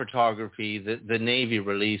FLIR photography that the Navy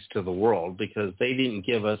released to the world because they didn't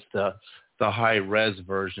give us the high-res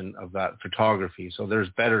version of that photography. So there's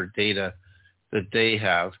better data that they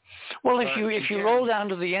have. Well, if you roll down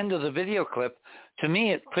to the end of the video clip, to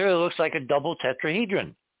me it clearly looks like a double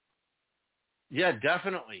tetrahedron. Yeah,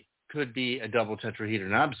 definitely. Could be a double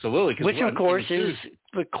tetrahedron, absolutely. Which, of course, is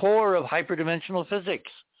the core of hyperdimensional physics.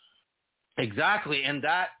 Exactly, and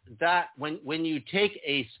that when you take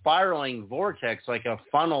a spiraling vortex like a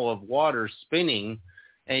funnel of water spinning,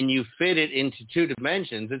 and you fit it into 2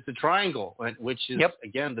 dimensions, it's a triangle, which is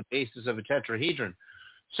again the basis of a tetrahedron.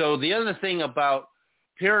 So the other thing about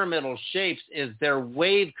pyramidal shapes is they're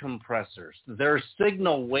wave compressors. They're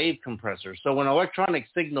signal wave compressors. So when electronic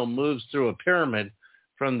signal moves through a pyramid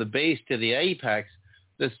from the base to the apex,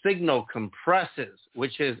 the signal compresses,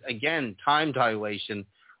 which is, again, time dilation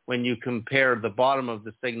when you compare the bottom of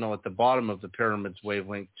the signal at the bottom of the pyramid's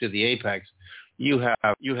wavelength to the apex. You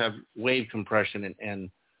have wave compression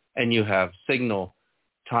and you have signal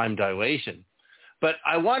time dilation. But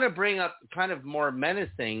I want to bring up kind of more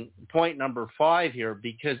menacing point number 5 here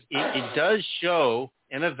because it does show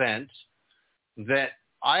an event that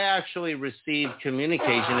I actually received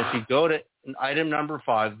communication. If you go to item number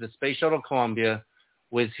 5, the Space Shuttle Columbia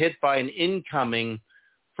was hit by an incoming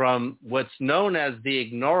from what's known as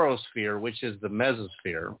the ignorosphere, which is the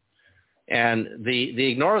mesosphere. And the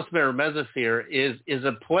ignorosphere mesosphere is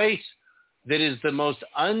a place that is the most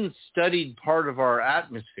unstudied part of our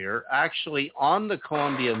atmosphere. Actually, on the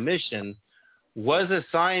Columbia mission was a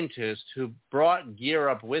scientist who brought gear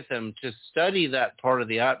up with him to study that part of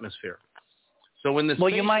the atmosphere. So when the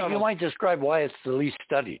you might describe why it's the least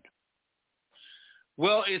studied.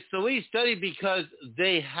 Well, it's the least studied because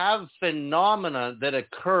they have phenomena that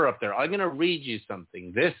occur up there. I'm going to read you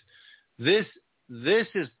something. This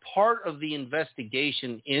is part of the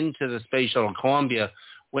investigation into the Space Shuttle Columbia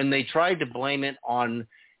when they tried to blame it on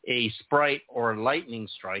a sprite or a lightning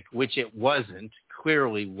strike, which it wasn't,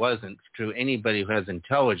 clearly wasn't to anybody who has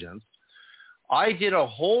intelligence. I did a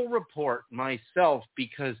whole report myself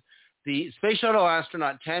because the Space Shuttle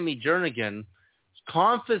astronaut Tammy Jernigan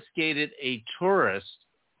confiscated a tourist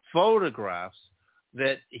photographs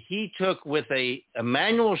that he took with a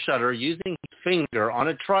manual shutter using his finger on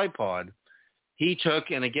a tripod. He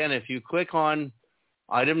took, and again, if you click on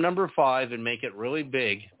item number 5 and make it really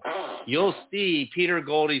big, you'll see Peter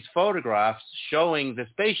Goldie's photographs showing the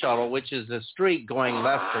space shuttle, which is a streak going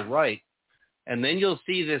left to right. And then you'll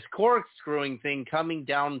see this corkscrewing thing coming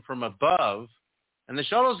down from above. And the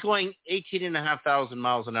shuttle's going 18,500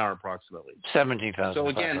 miles an hour approximately. 17,000. So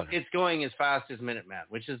again, it's going as fast as Minuteman,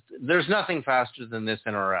 which is, there's nothing faster than this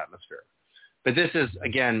in our atmosphere. But this is,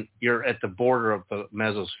 again, you're at the border of the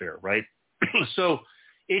mesosphere, right? So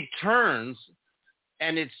it turns,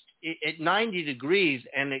 and it's at 90 degrees,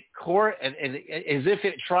 and as if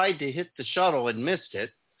it tried to hit the shuttle and missed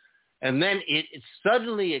it. And then it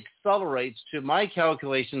suddenly accelerates to, my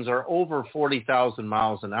calculations are over 40,000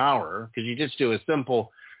 miles an hour, because you just do a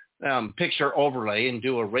simple picture overlay and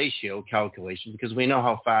do a ratio calculation, because we know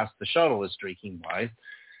how fast the shuttle is streaking by.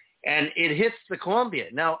 And it hits the Columbia.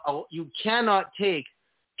 Now, you cannot take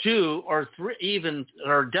 2 or 3, even,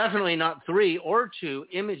 or definitely not 3 or 2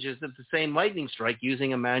 images of the same lightning strike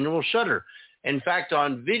using a manual shutter. In fact,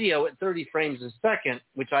 on video at 30 frames a second,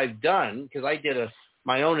 which I've done, because I did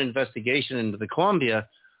my own investigation into the Columbia,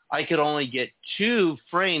 I could only get 2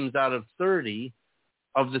 frames out of 30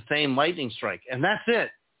 of the same lightning strike. And that's it.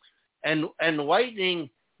 And lightning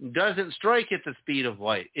doesn't strike at the speed of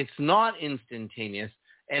light. It's not instantaneous,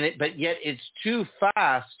 but yet it's too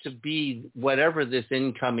fast to be whatever this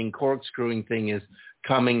incoming corkscrewing thing is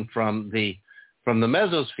coming from the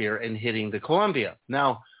mesosphere and hitting the Columbia.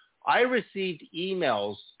 Now, I received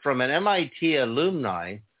emails from an MIT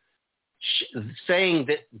alumni saying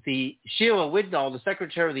that the Sheila Widnall, the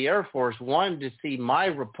Secretary of the Air Force, wanted to see my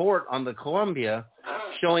report on the Columbia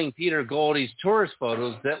showing Peter Goldie's tourist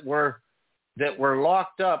photos that were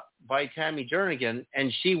locked up by Tammy Jernigan,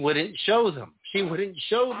 and she wouldn't show them. She wouldn't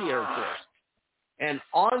show the Air Force. And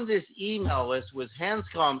on this email list was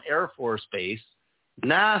Hanscom Air Force Base,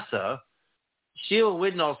 NASA, Sheila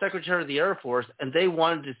Widnall, Secretary of the Air Force, and they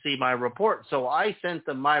wanted to see my report. So I sent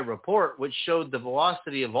them my report, which showed the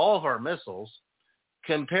velocity of all of our missiles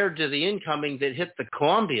compared to the incoming that hit the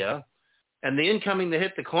Columbia. And the incoming that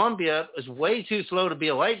hit the Columbia is way too slow to be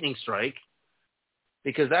a lightning strike,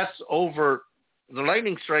 because the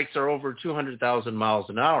lightning strikes are over 200,000 miles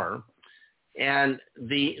an hour. And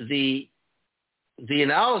the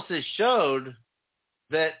analysis showed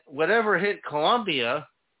that whatever hit Columbia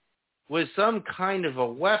was some kind of a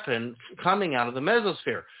weapon coming out of the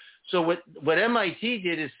mesosphere. So what MIT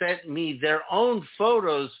did is sent me their own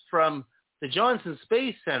photos from the Johnson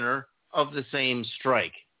Space Center of the same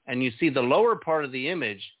strike. And you see the lower part of the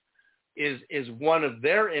image is one of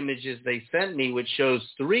their images they sent me, which shows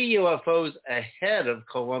 3 UFOs ahead of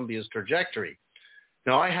Columbia's trajectory.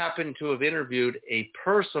 Now, I happen to have interviewed a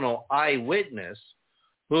personal eyewitness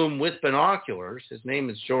whom, with binoculars, his name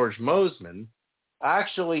is George Mosman,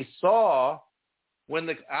 actually saw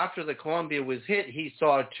after the Columbia was hit, he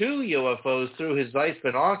saw 2 UFOs through his Zeiss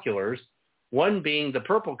binoculars, one being the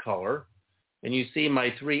purple color, and you see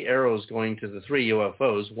my 3 arrows going to the 3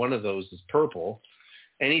 UFOs. One of those is purple.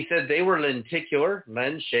 And he said they were lenticular,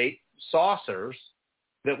 lens-shaped saucers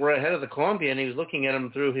that were ahead of the Columbia, and he was looking at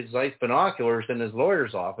them through his Zeiss binoculars in his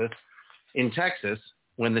lawyer's office in Texas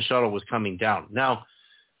when the shuttle was coming down. Now,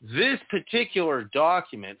 this particular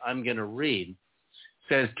document I'm going to read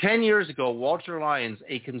says, 10 years ago, Walter Lyons,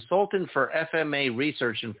 a consultant for FMA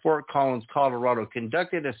research in Fort Collins, Colorado,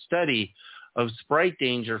 conducted a study of sprite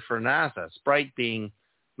danger for NASA, sprite being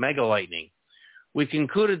mega lightning. We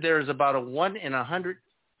concluded there is about a 1 in 100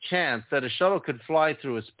 chance that a shuttle could fly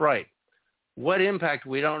through a sprite. What impact,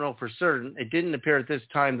 we don't know for certain. It didn't appear at this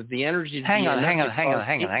time that the energy... Hang on.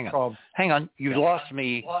 You lost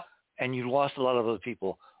me, and you lost a lot of other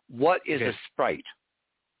people. What is a sprite?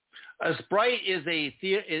 A sprite is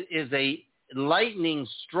a lightning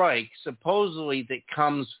strike, supposedly, that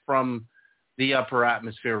comes from the upper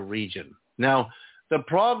atmosphere region. Now, the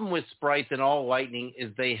problem with sprites and all lightning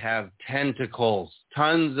is they have tentacles,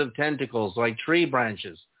 tons of tentacles, like tree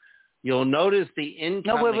branches. You'll notice the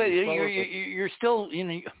incoming... No, wait. You're still,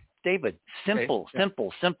 David, simple.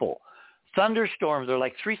 Thunderstorms are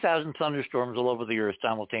like 3,000 thunderstorms all over the earth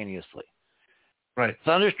simultaneously. Right.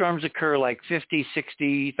 Thunderstorms occur like 50,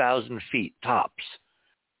 60,000 feet tops.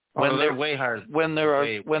 They're way higher. When there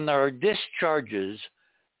are discharges,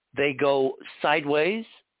 they go sideways,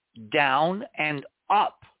 down, and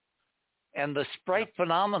up. And the sprite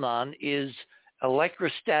phenomenon is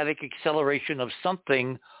electrostatic acceleration of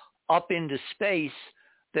something up into space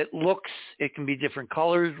that looks, it can be different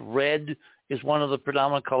colors. Red is one of the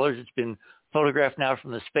predominant colors. It's been photographed now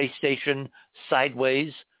from the space station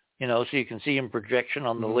sideways, so you can see in projection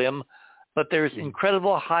on the limb. But there's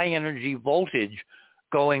incredible high energy voltage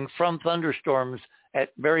going from thunderstorms at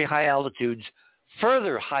very high altitudes,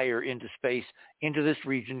 further higher into space, into this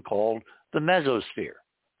region called the mesosphere.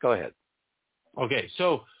 Go ahead. Okay,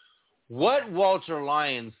 so what Walter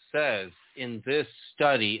Lyons says in this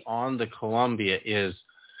study on the Columbia is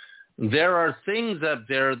there are things up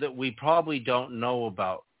there that we probably don't know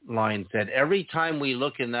about. Lyons said every time we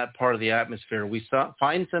look in that part of the atmosphere, we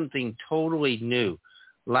find something totally new.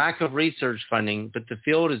 Lack of research funding, but the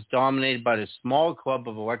field is dominated by a small club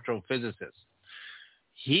of electrophysicists.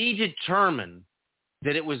 He determined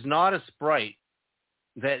that it was not a sprite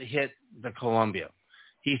that hit the Columbia.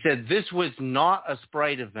 He said this was not a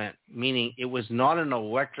sprite event, meaning it was not an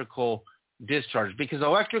electrical discharge, because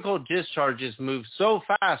electrical discharges move so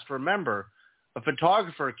fast. Remember, a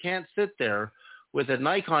photographer can't sit there with a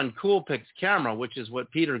Nikon Coolpix camera, which is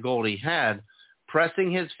what Peter Goldie had,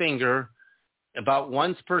 pressing his finger about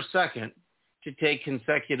once per second to take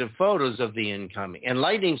consecutive photos of the incoming. And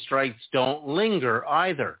lightning strikes don't linger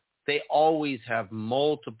either. They always have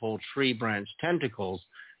multiple tree branch tentacles,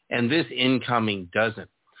 and this incoming doesn't.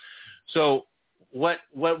 So what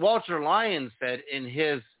Walter Lyons said in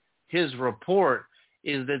his report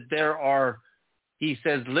is that he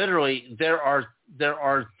says literally there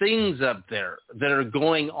are things up there that are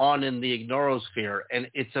going on in the ignorosphere, and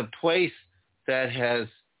it's a place that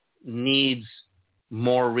needs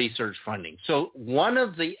more research funding. So one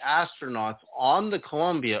of the astronauts on the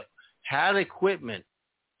Columbia had equipment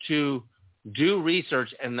to do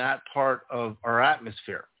research in that part of our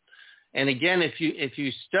atmosphere. And again, if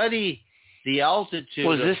you study the altitude...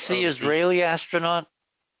 Was this the Israeli astronaut?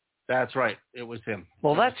 That's right. It was him.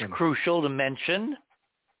 Well, that's crucial to mention.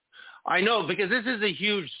 I know, because this is a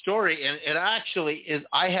huge story, and it actually is.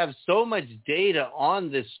 I have so much data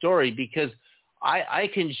on this story because I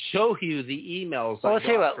can show you the emails. Well, let's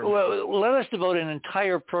say let us devote an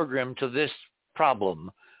entire program to this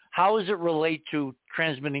problem. How does it relate to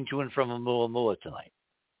transmitting to and from Oumuamua tonight?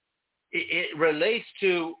 It relates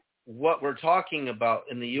to what we're talking about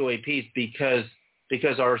in the UAPs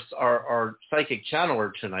because our psychic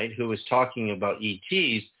channeler tonight, who was talking about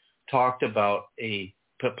ETs, talked about a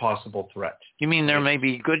possible threat. You mean there may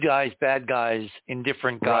be good guys, bad guys,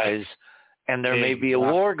 indifferent guys, and there may be a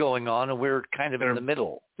war going on, and we're kind of in the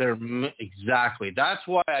middle. Exactly. That's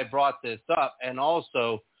why I brought this up. And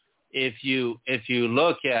also, if you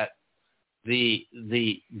look at the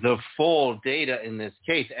full data in this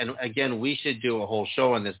case, and again, we should do a whole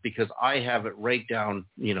show on this because I have it right down,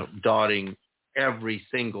 dotting every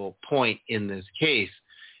single point in this case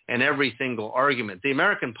and every single argument. The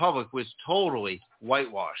American public was totally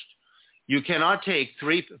whitewashed. You cannot take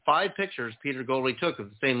 5 pictures Peter Goldie took of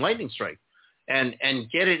the same lightning strike and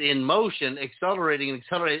get it in motion, accelerating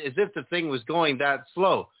as if the thing was going that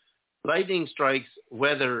slow. Lightning strikes,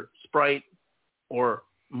 whether sprite or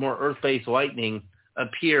more Earth-based lightning,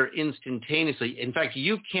 appear instantaneously. In fact,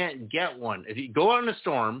 you can't get one. If you go out in a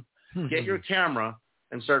storm, get your camera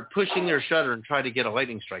and start pushing your shutter and try to get a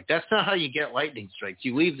lightning strike. That's not how you get lightning strikes.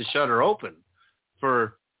 You leave the shutter open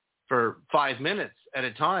for 5 minutes at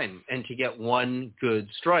a time and to get one good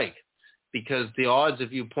strike, because the odds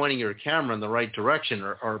of you pointing your camera in the right direction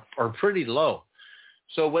are pretty low.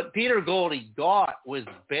 So what Peter Goldie got was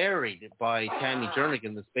buried by Tammy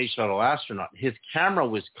Jernigan, the space shuttle astronaut. His camera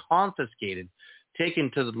was confiscated,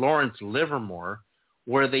 taken to the Lawrence Livermore,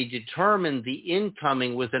 where they determined the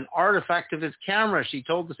incoming was an artifact of his camera, she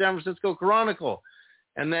told the San Francisco Chronicle.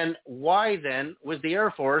 And then why then was the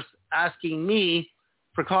Air Force asking me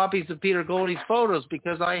for copies of Peter Goldie's photos?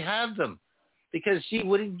 Because I had them, because she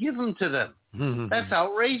wouldn't give them to them. That's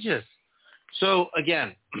outrageous. So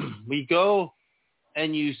again, we go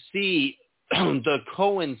and you see the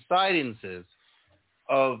coincidences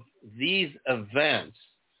of these events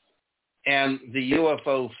and the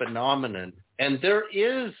UFO phenomenon. And there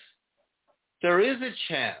is a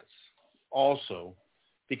chance also,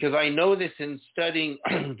 because I know this in studying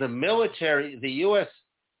the military, the U.S.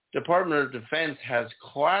 Department of Defense has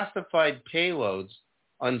classified payloads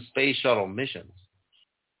on space shuttle missions.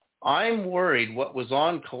 I'm worried what was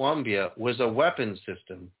on Columbia was a weapon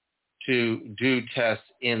system to do tests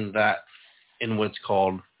in what's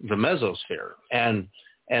called the mesosphere. And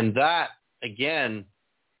that, again,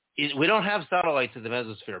 we don't have satellites in the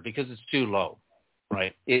mesosphere because it's too low,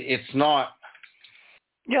 right? It's not.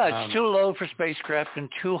 Yeah, it's too low for spacecraft and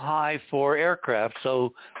too high for aircraft.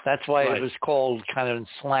 So that's why it was called, kind of in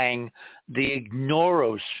slang, the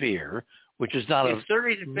ignorosphere, which is not a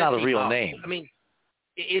real name. I mean,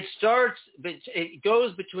 it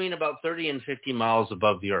goes between about 30 and 50 miles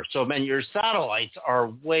above the Earth. So, man, your satellites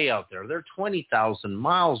are way out there. They're 20,000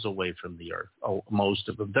 miles away from the Earth, most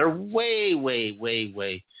of them. They're way, way, way,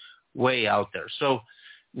 way, way out there. So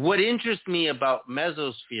what interests me about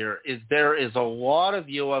mesosphere is there is a lot of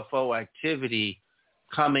UFO activity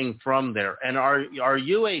coming from there. And our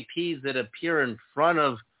UAPs that appear in front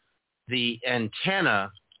of the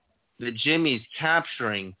antenna that Jimmy's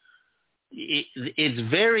capturing, it's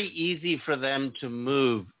very easy for them to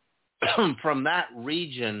move from that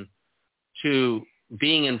region to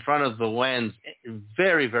being in front of the lens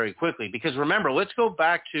very, very quickly. Because remember, let's go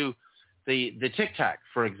back to the Tic Tac,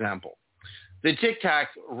 for example. The Tic Tac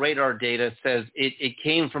radar data says it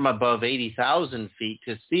came from above 80,000 feet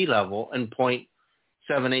to sea level in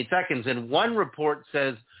 0.78 seconds. And one report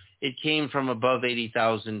says it came from above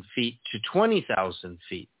 80,000 feet to 20,000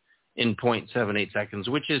 feet in 0.78 seconds,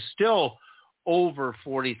 which is still over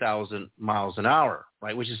 40,000 miles an hour,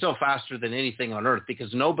 right? Which is still faster than anything on Earth,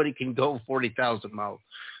 because nobody can go 40,000 miles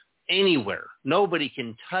anywhere. Nobody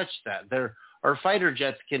can touch that. Our fighter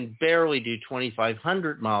jets can barely do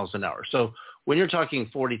 2,500 miles an hour. So when you're talking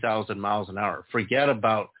 40,000 miles an hour, forget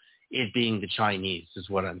about it being the Chinese, is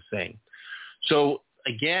what I'm saying. So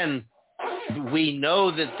again, we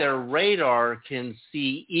know that their radar can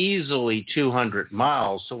see easily 200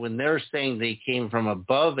 miles. So when they're saying they came from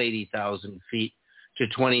above 80,000 feet to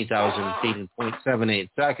 20,000 feet in 0.78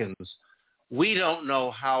 seconds, we don't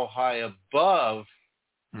know how high above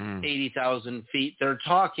 80,000 feet they're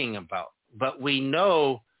talking about. But we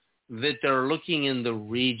know that they're looking in the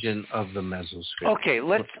region of the mesosphere. Okay,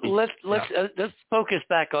 let's focus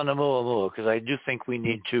back on Oumuamua, because I do think we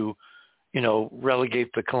need to, relegate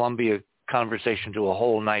the Columbia conversation to a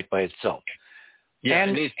whole night by itself. Yeah,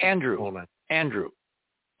 and Andrew,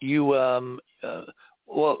 you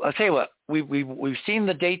well, I'll tell you what, we've seen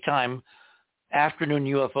the daytime afternoon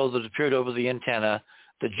UFO that appeared over the antenna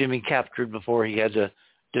that Jimmy captured before he had to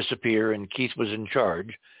disappear and Keith was in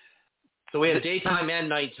charge. So we had daytime and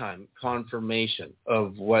nighttime confirmation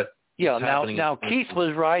of what happening. Now Keith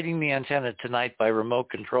was riding the antenna tonight by remote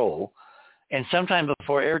control, and sometime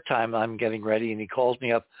before airtime I'm getting ready and he calls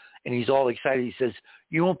me up and he's all excited. He says,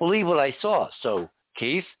 "You won't believe what I saw." So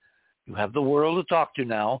Keith, you have the world to talk to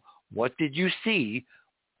now. What did you see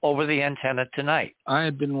over the antenna tonight? I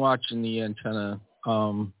had been watching the antenna,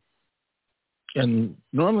 and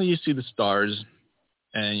normally you see the stars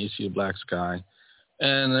and you see a black sky.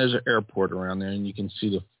 And there's an airport around there, and you can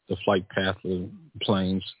see the flight path of the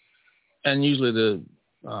planes. And usually the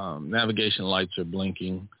navigation lights are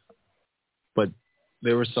blinking. But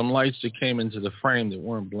there were some lights that came into the frame that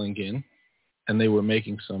weren't blinking, and they were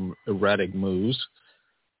making some erratic moves.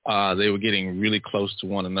 They were getting really close to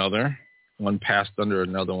one another. One passed under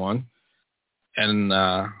another one. And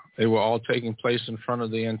they were all taking place in front of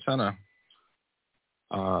the antenna.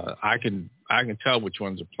 I can tell which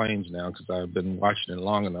ones are planes now because I've been watching it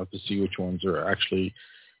long enough to see which ones are actually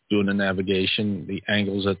doing the navigation, the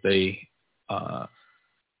angles that they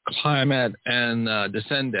climb at and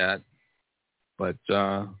descend at. But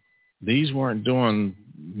these weren't doing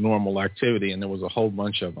normal activity, and there was a whole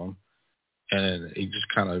bunch of them. And it just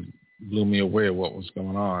kind of blew me away of what was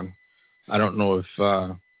going on. I don't know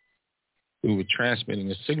if we were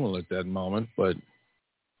transmitting a signal at that moment, but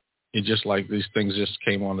it's just like these things just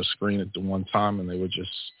came on the screen at the one time, and they were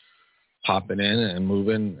just popping in and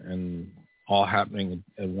moving and all happening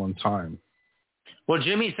at one time. Well,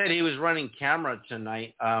 Jimmy said he was running camera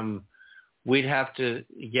tonight. We'd have to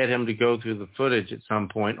get him to go through the footage at some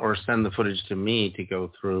point, or send the footage to me to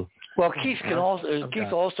go through. Well, Keith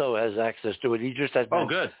also has access to it. He just has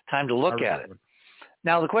time to look at it.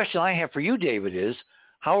 Now, the question I have for you, David, is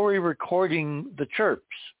how are we recording the chirps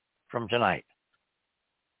from tonight?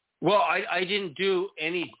 Well, I didn't do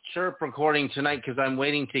any chirp recording tonight because I'm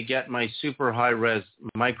waiting to get my super high-res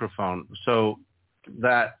microphone. So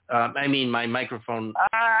that, my microphone.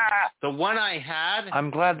 The one I had. I'm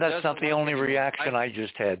glad that's not the only reaction I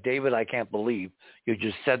just had. David, I can't believe you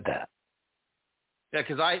just said that. Yeah,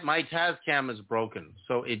 because my Tascam is broken,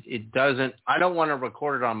 so it doesn't. I don't want to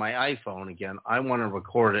record it on my iPhone again. I want to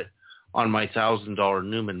record it on my $1,000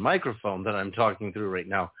 Neumann microphone that I'm talking through right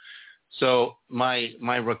now. So my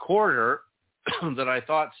recorder that I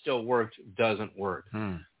thought still worked doesn't work.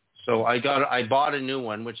 So I bought a new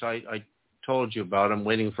one, which I told you about. I'm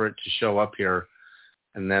waiting for it to show up here,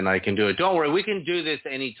 and then I can do it. Don't worry, we can do this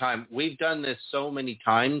anytime. We've done this so many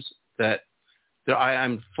times that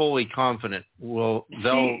I'm fully confident. I'm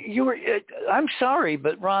sorry,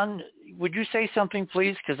 but Ron, would you say something,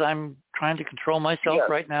 please? Because I'm trying to control myself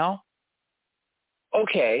right now.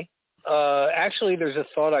 Okay. Actually, there's a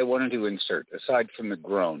thought I wanted to insert aside from the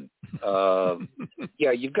groan.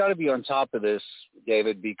 Yeah, you've got to be on top of this,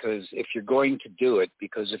 David, because if you're going to do it,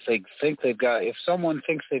 because if someone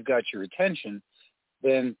thinks they've got your attention,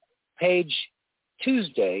 then page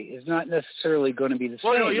Tuesday is not necessarily going to be the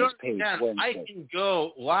same as page Wednesday. I can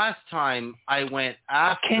go. Last time I went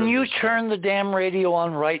after. Can you turn the damn radio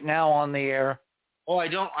on right now on the air? Oh, I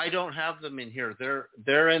don't have them in here.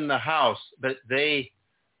 They're in the house, but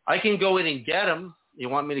I can go in and get them. You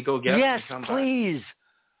want me to go get them? Yes, please.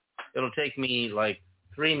 It'll take me like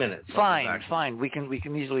 3 minutes. Fine. We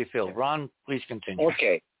can easily fill. Okay. Ron, please continue.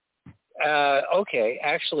 Okay. Okay.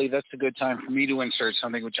 Actually, that's a good time for me to insert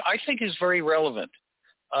something which I think is very relevant.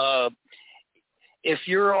 If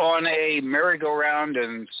you're on a merry-go-round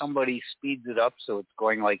and somebody speeds it up so it's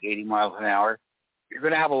going like 80 miles an hour, you're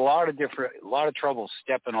going to have a lot of trouble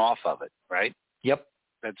stepping off of it, right? Yep.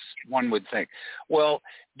 That's one would think. Well,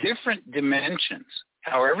 different dimensions,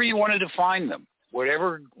 however you want to define them,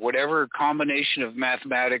 whatever combination of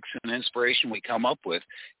mathematics and inspiration we come up with,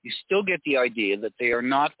 you still get the idea that they are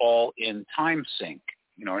not all in time sync.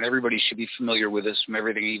 And everybody should be familiar with this from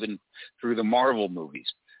everything, even through the Marvel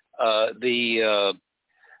movies. So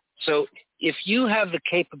if you have the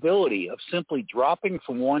capability of simply dropping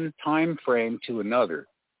from one time frame to another,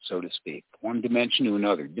 so to speak, one dimension to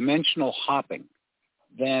another, dimensional hopping,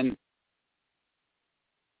 then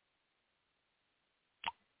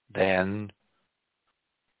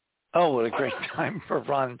what a great time for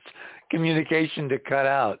Ron's communication to cut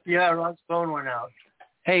out. Yeah, Ron's phone went out.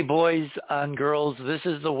 Hey, boys and girls, this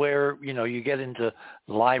is where you get into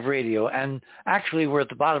live radio. And actually, we're at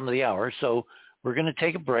the bottom of the hour, so we're going to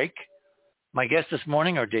take a break. My guests this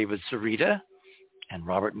morning are David Sereda and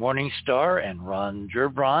Robert Morningstar and Ron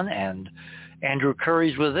Gerbron, and Andrew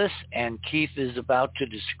Curry's with us, and Keith is about to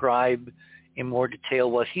describe in more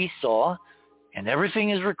detail what he saw, and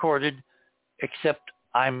everything is recorded, except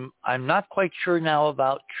I'm not quite sure now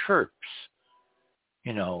about chirps.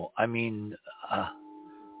 I'm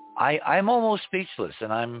almost speechless,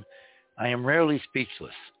 and I am rarely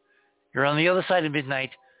speechless. You're on the other side of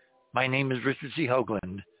midnight. My name is Richard C.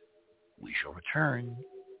 Hoagland. We shall return.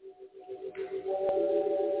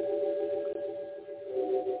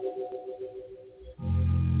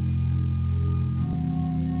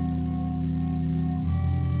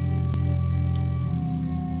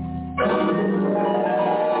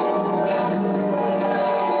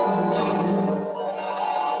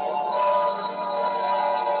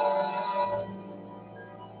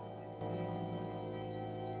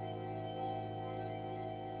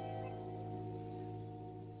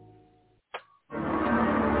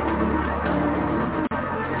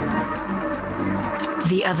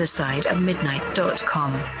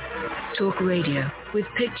 theothersideofmidnight.com. Talk radio with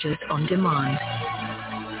pictures on demand.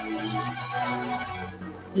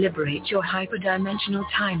 Liberate your hyperdimensional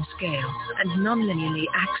time scale and non-linearly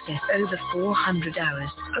access over 400 hours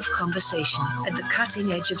of conversation at the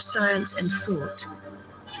cutting edge of science and thought.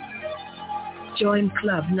 Join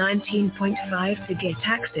Club 19.5 to get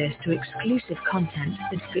access to exclusive content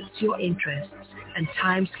that fits your interests and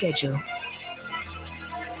time schedule.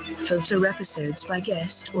 Filter episodes by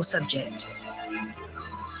guest or subject.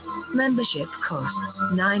 Membership costs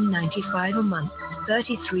 $9.95 a month,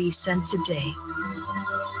 33 cents a day.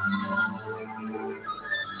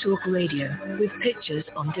 Talk radio with pictures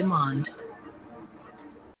on demand.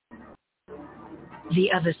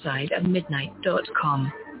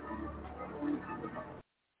 theothersideofmidnight.com.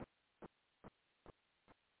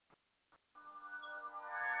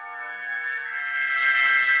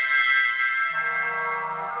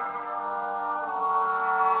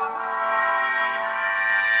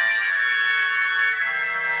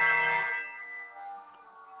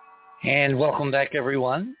 And welcome back,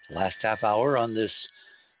 everyone. Last half hour on this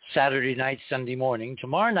Saturday night, Sunday morning.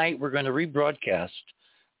 Tomorrow night, we're going to rebroadcast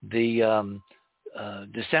the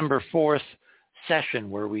December 4th session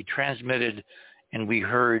where we transmitted and we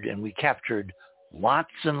heard and we captured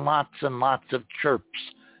lots and lots and lots of chirps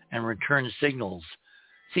and return signals.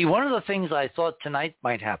 See, one of the things I thought tonight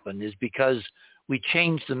might happen is because we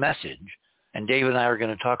changed the message, and Dave and I are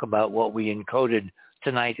going to talk about what we encoded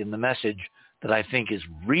tonight in the message that I think is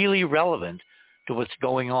really relevant to what's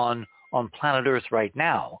going on planet Earth right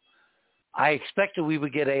now. I expected we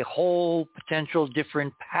would get a whole potential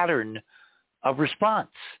different pattern of response.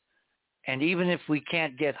 And even if we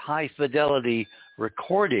can't get high fidelity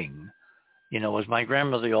recording, as my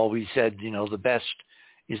grandmother always said, the best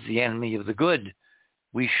is the enemy of the good.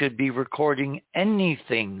 We should be recording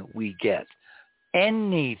anything we get.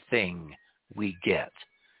 Anything we get.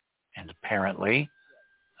 And apparently,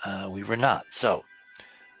 we were not. So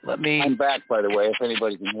I'm back, by the way, if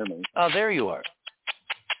anybody can hear me. Oh, there you are.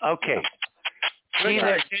 Okay. Can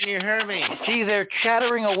you hear me? See, they're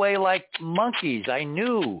chattering away like monkeys. I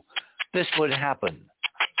knew this would happen.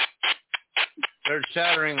 They're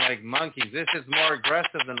chattering like monkeys. This is more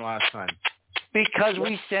aggressive than last time. Because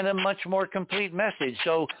we sent a much more complete message.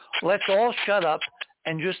 So let's all shut up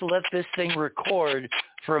and just let this thing record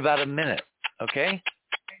for about a minute, okay?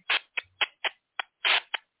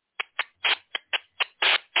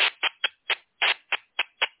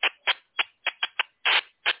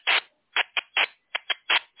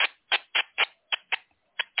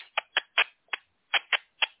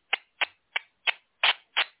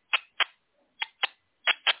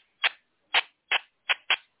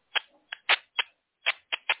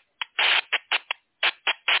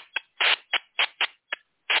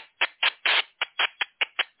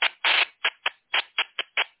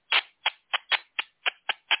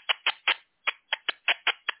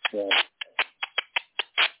 Yeah.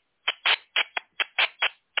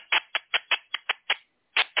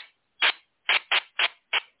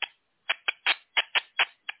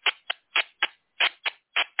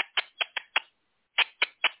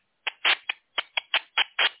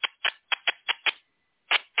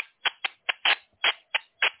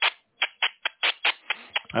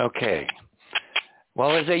 Okay.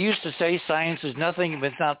 Well, as they used to say, science is nothing if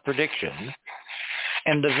it's not prediction.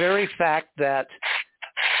 And the very fact that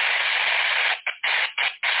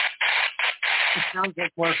it sounds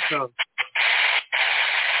like Morse code.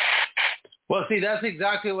 Well, see, that's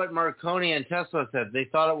exactly what Marconi and Tesla said. They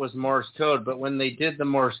thought it was Morse code, but when they did the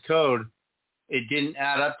Morse code, it didn't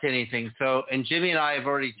add up to anything. So, and Jimmy and I have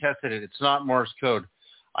already tested it. It's not Morse code.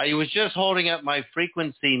 I was just holding up my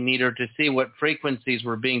frequency meter to see what frequencies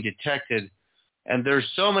were being detected, and there's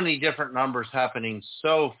so many different numbers happening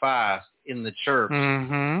so fast in the chirps.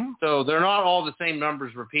 Mm-hmm. So they're not all the same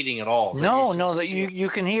numbers repeating at all. No, that you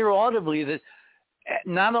can hear audibly that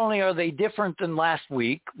not only are they different than last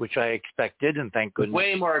week, which I expected, and thank goodness.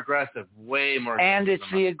 Way more aggressive. And it's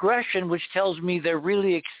the aggression which tells me they're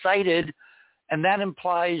really excited, and that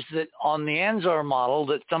implies that on the Anzar model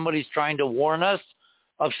that somebody's trying to warn us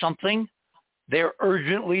of something. They're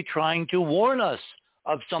urgently trying to warn us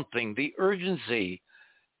of something. The urgency,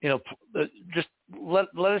 just let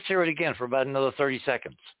us hear it again for about another 30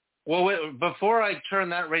 seconds. Well, wait, before I turn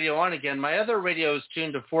that radio on again, my other radio is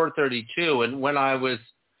tuned to 432, and when I was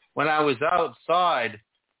outside,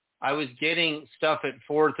 I was getting stuff at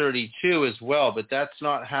 432 as well, but that's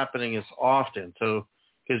not happening as often. So,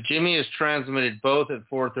 because Jimmy has transmitted both at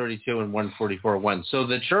 432 and 144.1. So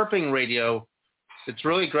the chirping radio, it's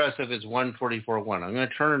really aggressive, is 144.1. I'm going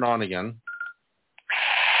to turn it on again.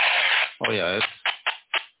 Oh, yeah, it's...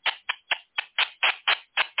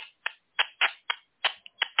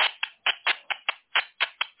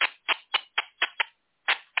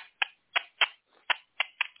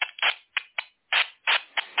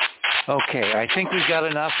 Okay, I think we've got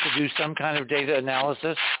enough to do some kind of data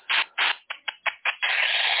analysis.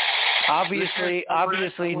 Obviously,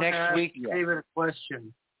 next week. David a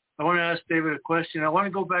question. I want to ask David a question. I want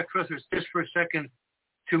to go back just for a second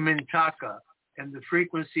to Mintaka and the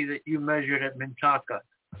frequency that you measured at Mintaka.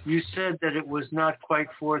 You said that it was not quite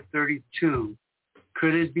 432.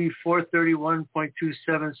 Could it be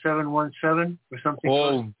 431.27717 or something?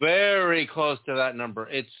 Oh, very close to that number.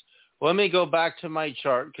 Let me go back to my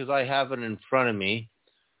chart because I have it in front of me.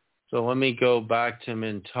 So let me go back to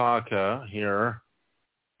Mintaka here.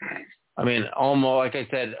 I mean, almost, like I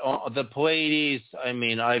said, the Pleiades, I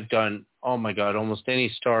mean, I've done, oh my God, almost any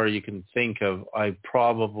star you can think of. I've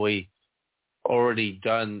probably already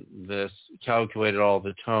done this, calculated all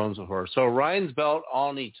the tones of her. So Orion's Belt,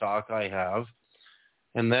 Alni Talk I have.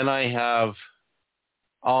 And then I have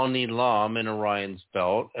Alni Lam in Orion's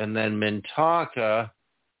Belt. And then Mintaka's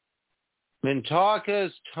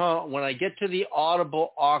tone, when I get to the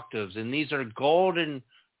audible octaves, and these are golden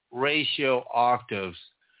ratio octaves,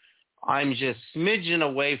 I'm just smidgen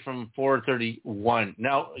away from 431.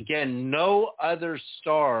 Now, again, no other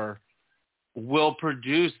star will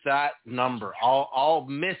produce that number. I'll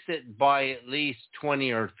miss it by at least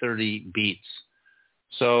 20 or 30 beats.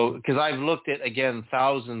 So, because I've looked at, again,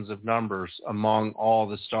 thousands of numbers among all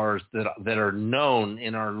the stars that are known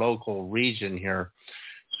in our local region here.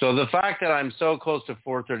 So the fact that I'm so close to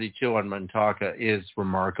 432 on Mintaka is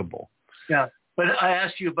remarkable. Yeah. But I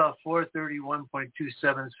asked you about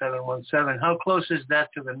 431.27717. How close is that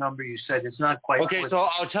to the number you said? It's not quite. Okay, so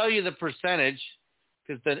I'll tell you the percentage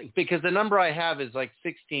because the number I have is like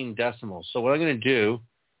 16 decimals. So what I'm going to do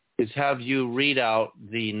is have you read out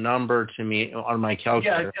the number to me on my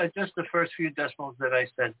calculator. Yeah, just the first few decimals that I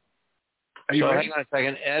said. Are you ready? Hang on a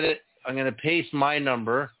second. Edit. I'm going to paste my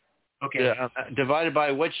number. Okay. Divided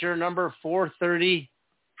by what's your number? 430.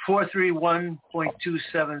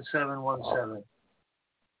 431.27717.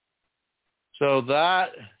 So that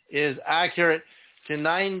is accurate to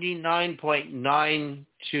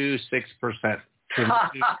 99.926% to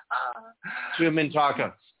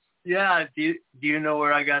Mintaka. Yeah. Do you know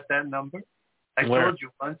where I got that number? I told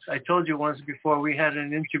you once before. We had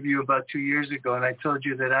an interview about 2 years ago, and I told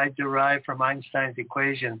you that I derived from Einstein's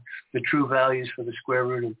equation the true values for the square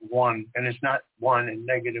root of 1, and it's not 1 and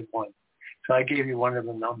negative 1. So I gave you one of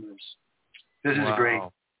the numbers. This is great.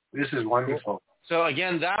 This is wonderful. So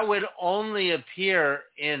again, that would only appear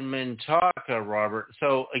in Mintaka, Robert.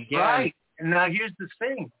 So again, right. And now here's the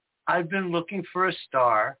thing. I've been looking for a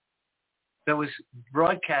star that was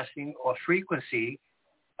broadcasting a frequency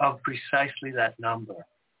of precisely that number.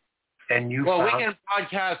 And we can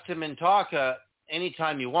broadcast to Mintaka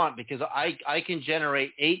anytime you want because I can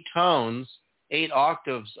generate 8 tones, 8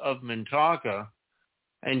 octaves of Mintaka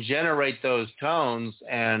and generate those tones,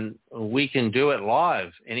 and we can do it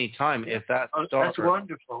live anytime if that's That's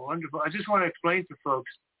wonderful, wonderful. I just want to explain to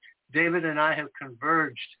folks, David and I have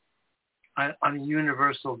converged on a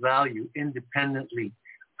universal value independently.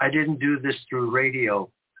 I didn't do this through radio.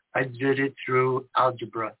 I did it through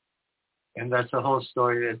algebra. And that's a whole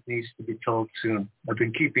story that needs to be told soon. I've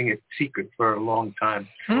been keeping it secret for a long time.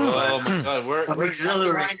 Oh, my God. We're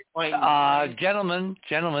exhilarated. Gentlemen,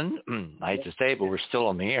 I hate to say it, but we're still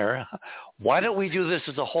on the air. Why don't we do this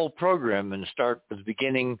as a whole program and start with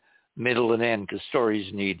beginning, middle, and end? Because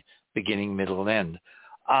stories need beginning, middle, and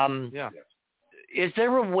end. Is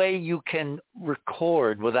there a way you can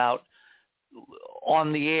record without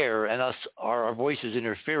on the air and our voices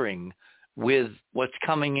interfering with what's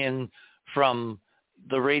coming in from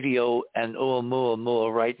the radio and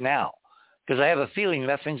Oumuamua right now? Because I have a feeling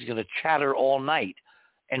that thing's going to chatter all night.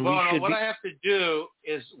 And what I have to do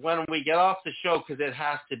is when we get off the show, because it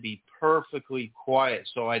has to be perfectly quiet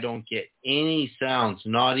so I don't get any sounds,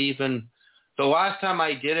 not even the last time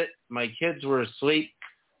I did it, my kids were asleep.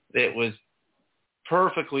 It was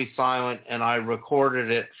perfectly silent, and I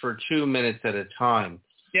recorded it for 2 minutes at a time.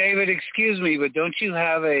 David, excuse me, but don't you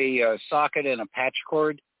have a socket and a patch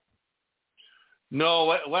cord?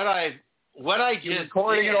 No, what I just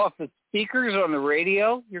recording it off the speakers on the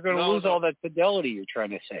radio? You're going to lose all that fidelity you're trying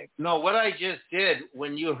to save. No, what I just did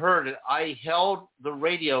when you heard it, I held the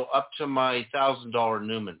radio up to my $1,000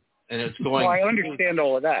 Newman, and it's going. Well, I understand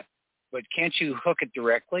all of that, but can't you hook it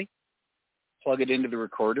directly? Plug it into the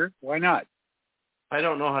recorder? Why not? I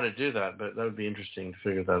don't know how to do that, but that would be interesting to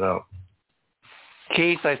figure that out.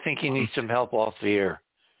 Keith, I think you need some help off the air.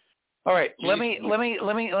 All right, let me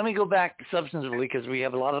go back substantively because we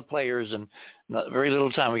have a lot of players and very little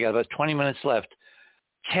time. We got about 20 minutes left.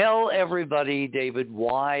 Tell everybody, David,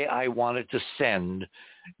 why I wanted to send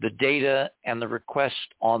the data and the request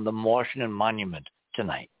on the Washington Monument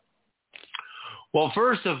tonight. Well,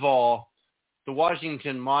 first of all, the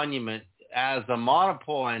Washington Monument as a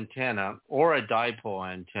monopole antenna or a dipole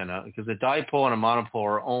antenna, because a dipole and a monopole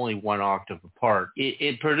are only 1 octave apart,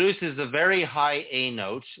 it produces a very high A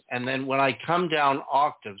note, and then when I come down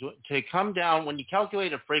octaves, when you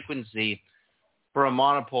calculate a frequency for a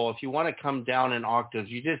monopole, if you want to come down in octaves,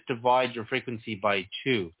 you just divide your frequency by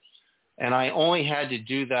 2. And I only had to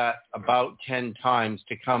do that about 10 times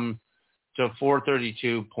to come to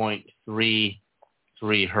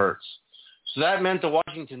 432.33 hertz. So that meant the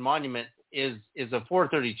Washington Monument is a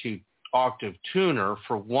 432 octave tuner,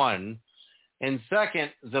 for one. And second,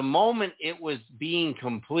 the moment it was being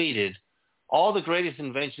completed, all the greatest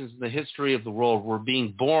inventions in the history of the world were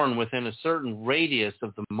being born within a certain radius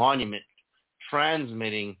of the monument,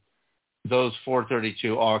 transmitting those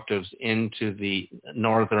 432 octaves into the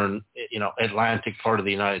northern, Atlantic part of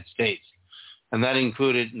the United States. And that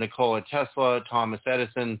included Nikola Tesla, Thomas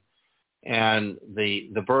Edison, and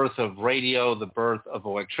the birth of radio, the birth of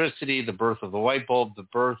electricity, the birth of the light bulb, the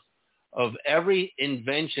birth of every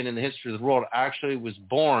invention in the history of the world actually was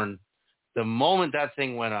born the moment that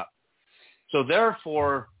thing went up. So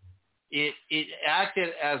therefore, it acted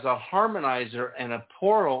as a harmonizer and a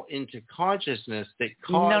portal into consciousness that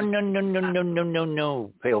caused...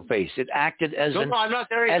 No, Paleface. It acted as an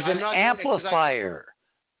amplifier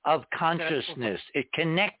of consciousness. It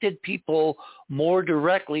connected people more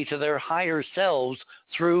directly to their higher selves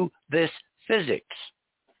through this physics.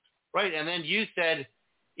 Right, and then you said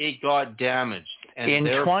it got damaged. And in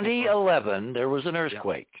 2011, there was an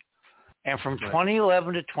earthquake. Yeah. And from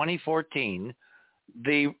 2011 to 2014,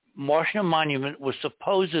 the Washington Monument was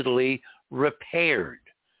supposedly repaired.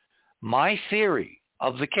 My theory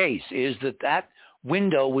of the case is that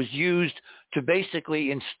window was used to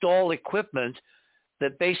basically install equipment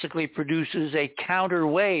that basically produces a counter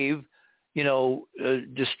wave,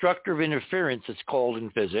 destructive interference, it's called in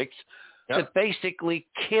physics, that basically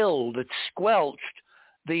killed, it squelched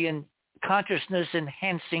the consciousness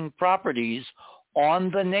enhancing properties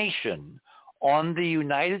on the nation, on the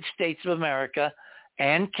United States of America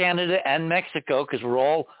and Canada and Mexico, because we're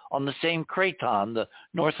all on the same craton, the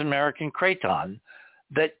North American craton,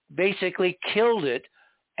 that basically killed it,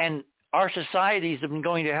 and our societies have been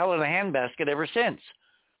going to hell in a handbasket ever since.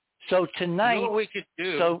 So tonight, you know what we could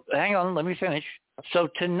do? So hang on, let me finish. So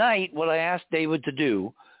tonight, what I asked David to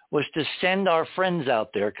do was to send our friends out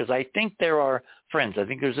there, because I think there are friends. I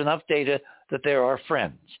think there's enough data that there are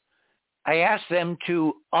friends. I asked them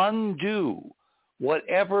to undo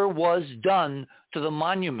whatever was done to the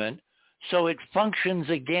monument so it functions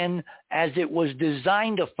again as it was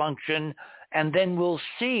designed to function, and then we'll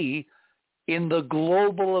see in the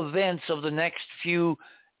global events of the next few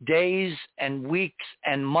days and weeks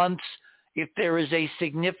and months if there is a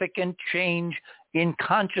significant change in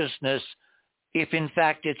consciousness, if in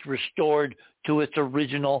fact it's restored to its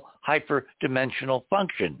original hyperdimensional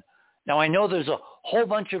function. Now, I know there's a whole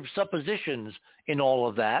bunch of suppositions in all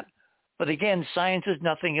of that, but again, science is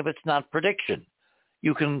nothing if it's not prediction.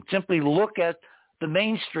 You can simply look at the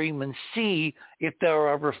mainstream and see if there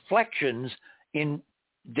are reflections in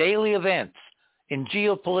daily events, in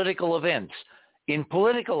geopolitical events, in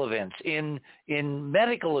political events, in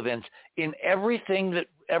medical events, in everything that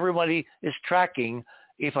everybody is tracking.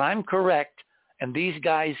 If I'm correct, and these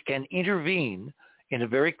guys can intervene in a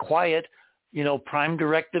very quiet, prime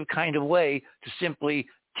directive kind of way to simply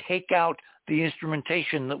take out the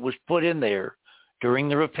instrumentation that was put in there during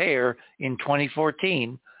the repair in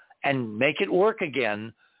 2014 and make it work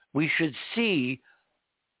again, we should see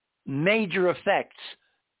major effects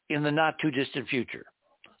in the not too distant future.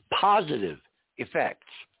 Positive effects.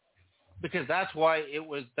 Because that's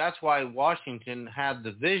why Washington had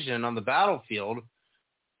the vision on the battlefield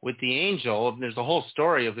with the angel. There's a whole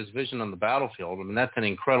story of his vision on the battlefield. I mean, that's an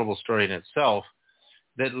incredible story in itself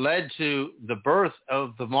that led to the birth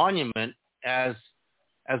of the monument as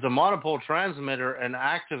a monopole transmitter and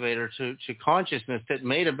activator to consciousness that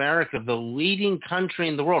made America the leading country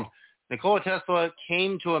in the world. Nikola Tesla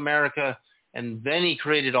came to America, and then he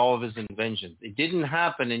created all of his inventions. It didn't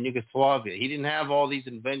happen in Yugoslavia. He didn't have all these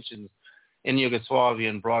inventions in Yugoslavia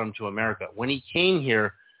and brought them to America. When he came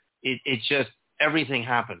here, it just, everything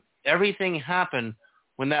happened. Everything happened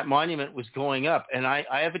when that monument was going up. And I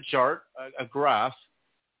have a chart, a graph.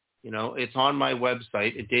 It's on my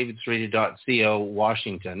website at davidsereda.co,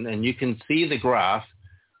 Washington, and you can see the graph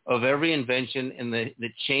of every invention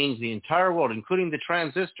that changed the entire world, including the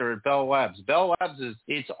transistor at Bell Labs. Bell Labs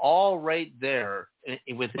it's all right there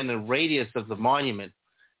within the radius of the monument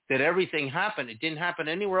that everything happened. It didn't happen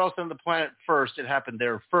anywhere else on the planet first. It happened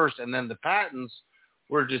there first, and then the patents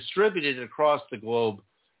were distributed across the globe,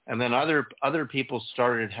 and then other people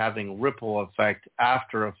started having ripple effect,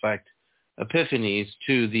 after effect, epiphanies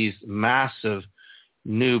to these massive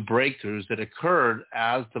new breakthroughs that occurred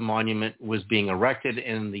as the monument was being erected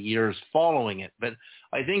in the years following it. But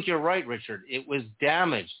I think you're right, Richard. It was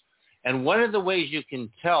damaged. And one of the ways you can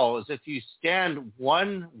tell is if you stand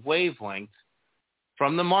one wavelength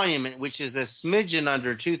from the monument, which is a smidgen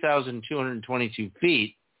under 2,222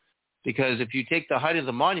 feet, because if you take the height of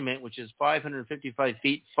the monument, which is 555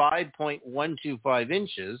 feet, 5.125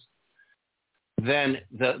 inches, then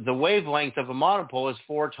the wavelength of a monopole is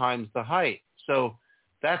 4 times the height. So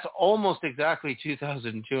that's almost exactly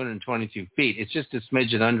 2,222 feet. It's just a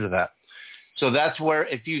smidgen under that. So that's where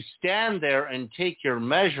if you stand there and take your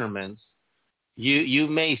measurements, you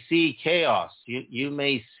may see chaos. You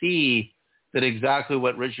may see that exactly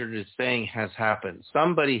what Richard is saying has happened.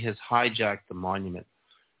 Somebody has hijacked the monument,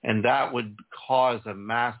 and that would cause a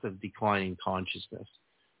massive decline in consciousness.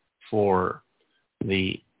 for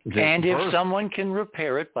the and birth. if someone can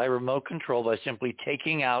repair it by remote control by simply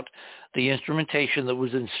taking out the instrumentation that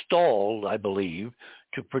was installed, I believe,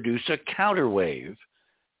 to produce a counterwave,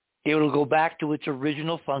 it will go back to its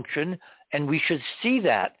original function, and we should see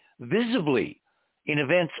that visibly in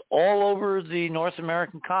events all over the North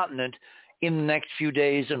American continent in the next few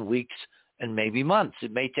days and weeks and maybe months.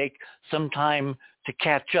 It may take some time to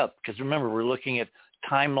catch up, because remember, we're looking at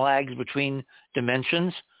time lags between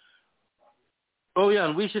dimensions. Oh yeah,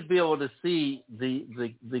 and we should be able to see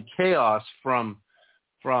the chaos from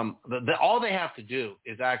all they have to do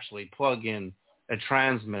is actually plug in a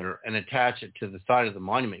transmitter and attach it to the side of the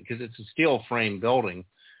monument, because it's a steel frame building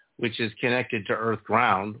which is connected to earth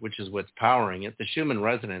ground, which is what's powering it. The Schumann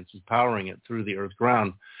resonance is powering it through the earth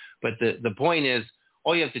ground. But the point is,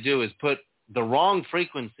 all you have to do is put the wrong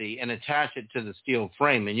frequency and attach it to the steel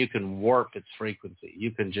frame, and you can warp its frequency.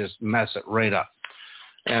 You can just mess it right up.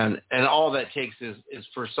 And all that takes is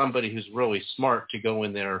for somebody who's really smart to go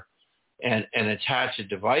in there and attach a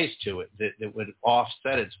device to it that would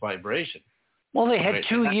offset its vibration. Well, they had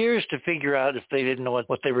 2 years to figure out, if they didn't know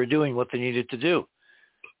what they were doing, what they needed to do.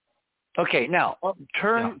 Okay, now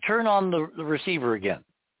turn on the receiver again.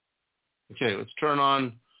 Okay, let's turn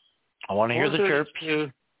on. I want to hear the chirps.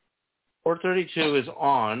 432 is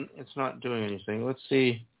on. It's not doing anything. Let's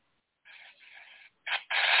see.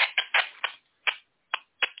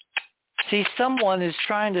 See, someone is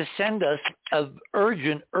trying to send us an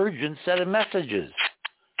urgent set of messages.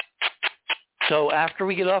 So after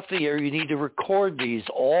we get off the air, you need to record these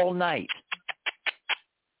all night.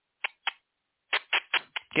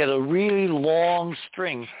 Get a really long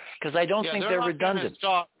string, because I don't think they're redundant.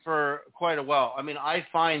 Stop for quite a while. I mean, I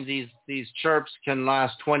find these chirps can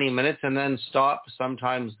last 20 minutes and then stop.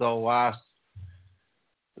 Sometimes they'll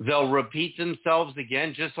repeat themselves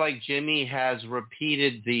again, just like Jimmy has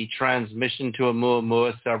repeated the transmission to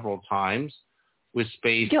Oumuamua several times with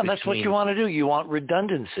space. Yeah, that's what you want to do. You want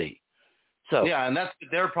redundancy. So yeah, and that's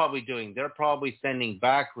what they're probably doing. They're probably sending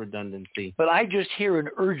back redundancy. But I just hear an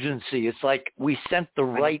urgency. It's like we sent the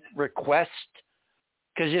right request.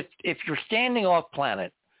 Because if you're standing off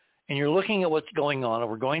planet and you're looking at what's going on,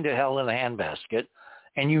 and we're going to hell in a handbasket,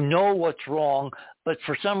 and you know what's wrong, but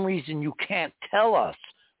for some reason you can't tell us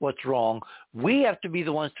what's wrong, we have to be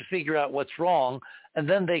the ones to figure out what's wrong, and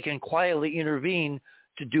then they can quietly intervene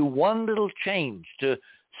to do one little change to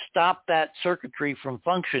stop that circuitry from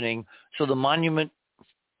functioning so the monument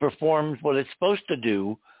performs what it's supposed to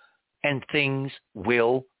do, and things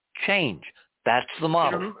will change. That's the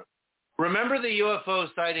model. Remember the UFO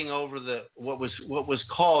sighting over what was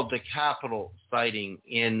called the Capitol sighting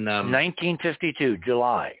in 1952,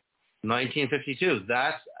 July. 1952.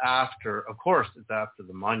 That's after, of course, it's after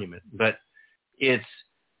the monument, but it's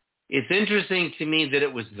interesting to me that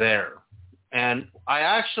it was there. And I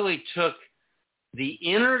actually took the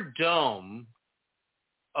inner dome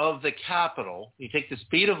of the Capitol. You take the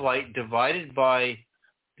speed of light divided by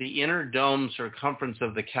the inner dome circumference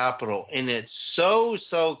of the Capitol, and it's so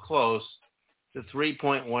close to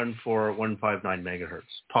 3.14159 megahertz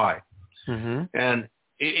pi. Mm-hmm. And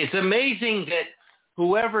it's amazing that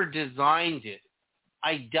whoever designed it,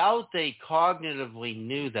 I doubt they cognitively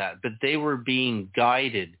knew that, but they were being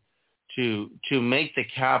guided to make the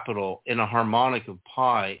Capitol in a harmonic of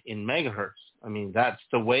pi in megahertz. I mean, that's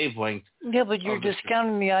the wavelength. Yeah, but you're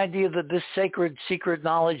discounting the idea that this sacred secret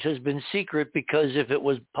knowledge has been secret, because if it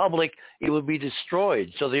was public, it would be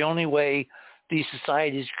destroyed. So the only way these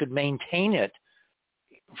societies could maintain it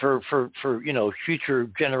for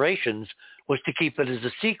future generations was to keep it as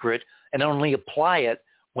a secret and only apply it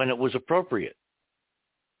when it was appropriate.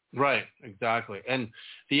 Right, exactly. And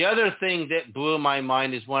the other thing that blew my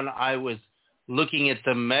mind is when I was looking at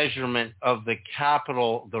the measurement of the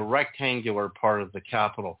Capitol, the rectangular part of the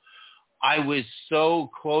Capitol, I was so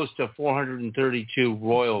close to 432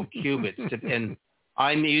 royal cubits. And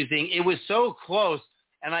it was so close,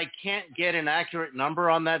 and I can't get an accurate number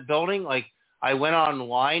on that building. Like, I went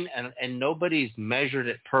online, and nobody's measured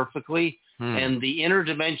it perfectly. And the inner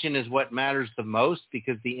dimension is what matters the most,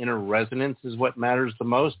 because the inner resonance is what matters the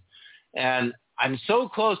most. And I'm so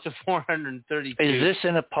close to 432. Is this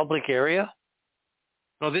in a public area?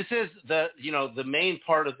 No, this is the main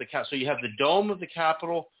part of the Capitol. So you have the dome of the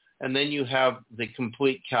Capitol, and then you have the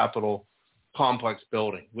complete Capitol complex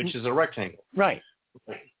building, which is a rectangle. Right.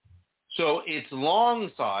 So its long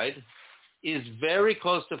side is very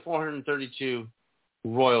close to 432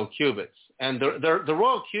 royal cubits. And the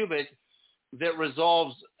royal cubit that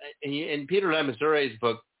resolves, in Peter Lemasure's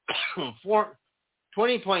book,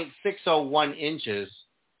 20.601 inches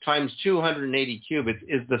times 280 cubits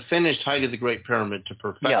is the finished height of the Great Pyramid to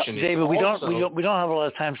perfection. Yeah, David, we don't have a lot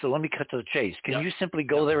of time, so let me cut to the chase. Can you simply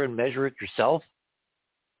go there and measure it yourself?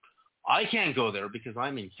 I can't go there because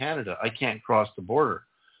I'm in Canada. I can't cross the border.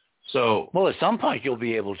 So, well, at some point you'll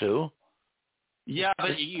be able to. Yeah,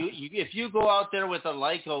 but if you go out there with a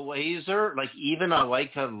Leica laser, like even a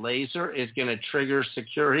Leica laser is going to trigger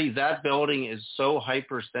security. That building is so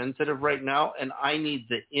hypersensitive right now, and I need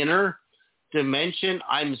the inner dimension.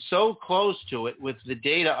 I'm so close to it with the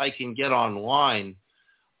data I can get online.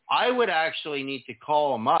 I would actually need to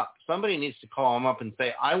call them up. Somebody needs to call them up and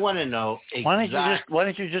say, I want to know exactly. Why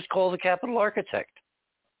don't you just call the Capitol Architect?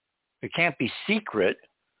 It can't be secret.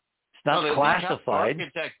 It's not classified. The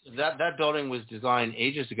architect, that building was designed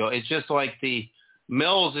ages ago. It's just like the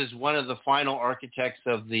Mills is one of the final architects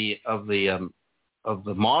of the Washington.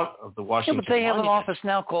 Yeah, but they have an office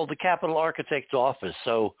now called the Capitol Architect's Office.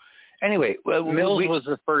 So, anyway, Mills was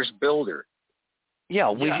the first builder. Yeah,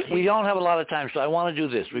 we don't have a lot of time, so I want to do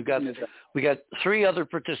this. We got 3 other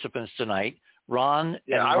participants tonight. Ron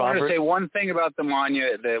and I Robert. want to say one thing about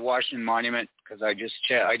the Washington Monument, because I just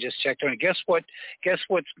checked on it. Guess what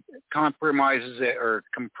comprises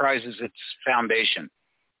its foundation?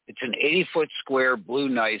 It's an 80-foot square blue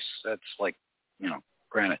gneiss. That's like,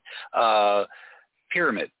 granite.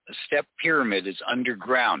 Pyramid. A step pyramid is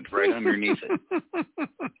underground, right underneath it.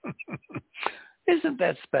 Isn't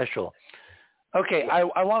that special? Okay,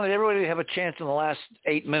 I wanted everybody to have a chance in the last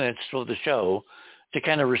 8 minutes of the show to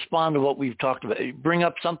kind of respond to what we've talked about. Bring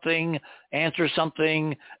up something, answer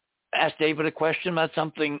something, ask David a question about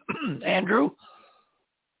something. Andrew?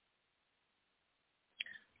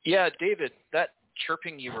 Yeah, David, that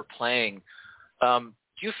chirping you were playing, do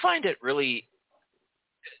you find it really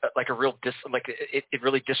like it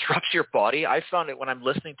really disrupts your body? I found it when I'm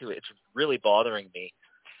listening to it, it's really bothering me.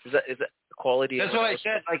 Is that the quality? That's what I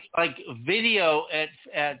said. Like video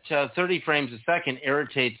at 30 frames a second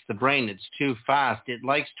irritates the brain. It's too fast. It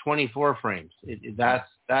likes 24 frames.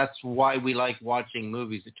 That's why we like watching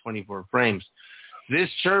movies at 24 frames. This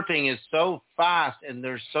chirping is so fast and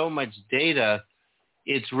there's so much data.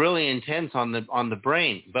 It's really intense on the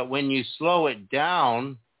brain. But when you slow it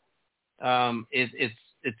down, it's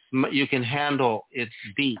you can handle its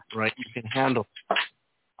beat, right? You can handle.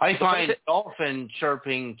 I find dolphin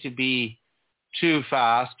chirping to be too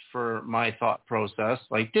fast for my thought process.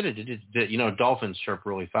 Like dolphins chirp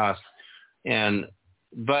really fast,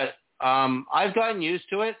 but I've gotten used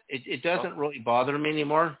to it. It doesn't really bother me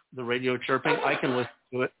anymore. The radio chirping, I can listen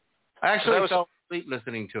to it. I actually fell asleep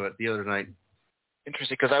listening to it the other night.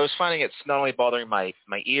 Interesting, because I was finding it's not only bothering my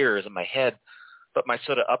ears and my head, but my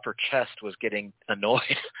sort of upper chest was getting annoyed.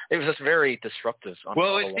 It was just very disruptive.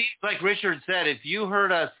 Well, it seems like Richard said, if you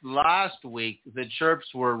heard us last week, the chirps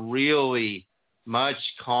were really much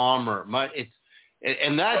calmer.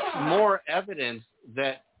 And that's more evidence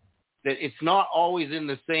that it's not always in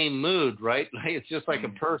the same mood, right? Like it's just like a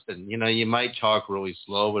person. You might talk really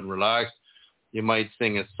slow and relaxed. You might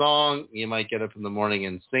sing a song. You might get up in the morning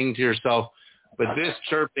and sing to yourself. But this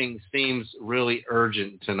chirping seems really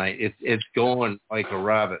urgent tonight. It's going like a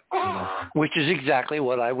rabbit. Which is exactly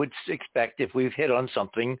what I would expect if we've hit on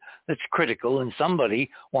something that's critical and somebody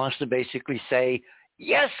wants to basically say,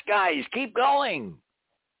 yes, guys, keep going.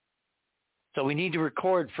 So we need to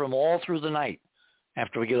record from all through the night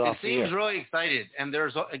after we get off the air. It seems really excited. And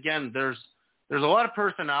there's a lot of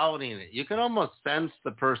personality in it. You can almost sense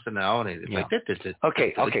the personality. It's like,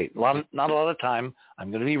 Okay. Not a lot of time.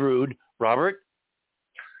 I'm going to be rude. Robert?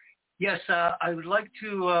 Yes, I would like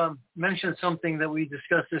to mention something that we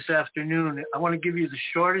discussed this afternoon. I want to give you the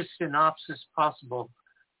shortest synopsis possible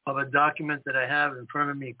of a document that I have in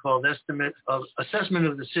front of me called Assessment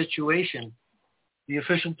of the Situation, the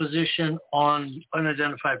Official Position on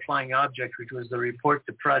Unidentified Flying Object, which was the report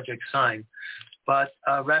to Project Sign. But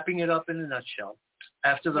wrapping it up in a nutshell,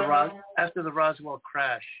 after the Roswell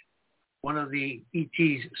crash, one of the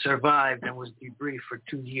ETs survived and was debriefed for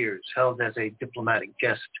 2 years, held as a diplomatic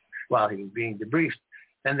guest while he was being debriefed.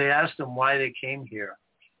 And they asked him why they came here.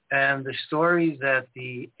 And the story that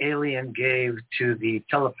the alien gave to the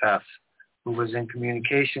telepath who was in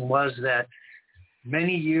communication was that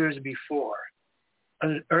many years before,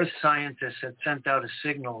 an Earth scientist had sent out a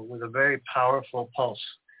signal with a very powerful pulse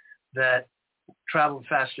that traveled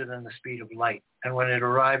faster than the speed of light. And when it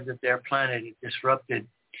arrived at their planet, it disrupted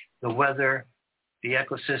the weather, the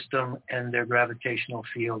ecosystem, and their gravitational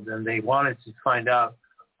field. And they wanted to find out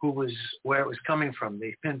where it was coming from.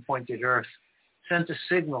 They pinpointed Earth, sent a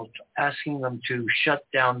signal asking them to shut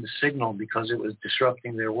down the signal because it was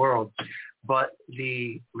disrupting their world. But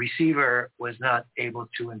the receiver was not able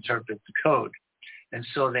to interpret the code. And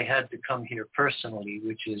so they had to come here personally,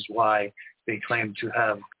 which is why they claim to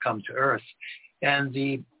have come to Earth. And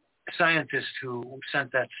the scientist who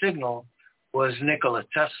sent that signal was Nikola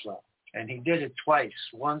Tesla. And he did it twice.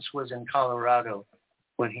 Once was in Colorado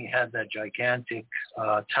when he had that gigantic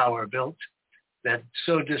tower built that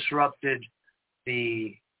so disrupted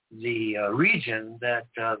the region that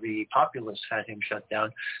the populace had him shut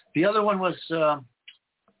down. The other one was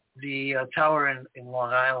the tower in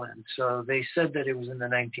Long Island. So they said that it was in the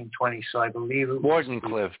 1920s. So I believe it was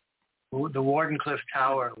Wardenclyffe. The Wardenclyffe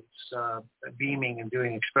Tower was beaming and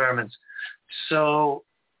doing experiments. So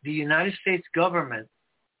the United States government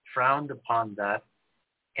frowned upon that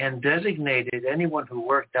and designated anyone who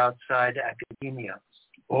worked outside academia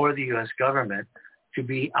or the U.S. government to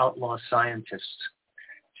be outlaw scientists.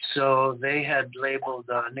 So they had labeled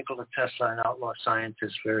Nikola Tesla an outlaw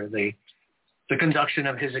scientist for the conduction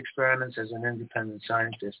of his experiments as an independent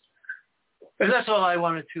scientist. But that's all I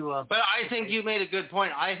wanted to... But I think you made a good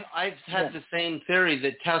point. I've had the same theory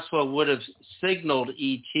that Tesla would have signaled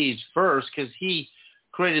ETs first because he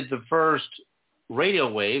created the first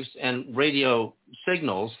radio waves and radio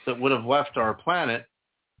signals that would have left our planet,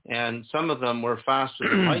 and some of them were faster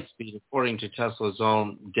than light speed according to Tesla's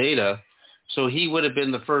own data. So he would have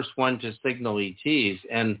been the first one to signal ETs.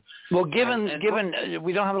 And well, given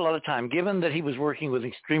we don't have a lot of time, given that he was working with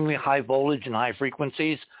extremely high voltage and high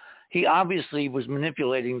frequencies, he obviously was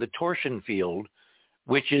manipulating the torsion field,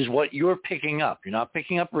 which is what you're picking up. You're not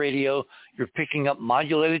picking up radio. You're picking up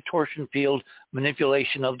modulated torsion field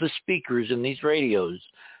manipulation of the speakers in these radios.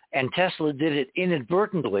 And Tesla did it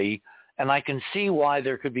inadvertently, and I can see why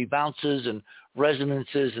there could be bounces and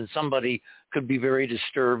resonances, and somebody could be very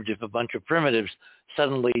disturbed if a bunch of primitives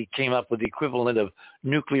suddenly came up with the equivalent of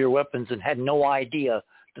nuclear weapons and had no idea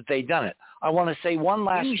that they'd done it. I want to say one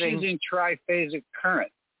last thing. He was using triphasic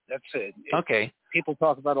current. That's it. Okay. People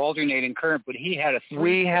talk about alternating current, but he had a three-phase.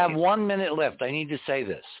 We have 1 minute left. I need to say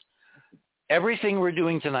this. Everything we're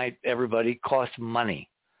doing tonight, everybody, costs money.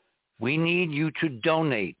 We need you to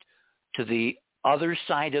donate to the other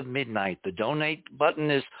side of midnight. The donate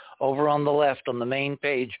button is over on the left on the main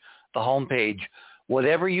page, the home page.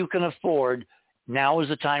 Whatever you can afford, now is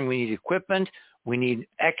the time. We need equipment. We need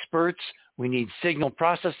experts. We need signal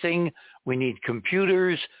processing. We need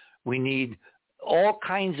computers. We need all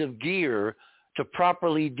kinds of gear to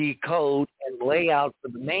properly decode and lay out for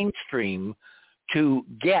the mainstream to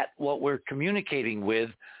get what we're communicating with,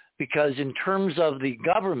 because in terms of the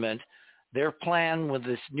government, their plan with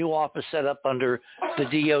this new office set up under the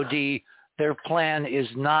DOD, their plan is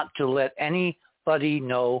not to let anybody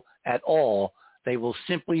know at all. They will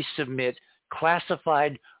simply submit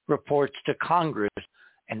classified reports to Congress,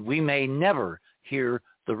 and we may never hear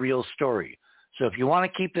the real story. So if you want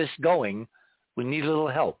to keep this going, we need a little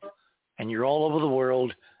help. And you're all over the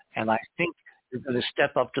world, and I think you're going to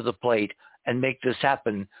step up to the plate and make this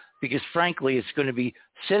happen, because frankly, it's going to be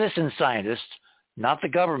citizen scientists, not the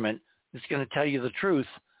government, that's going to tell you the truth,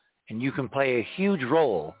 and you can play a huge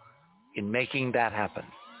role in making that happen.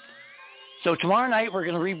 So tomorrow night, we're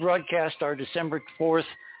going to rebroadcast our December 4th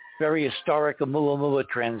very historic Oumuamua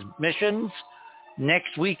transmissions.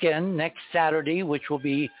 Next weekend, next Saturday, which will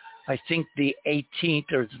be, I think, the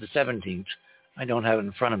 18th or the 17th. I don't have it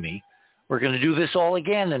in front of me. We're going to do this all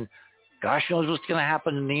again, and gosh knows what's going to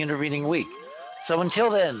happen in the intervening week. So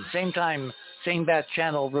until then, same time, same bat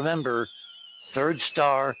channel, remember, third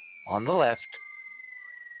star on the left.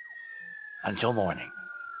 Until morning.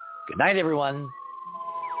 Good night, everyone.